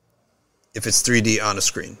 If it's 3D on a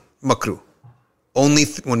screen, makruh. Only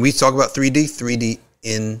when we talk about 3D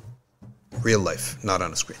in real life, not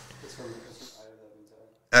on a screen.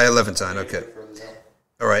 I-11 okay.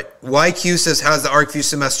 All right. YQ says, has the ArcView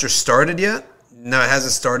semester started yet? No, it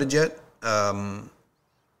hasn't started yet.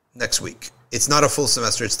 Next week. It's not a full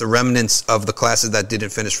semester. It's the remnants of the classes that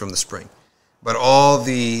didn't finish from the spring. But all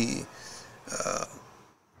the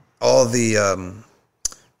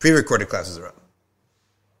pre-recorded classes are up.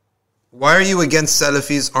 Why are you against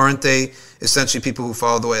Salafis? Aren't they essentially people who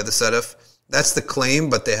follow the way of the Salaf? That's the claim,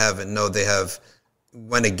 but they haven't. No, they have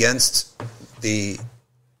went against the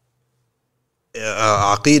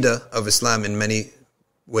aqidah of Islam in many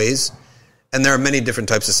ways. And there are many different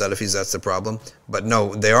types of Salafis, that's the problem. But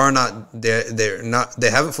no, they are not, they're not,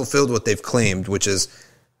 they haven't fulfilled what they've claimed, which is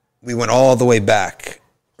we went all the way back,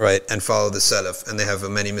 right, and followed the Salaf. And they have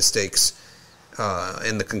many mistakes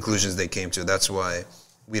in the conclusions they came to. That's why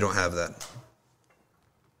we don't have that.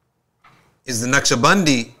 Is the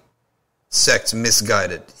Naqshbandi sect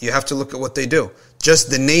misguided. You have to look at what they do. Just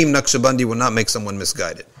the name Naqshbandi will not make someone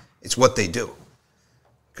misguided. It's what they do.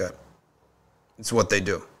 Okay? It's what they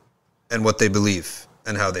do. And what they believe.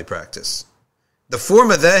 And how they practice. The four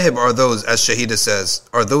madhahib are those, as Shahida says,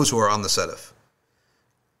 are those who are on the Salaf.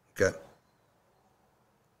 Okay?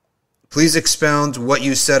 Please expound what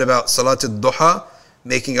you said about Salat al-Duha,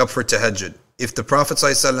 making up for tahajjud. If the Prophet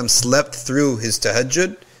ﷺ slept through his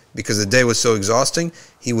tahajjud, because the day was so exhausting,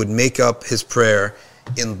 he would make up his prayer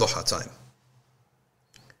in duha time.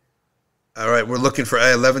 All right, we're looking for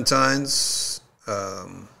ayah 11 times.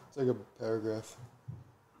 It's like a paragraph.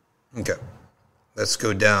 Okay, let's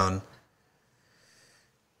go down.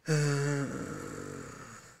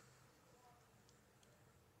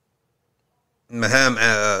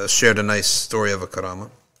 Maham shared a nice story of a karama.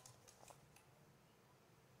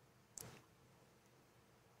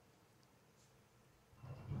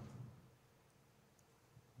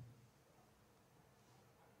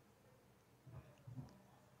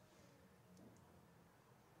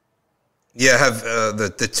 Yeah, have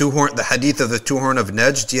the hadith of the two horn of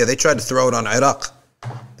Najd. Yeah, they tried to throw it on Iraq.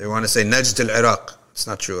 They want to say Najd al-Iraq. It's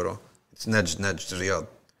not true at all. It's Najd Riyadh.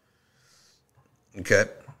 Okay.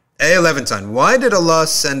 A11 time. Why did Allah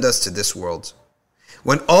send us to this world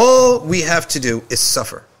when all we have to do is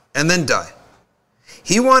suffer and then die?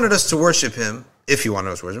 He wanted us to worship Him. If He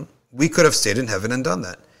wanted us to worship Him, we could have stayed in heaven and done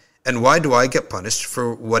that. And why do I get punished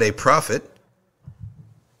for what a prophet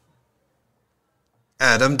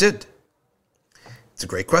Adam did? It's a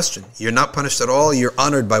great question. You're not punished at all. You're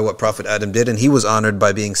honored by what Prophet Adam did, and he was honored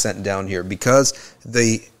by being sent down here because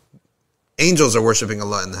the angels are worshiping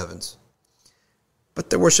Allah in the heavens. But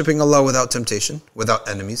they're worshiping Allah without temptation, without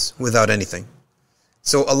enemies, without anything.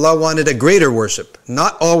 So Allah wanted a greater worship.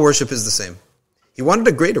 Not all worship is the same. He wanted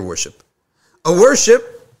a greater worship. A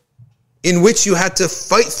worship in which you had to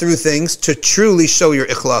fight through things to truly show your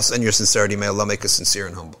ikhlas and your sincerity. May Allah make us sincere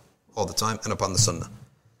and humble all the time and upon the sunnah.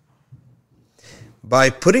 By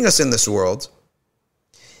putting us in this world,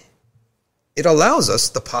 it allows us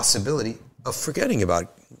the possibility of forgetting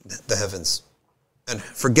about the heavens and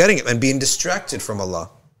forgetting it and being distracted from Allah.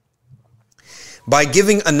 By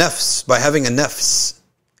giving a nafs, by having a nafs,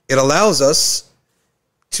 it allows us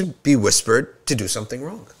to be whispered to do something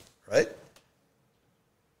wrong, right?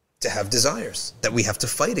 To have desires that we have to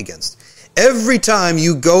fight against. Every time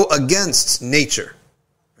you go against nature,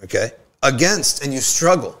 okay, against and you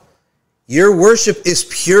struggle, your worship is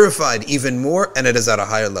purified even more and it is at a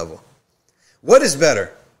higher level. What is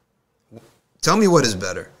better? Tell me what is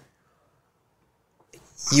better.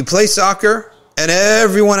 You play soccer and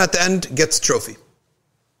everyone at the end gets a trophy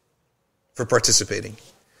for participating.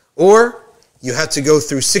 Or you had to go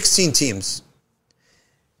through 16 teams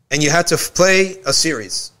and you had to play a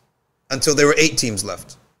series until there were 8 teams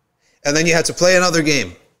left. And then you had to play another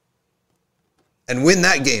game and win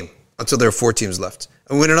that game until there are 4 teams left.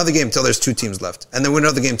 And win another game until there's 2 teams left. And then win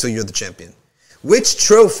another game until you're the champion. Which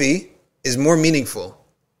trophy is more meaningful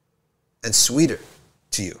and sweeter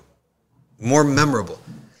to you? More memorable?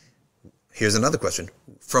 Here's another question.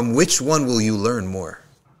 From which one will you learn more?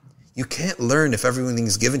 You can't learn if everything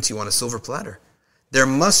is given to you on a silver platter. There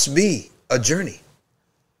must be a journey.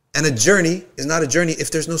 And a journey is not a journey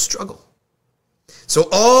if there's no struggle. So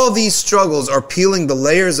all these struggles are peeling the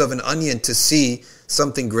layers of an onion to see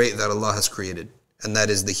something great that Allah has created. And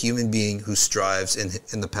that is the human being who strives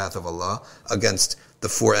in the path of Allah against the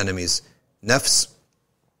 4 enemies. Nafs,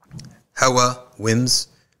 hawa, whims,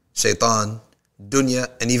 shaitan, dunya,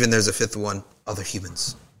 and even there's a 5th one, other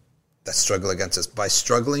humans that struggle against us. By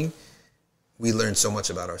struggling, we learn so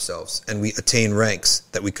much about ourselves. And we attain ranks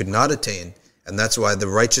that we could not attain. And that's why the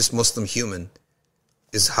righteous Muslim human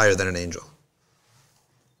is higher than an angel.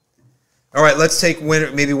 All right, let's take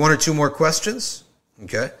maybe 1 or 2 more questions.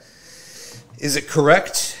 Okay. Is it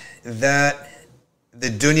correct that the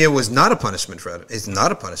dunya was not a punishment for Adam? It's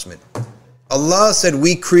not a punishment. Allah said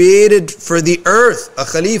we created for the earth a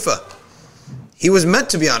khalifa. He was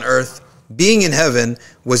meant to be on earth. Being in heaven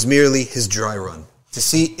was merely his dry run to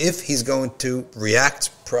see if he's going to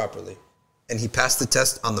react properly. And he passed the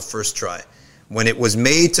test on the first try. When it was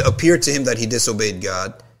made to appear to him that he disobeyed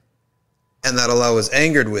God and that Allah was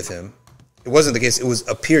angered with him, it wasn't the case, it was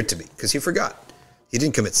appeared to be because he forgot. He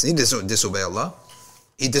didn't commit sin. He didn't disobey Allah.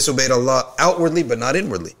 He disobeyed Allah outwardly, but not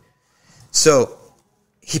inwardly. So,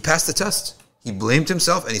 he passed the test. He blamed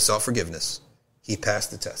himself and he sought forgiveness. He passed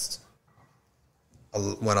the test.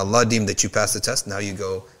 When Allah deemed that you passed the test, now you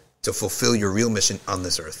go to fulfill your real mission on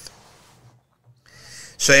this earth.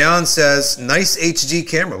 Shayan says, nice HD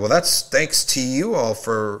camera. Well, that's thanks to you all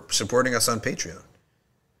for supporting us on Patreon.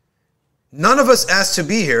 None of us asked to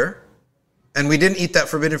be here, And we didn't eat that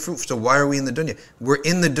forbidden fruit, so why are we in the dunya? We're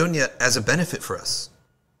in the dunya as a benefit for us.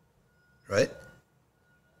 Right?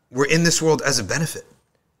 We're in this world as a benefit.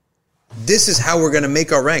 This is how we're going to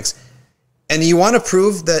make our ranks. And you want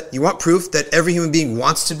proof that every human being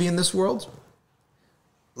wants to be in this world?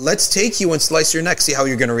 Let's take you and slice your neck, see how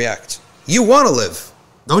you're going to react. You want to live,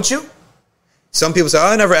 don't you? Some people say,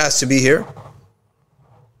 I never asked to be here.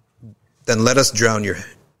 Then let us drown you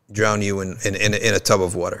in a tub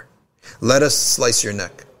of water. Let us slice your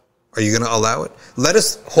neck. Are you going to allow it? Let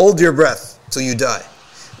us hold your breath till you die.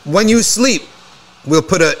 When you sleep, we'll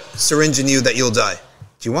put a syringe in you that you'll die.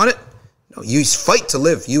 Do you want it? No, you fight to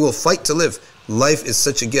live. You will fight to live. Life is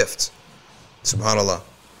such a gift. SubhanAllah.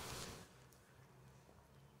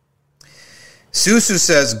 Susu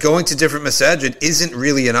says going to different masajid isn't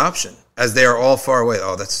really an option as they are all far away.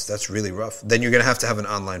 Oh, that's really rough. Then you're going to have an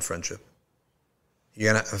online friendship.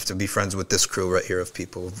 You're going to have to be friends with this crew right here of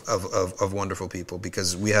people, of wonderful people,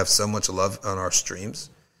 because we have so much love on our streams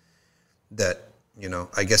that,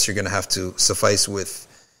 I guess you're going to have to suffice with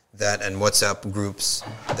that and WhatsApp groups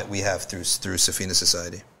that we have through Safina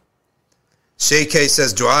Society. Shay K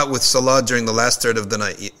says, dua with salah during the last third of the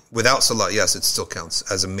night. Without salah, yes, it still counts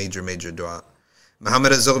as a major, major dua.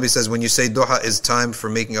 Muhammad Az-Zughbi says, when you say duha is time for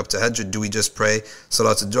making up tahajjud, do we just pray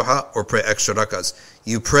salat al-duha or pray extra rakahs?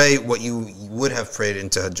 You pray what you would have prayed in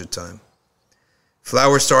tahajjud time.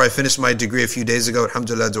 Flower Star, I finished my degree a few days ago.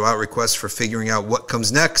 Alhamdulillah, dua request for figuring out what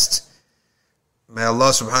comes next. May Allah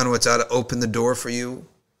subhanahu wa ta'ala open the door for you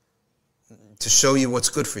to show you what's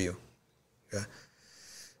good for you. Okay?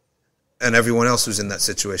 And everyone else who's in that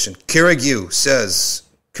situation. Kiragir says,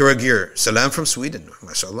 salam from Sweden,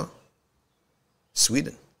 mashallah.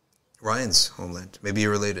 Sweden, Ryan's homeland. Maybe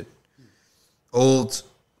you're related. Old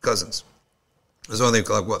cousins. There's only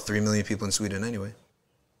 3 million people in Sweden anyway.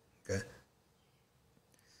 Okay.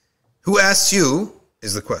 Who asked you,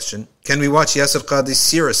 is the question, can we watch Yasir Qadhi's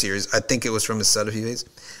Sira series? I think it was from his Salafi days.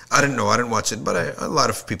 I didn't know. I didn't watch it, but a lot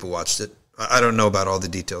of people watched it. I don't know about all the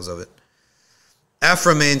details of it.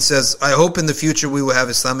 Aframain says, I hope in the future we will have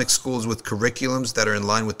Islamic schools with curriculums that are in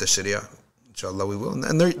line with the Sharia. Inshallah we will.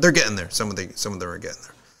 And they're getting there. Some of them are getting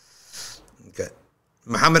there. Okay.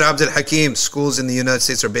 Muhammad Abdul Hakim, schools in the United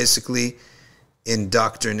States are basically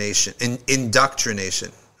indoctrination,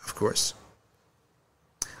 of course.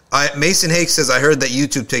 Mason Hake says, I heard that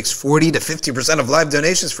YouTube takes 40 to 50% of live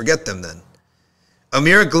donations. Forget them then.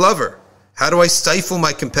 Amira Glover, how do I stifle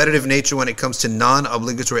my competitive nature when it comes to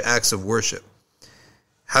non-obligatory acts of worship?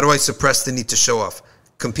 How do I suppress the need to show off?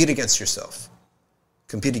 Compete against yourself.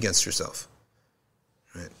 Compete against yourself.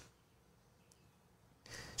 Right.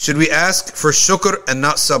 Should we ask for shukr and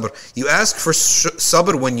not sabr? You ask for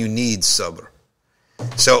sabr when you need sabr.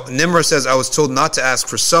 So Nimra says, I was told not to ask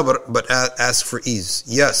for sabr, but ask for ease.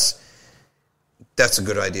 Yes, that's a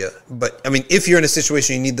good idea. But, if you're in a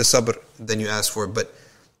situation you need the sabr, then you ask for it. But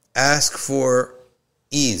ask for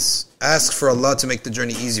ease. Ask for Allah to make the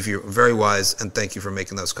journey easy for you. Very wise, and thank you for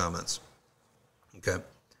making those comments. Okay.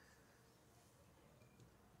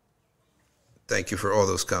 Thank you for all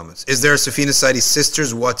those comments. Is there a Safina Society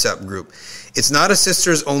Sisters WhatsApp group? It's not a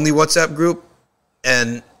sisters only WhatsApp group,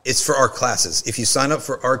 and it's for our classes. If you sign up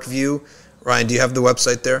for ArcView, Ryan, do you have the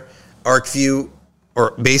website there? ArcView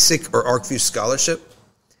or Basic or ArcView Scholarship,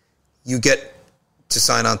 you get to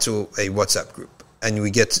sign on to a WhatsApp group, and we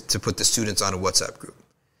get to put the students on a WhatsApp group.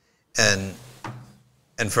 And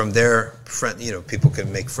from there, people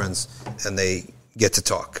can make friends and they get to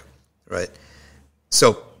talk, right?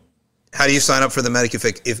 So how do you sign up for the Maliki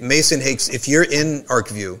Fiqh? If Mason Hicks, if you're in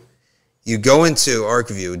ArcView, you go into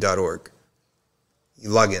arcview.org, you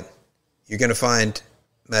log in. You're going to find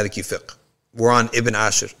Maliki Fiqh. We're on Ibn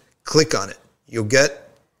Ashir. Click on it. You'll get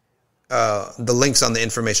the links on the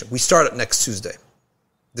information. We start it next Tuesday.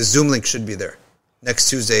 The Zoom link should be there. Next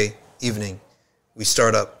Tuesday evening, we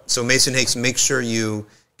start up. So Mason Hicks, make sure you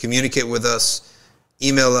communicate with us,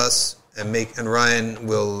 email us, and Ryan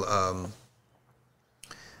will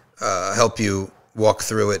help you walk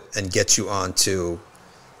through it and get you on to.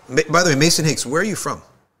 By the way, Mason Hicks, where are you from?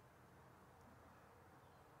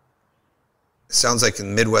 Sounds like a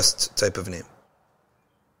Midwest type of name.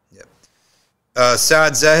 Yeah.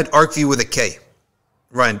 Saad Zahid, ArcView with a K.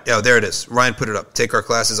 Ryan, there it is. Ryan put it up. Take our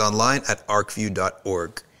classes online at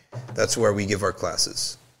arcview.org. That's where we give our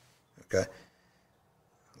classes. Okay.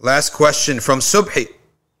 Last question from Subhi.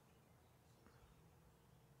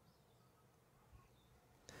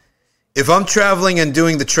 If I'm traveling and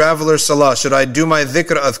doing the traveler salah, should I do my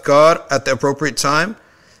dhikr adhkar at the appropriate time?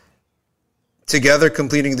 Together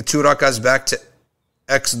completing the 2 rakahs back to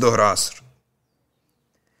X Dhuhr Asr.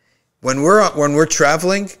 When we're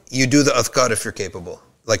traveling, you do the adhkar if you're capable.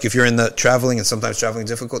 Like if you're in the traveling and sometimes traveling is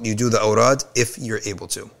difficult, you do the awrad if you're able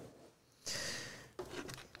to.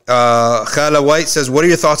 Khala White says, what are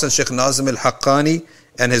your thoughts on Sheikh Nazim al-Haqqani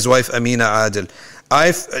and his wife Amina Adil?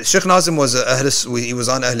 Sheikh Nazim was he was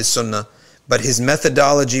on Ahl Sunnah, but his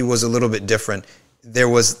methodology was a little bit different. There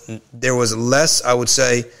was less, I would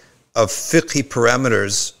say, of fiqhi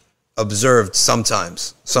parameters observed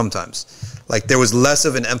sometimes. Like there was less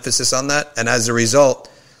of an emphasis on that, and as a result,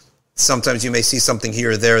 sometimes you may see something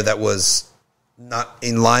here or there that was not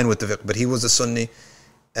in line with the fiqh, but he was a Sunni,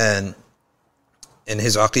 and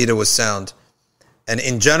his aqeedah was sound. And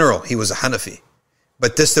in general, he was a Hanafi.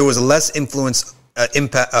 But there was less emphasis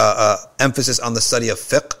on the study of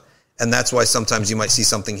fiqh, and that's why sometimes you might see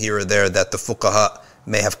something here or there that the fuqaha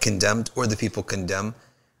may have condemned, or the people condemn,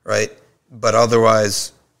 right? But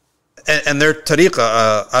otherwise, and their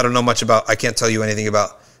tariqah, I don't know much about, I can't tell you anything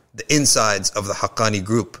about the insides of the Haqqani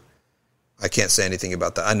group. I can't say anything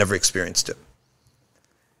about that. I never experienced it.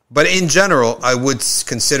 But in general, I would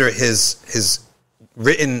consider his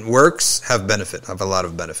written works have a lot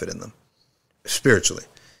of benefit in them, spiritually.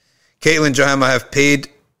 Caitlin Jaham, I have paid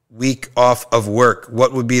week off of work.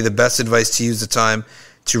 What would be the best advice to use the time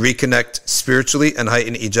to reconnect spiritually and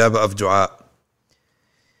heighten ijabah of dua?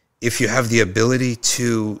 If you have the ability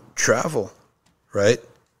to travel, right?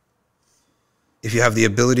 If you have the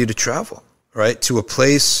ability to travel, right, to a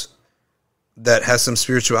place that has some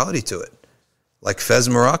spirituality to it, like Fez,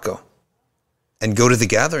 Morocco, and go to the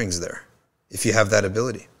gatherings there, if you have that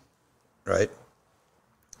ability, right?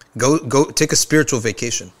 Go take a spiritual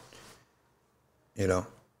vacation, to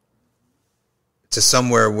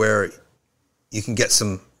somewhere where you can get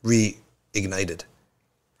some reignited,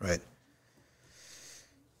 right?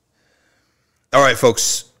 All right,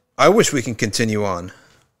 folks, I wish we can continue on.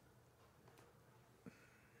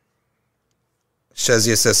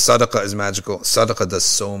 Shazia says, Sadaqah is magical. Sadaqah does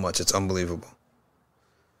so much. It's unbelievable.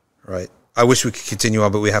 Right? I wish we could continue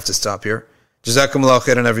on, but we have to stop here. Jazakumullah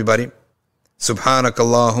khairan, everybody.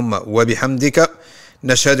 Subhanakallahumma wa bihamdika.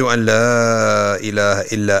 Nashhadu an la ilaha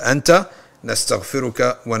illa anta.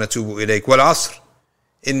 Nastaghfiruka wa natubu ilayk. Wal asr.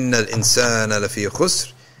 Inna al-insana lafi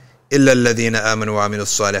khusr. Illa alladhina amanu wa aminu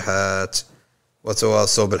as-salihat.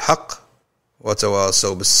 وتواصوا بالحق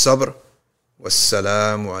وتواصوا بالصبر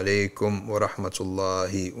والسلام عليكم ورحمة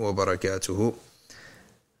الله وبركاته.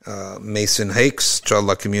 Mason Hakes,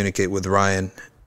 inshallah, communicate with Ryan